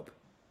find a job?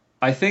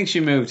 I think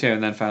she moved here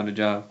and then found a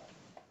job.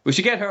 We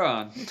should get her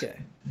on. Okay.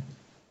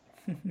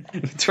 And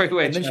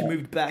then she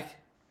moved back.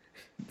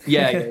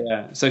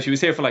 Yeah. So she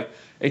was here for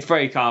it's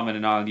very common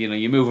in Ireland.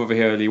 You move over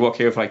here, you work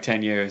here for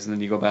 10 years, and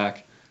then you go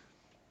back.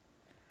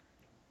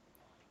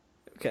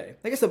 Okay,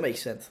 I guess that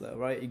makes sense though,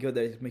 right? You go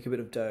there, make a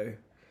bit of dough.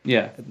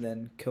 Yeah. And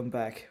then come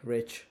back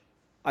rich.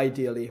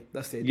 Ideally,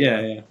 that's the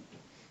idea. Yeah.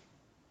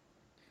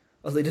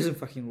 Although it doesn't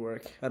fucking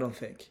work, I don't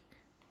think.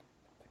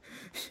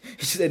 You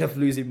just end up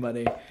losing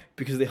money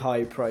because of the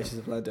high prices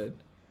of London.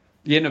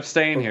 You end up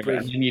staying here,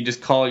 and then you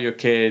just call your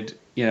kid,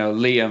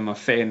 Liam or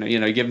Finn,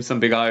 you give him some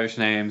big Irish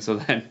name, so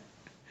then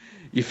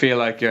you feel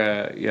like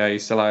you're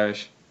still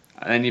Irish.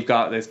 And then you've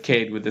got this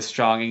kid with this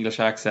strong English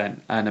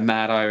accent and a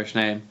mad Irish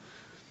name.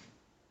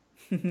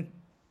 I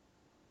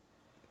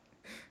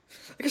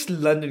guess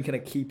London kind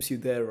of keeps you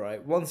there,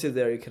 right? Once you're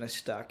there, you're kind of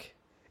stuck.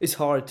 It's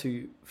hard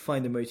to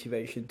find the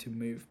motivation to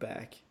move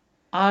back.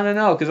 I don't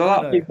know, because a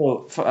lot of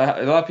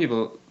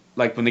people,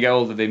 like when they get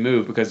older, they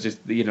move because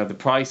just the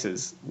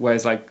prices.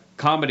 Whereas like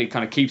comedy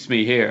kind of keeps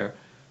me here.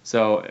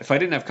 So if I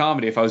didn't have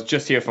comedy, if I was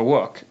just here for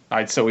work,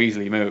 I'd so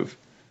easily move.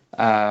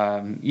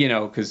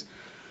 Because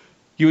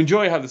you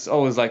enjoy how there's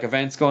always like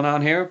events going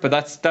on here, but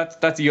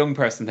that's a young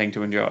person thing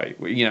to enjoy.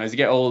 As you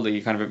get older,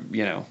 you kind of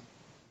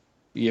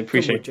you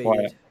appreciate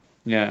quiet.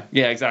 Yeah,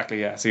 exactly.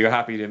 Yeah, so you're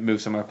happy to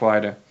move somewhere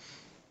quieter.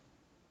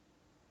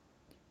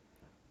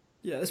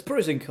 Yeah, there's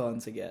pros and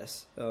cons, I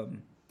guess.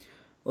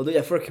 Although,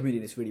 yeah, for a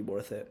comedian, it's really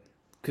worth it.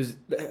 Because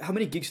how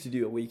many gigs do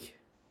you do a week?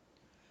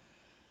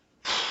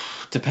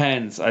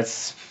 Depends.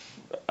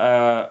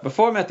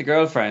 Before I met the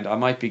girlfriend, I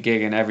might be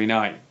gigging every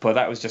night, but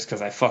that was just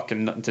because I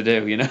fucking nothing to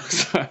do,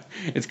 So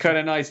it's kind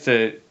of nice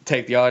to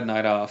take the odd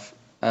night off.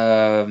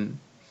 Because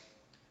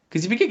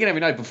you'd be gigging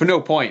every night, but for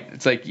no point.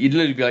 It's like you'd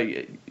literally be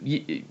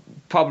like,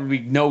 probably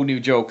no new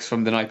jokes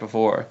from the night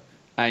before.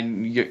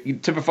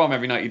 And to perform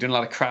every night, you're doing a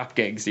lot of crap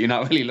gigs that you're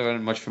not really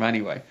learning much from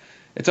anyway.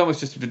 It's almost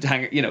just to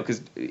hang,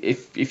 because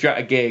if you're at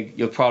a gig,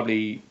 you'll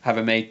probably have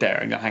a mate there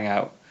and you'll hang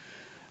out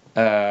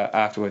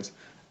afterwards.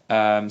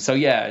 So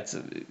yeah, it's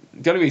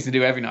the only reason to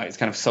do every night is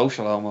kind of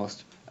social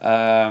almost.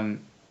 But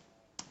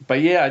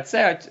yeah, I'd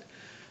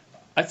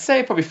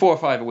say probably 4 or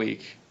 5 a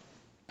week.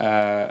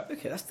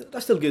 Okay,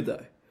 that's still good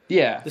though.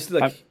 Yeah, this is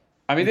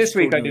this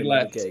week I did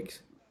less. Gigs.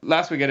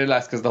 Last week I did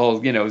less because the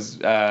whole it was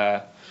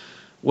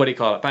what do you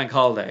call it, bank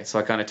holiday. So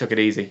I kind of took it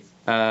easy.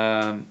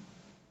 And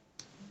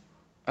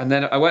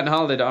then I went on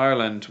holiday to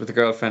Ireland with a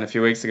girlfriend a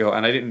few weeks ago,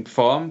 and I didn't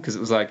perform because it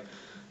was like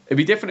it'd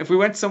be different if we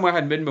went somewhere I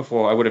hadn't been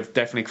before. I would have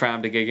definitely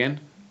crammed a gig in.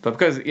 But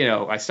because,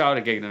 I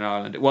started gigging in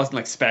Ireland, it wasn't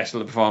like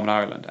special to perform in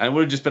Ireland. And it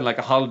would have just been like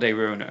a holiday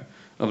ruiner.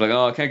 I was like,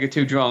 I can't get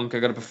too drunk. I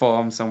got to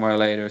perform somewhere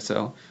later.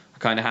 So I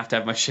kind of have to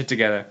have my shit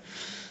together.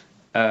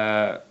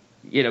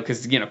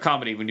 Because,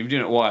 comedy, when you're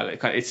doing it a while,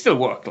 it's still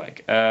work.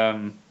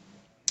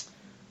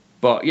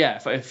 But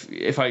yeah,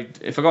 if I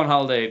go on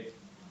holiday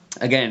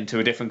again to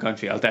a different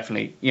country, I'll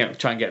definitely,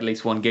 try and get at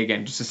least one gig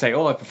in just to say,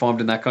 I performed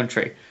in that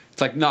country.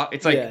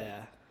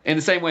 In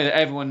the same way that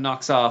everyone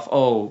knocks off,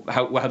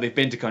 how they've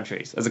been to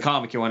countries. As a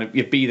comic, you want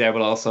to be there,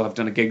 but also have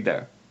done a gig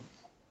there.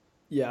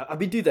 Yeah, I've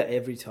been doing that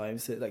every time.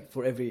 So,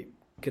 for every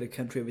kind of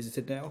country I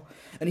visited now,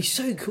 and it's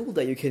so cool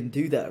that you can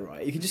do that,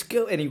 right? You can just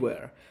go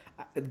anywhere,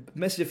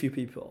 message a few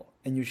people,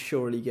 and you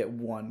surely get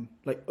one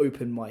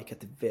open mic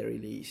at the very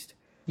least.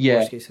 Yeah.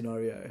 Worst case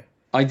scenario.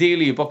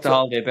 Ideally, you book the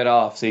holiday a bit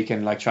off so you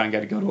can try and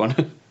get a good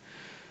one.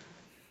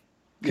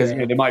 Because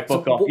they might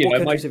book off. What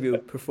countries have you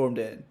performed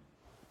in?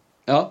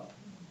 Oh.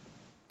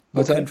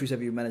 What countries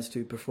have you managed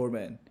to perform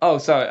in? Oh,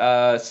 sorry.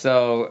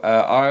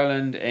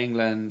 Ireland,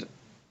 England,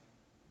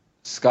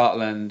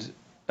 Scotland,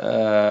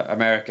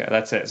 America.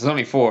 That's it. So there's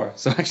only 4.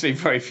 So actually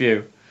very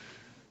few.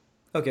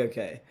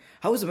 Okay.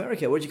 How was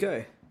America? Where'd you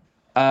go?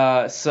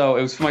 So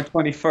it was for my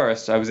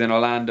 21st. I was in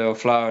Orlando,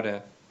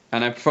 Florida.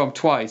 And I performed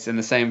twice in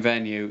the same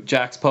venue,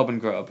 Jack's Pub and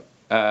Grub,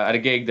 at a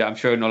gig that I'm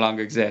sure no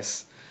longer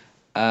exists.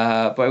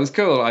 But it was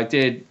cool. I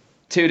did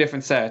 2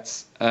 different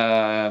sets.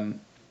 One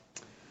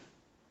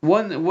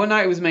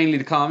night it was mainly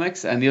the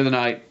comics, and the other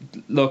night,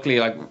 luckily,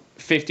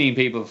 15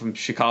 people from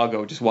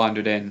Chicago just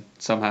wandered in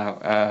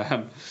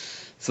somehow.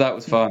 So that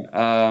was fun.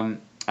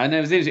 And it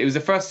was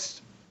the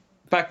first.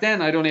 Back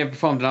then, I'd only ever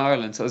performed in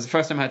Ireland, so it was the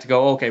first time I had to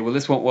go, okay, well,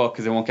 this won't work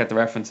because I won't get the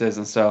references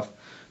and stuff.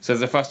 So it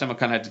was the first time I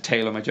kind of had to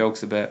tailor my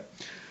jokes a bit.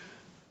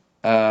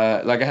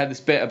 I had this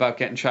bit about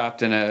getting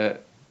trapped in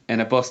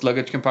a bus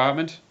luggage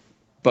compartment,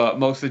 but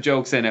most of the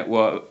jokes in it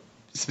were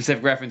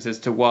specific references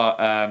to what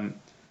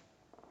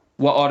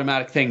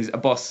automatic things a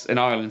bus in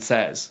Ireland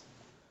says.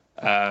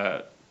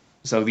 So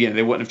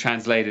they wouldn't have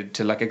translated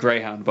to a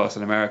Greyhound bus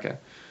in America.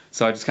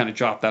 So I just kind of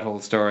dropped that whole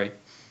story.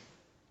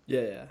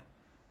 Yeah.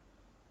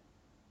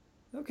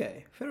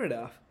 Okay, fair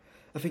enough.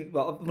 I think,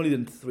 I've only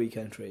done 3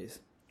 countries.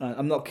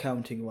 I'm not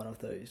counting one of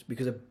those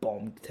because I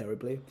bombed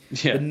terribly.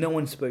 Yeah. But no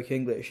one spoke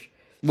English.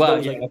 So well,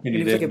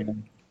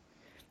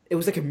 it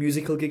was like a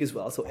musical gig as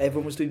well, so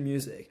everyone was doing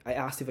music. I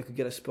asked if I could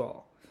get a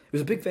spot. It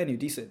was a big venue,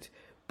 decent.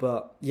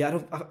 But yeah,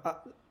 I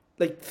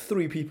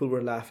 3 people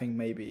were laughing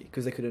maybe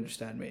because they could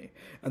understand me.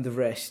 And the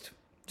rest,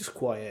 just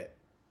quiet,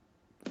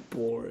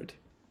 bored.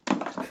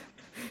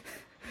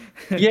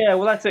 Yeah,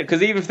 well, that's it.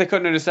 Because even if they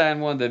couldn't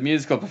understand one of the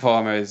musical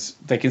performers,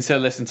 they can still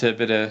listen to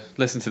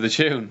the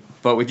tune.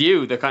 But with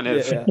you, they're kind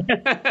of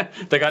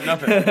they got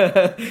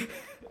nothing.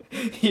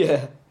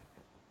 Yeah,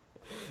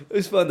 it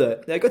was fun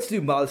though. I got to do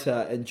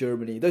Malta and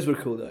Germany. Those were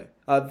cool though.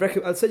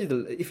 I'll send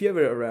you if you're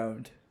ever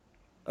around.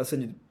 I'll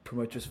send you the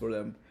promoters for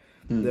them.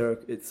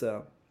 It's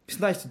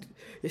nice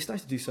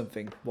to do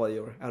something while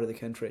you're out of the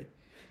country.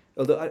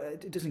 Although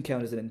it doesn't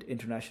count as an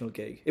international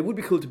gig. It would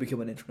be cool to become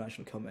an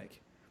international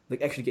comic.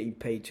 Actually getting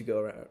paid to go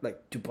around,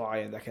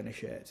 Dubai and that kind of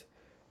shit.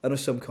 I know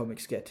some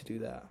comics get to do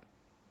that.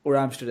 Or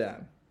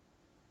Amsterdam.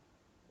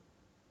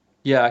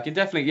 Yeah, I can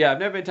definitely. Yeah, I've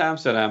never been to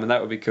Amsterdam, and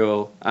that would be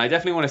cool. I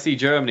definitely want to see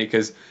Germany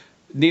because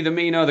neither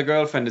me nor the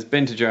girlfriend has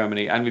been to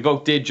Germany, and we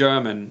both did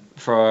German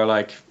for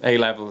like A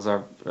levels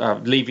or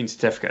leaving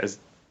certificate,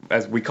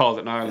 as we called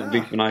it in Ireland. At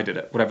least when I did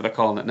it, whatever they're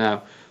calling it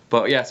now.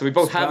 But yeah, so we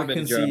both haven't been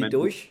to Sprachen Sie German.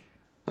 Deutsch?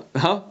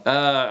 Huh?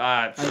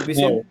 Ein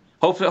bisschen? No.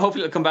 Hopefully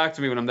it'll come back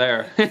to me when I'm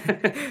there.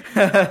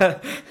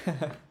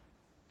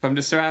 If I'm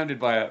just surrounded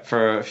by it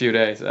for a few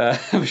days,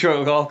 I'm sure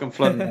it'll all come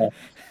flooding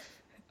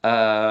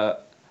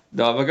out.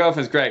 No, my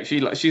girlfriend's great.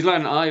 She's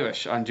learning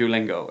Irish on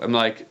Duolingo. I'm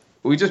like,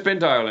 we just been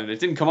to Ireland. It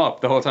didn't come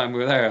up the whole time we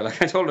were there.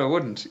 Like I told her I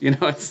wouldn't. You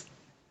know, it's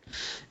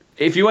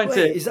if you went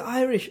to. Is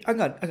Irish? Hang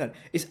on.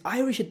 Is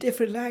Irish a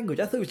different language?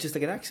 I thought it was just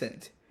like an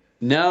accent.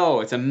 No,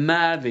 it's a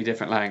madly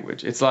different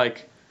language. It's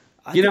like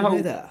I didn't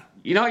know that.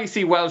 You know how you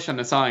see Welsh on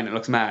the sign, it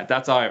looks mad.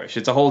 That's Irish.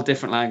 It's a whole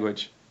different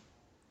language.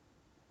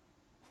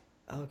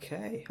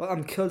 Okay. Well,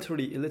 I'm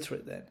culturally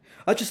illiterate then.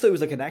 I just thought it was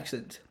like an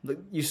accent. Like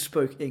you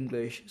spoke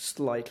English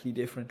slightly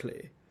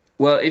differently.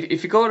 Well,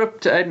 if you go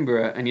up to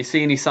Edinburgh and you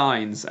see any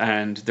signs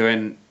and they're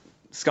in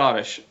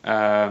Scottish,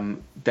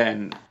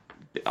 then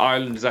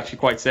Ireland is actually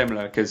quite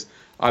similar. Because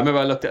I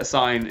remember I looked at a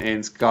sign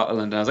in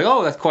Scotland and I was like,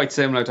 oh, that's quite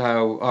similar to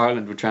how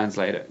Ireland would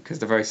translate it because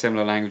they're very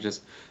similar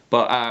languages.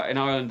 But in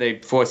Ireland, they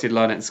force you to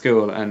learn it in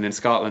school. And in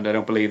Scotland, I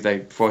don't believe they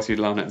force you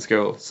to learn it in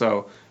school.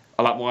 So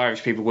a lot more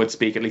Irish people would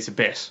speak at least a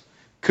bit.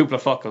 Cúpla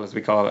focal, as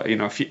we call it, you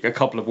know, a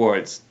couple of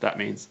words, that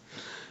means,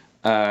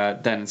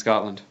 than in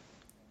Scotland.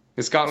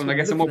 In Scotland, so I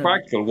guess, are more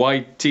practical.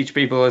 Why teach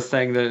people a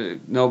thing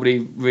that nobody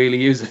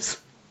really uses?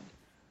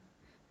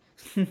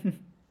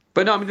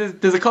 But no, I mean,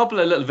 there's a couple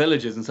of little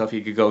villages and stuff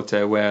you could go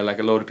to where, like,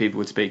 a load of people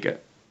would speak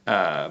it.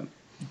 Do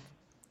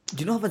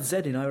you know about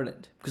Z in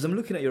Ireland? Because I'm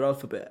looking at your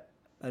alphabet,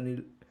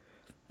 and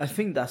I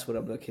think that's what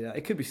I'm looking at.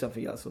 It could be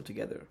something else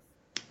altogether.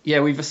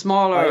 Yeah, we've a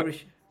smaller...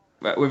 Irish.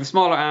 We have a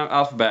smaller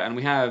alphabet, and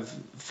we have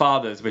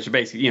fathers, which are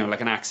basically, you know,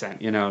 like an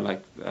accent, you know,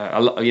 like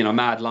a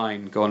mad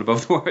line going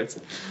above the words.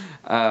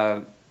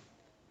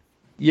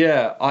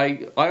 Yeah,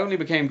 I only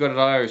became good at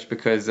Irish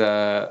because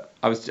I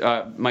was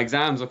my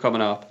exams were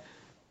coming up,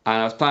 and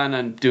I was planning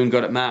on doing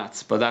good at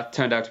maths, but that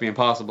turned out to be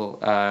impossible.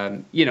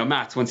 You know,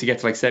 maths, once you get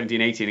to like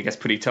 17, 18, it gets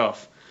pretty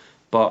tough.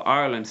 But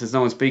Ireland, since no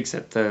one speaks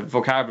it, the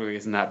vocabulary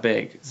isn't that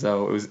big,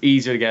 so it was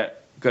easier to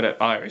get good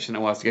at Irish than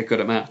it was to get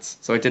good at maths.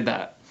 So I did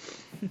that.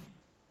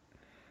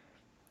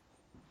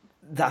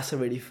 That's a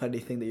really funny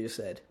thing that you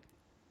said.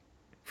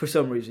 For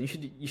some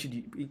reason, you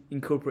should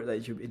incorporate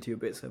that into your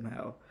bit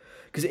somehow.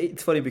 Because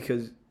it's funny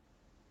because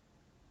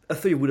I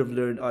thought you would have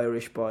learned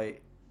Irish by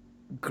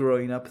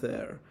growing up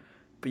there,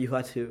 but you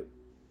had to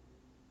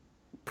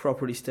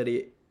properly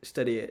study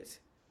it.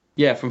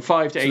 Yeah, from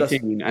 5 to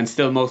 18, and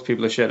still most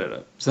people are shit at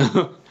it.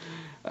 So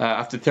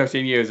after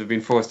 13 years, I've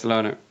been forced to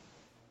learn it.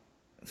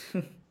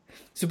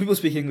 So people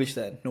speak English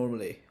then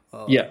normally,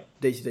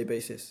 day-to-day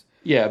basis.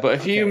 Yeah,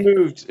 but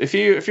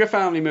if your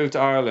family moved to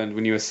Ireland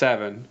when you were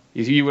 7,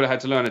 you would have had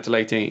to learn it till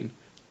 18.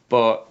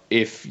 But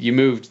if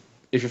your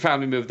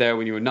family moved there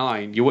when you were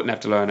 9, you wouldn't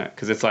have to learn it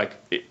because it's like,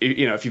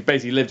 you know, if you've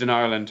basically lived in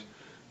Ireland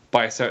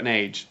by a certain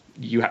age,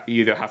 you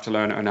either have to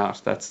learn it or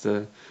not.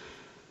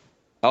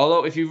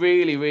 Although if you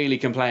really, really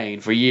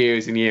complain for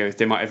years and years,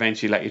 they might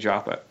eventually let you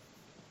drop it.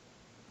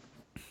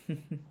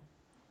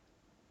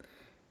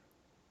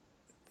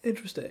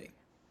 Interesting.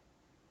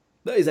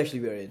 That is actually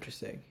very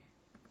interesting.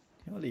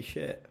 Holy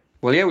shit.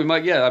 Well, yeah, we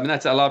might. Yeah, I mean,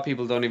 that's a lot of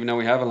people don't even know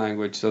we have a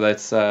language, so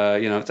that's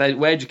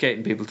we're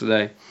educating people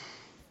today.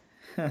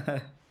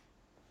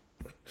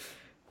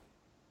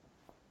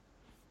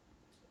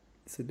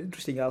 It's an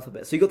interesting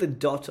alphabet. So you got the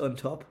dot on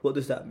top. What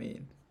does that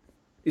mean?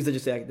 Is that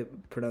just the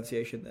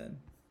pronunciation then?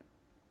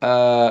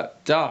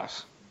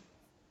 Dot.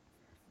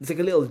 It's like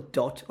a little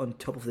dot on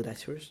top of the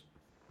letters.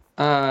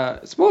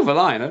 It's more of a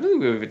line. I don't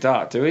think we have a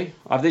dot, do we?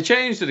 Have they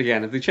changed it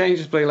again? Have they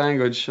changed display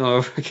language all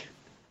over again?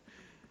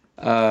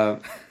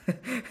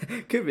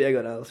 Could be.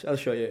 I'll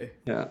show you.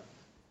 Yeah.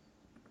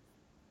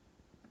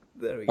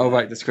 There we go. Oh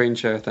right, the screen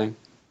share thing.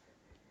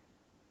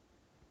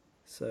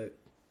 So.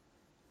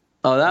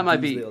 Oh, that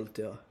might be. Dot.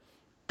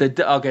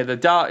 The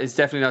dot is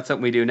definitely not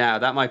something we do now.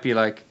 That might be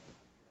like.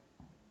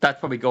 That's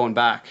probably going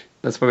back.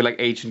 That's probably like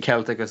ancient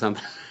Celtic or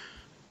something.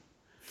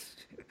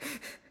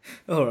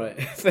 All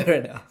right, fair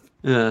enough.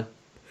 Yeah.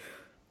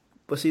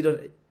 But see,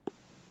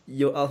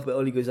 your alphabet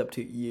only goes up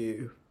to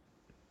U.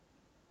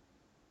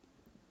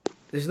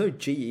 There's no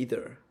G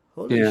either.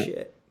 Holy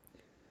shit.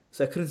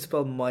 So I couldn't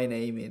spell my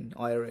name in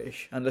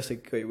Irish unless I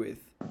go with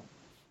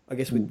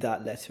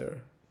that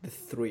letter, the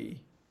 3,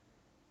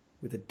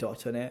 with a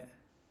dot on it.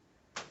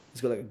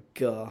 It's got like a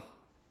G.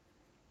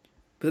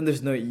 But then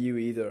there's no U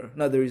either.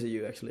 No, there is a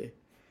U actually.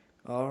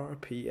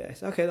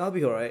 RPS. Okay, that'll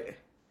be alright.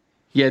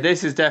 Yeah,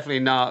 this is definitely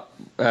not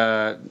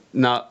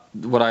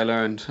what I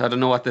learned. I don't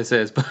know what this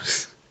is,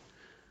 but...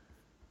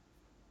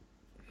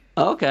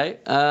 Okay.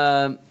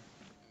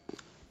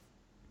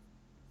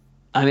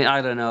 I mean,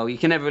 I don't know. You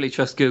can never really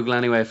trust Google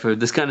anyway for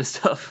this kind of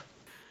stuff.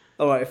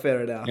 All right,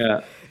 fair enough.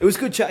 Yeah. It was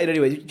good chatting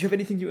anyway. Do you have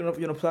anything you want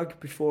to plug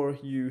before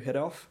you head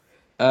off?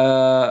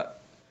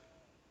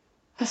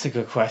 That's a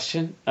good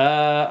question.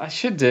 I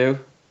should do.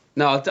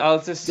 No,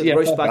 I'll just The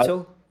roast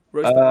battle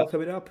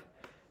coming up.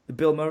 The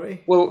Bill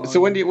Murray. Well, so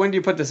when do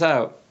you put this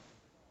out?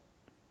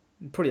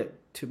 Probably like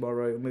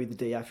tomorrow, maybe the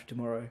day after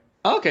tomorrow.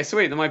 Okay,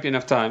 sweet. There might be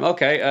enough time.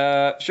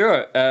 Okay,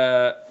 sure.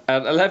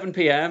 At 11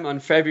 p.m. on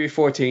February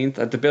 14th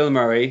at the Bill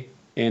Murray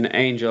in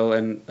Angel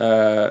in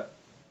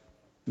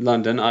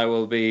London, I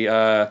will be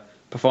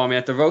performing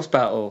at the Roast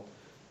Battle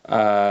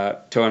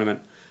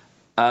tournament.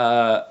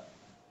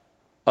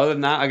 Other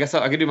than that, I guess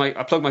I could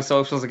I plug my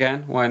socials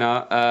again. Why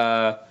not?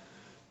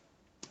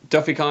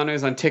 Duffy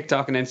Connors on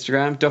TikTok and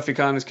Instagram. Duffy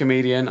Connors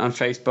Comedian on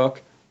Facebook.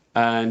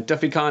 And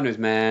Duffy Connors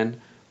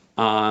Man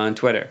on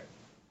Twitter.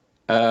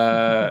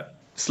 Slán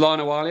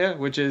Awalia,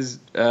 which is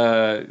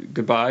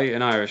goodbye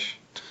in Irish.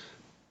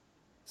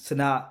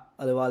 Sana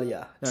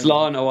Alawalia.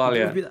 Slán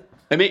Awalia.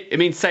 It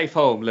means safe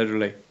home,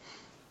 literally.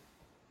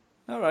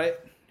 All right.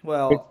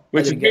 Well,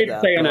 which is weird to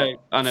say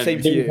on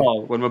a Zoom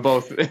call when we're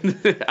both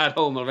at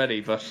home already,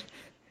 but.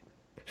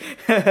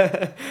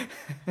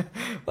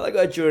 Well, I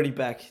got a journey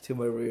back to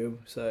my room,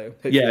 so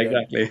yeah,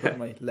 exactly. Got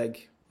my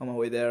leg on my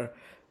way there.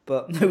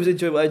 But it was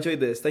enjoyable. I enjoyed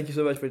this. Thank you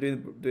so much for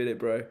doing it,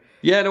 bro.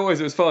 Yeah, no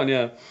worries. It was fun.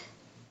 Yeah.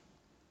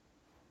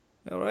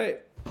 All right.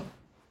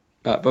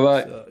 Bye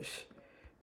bye.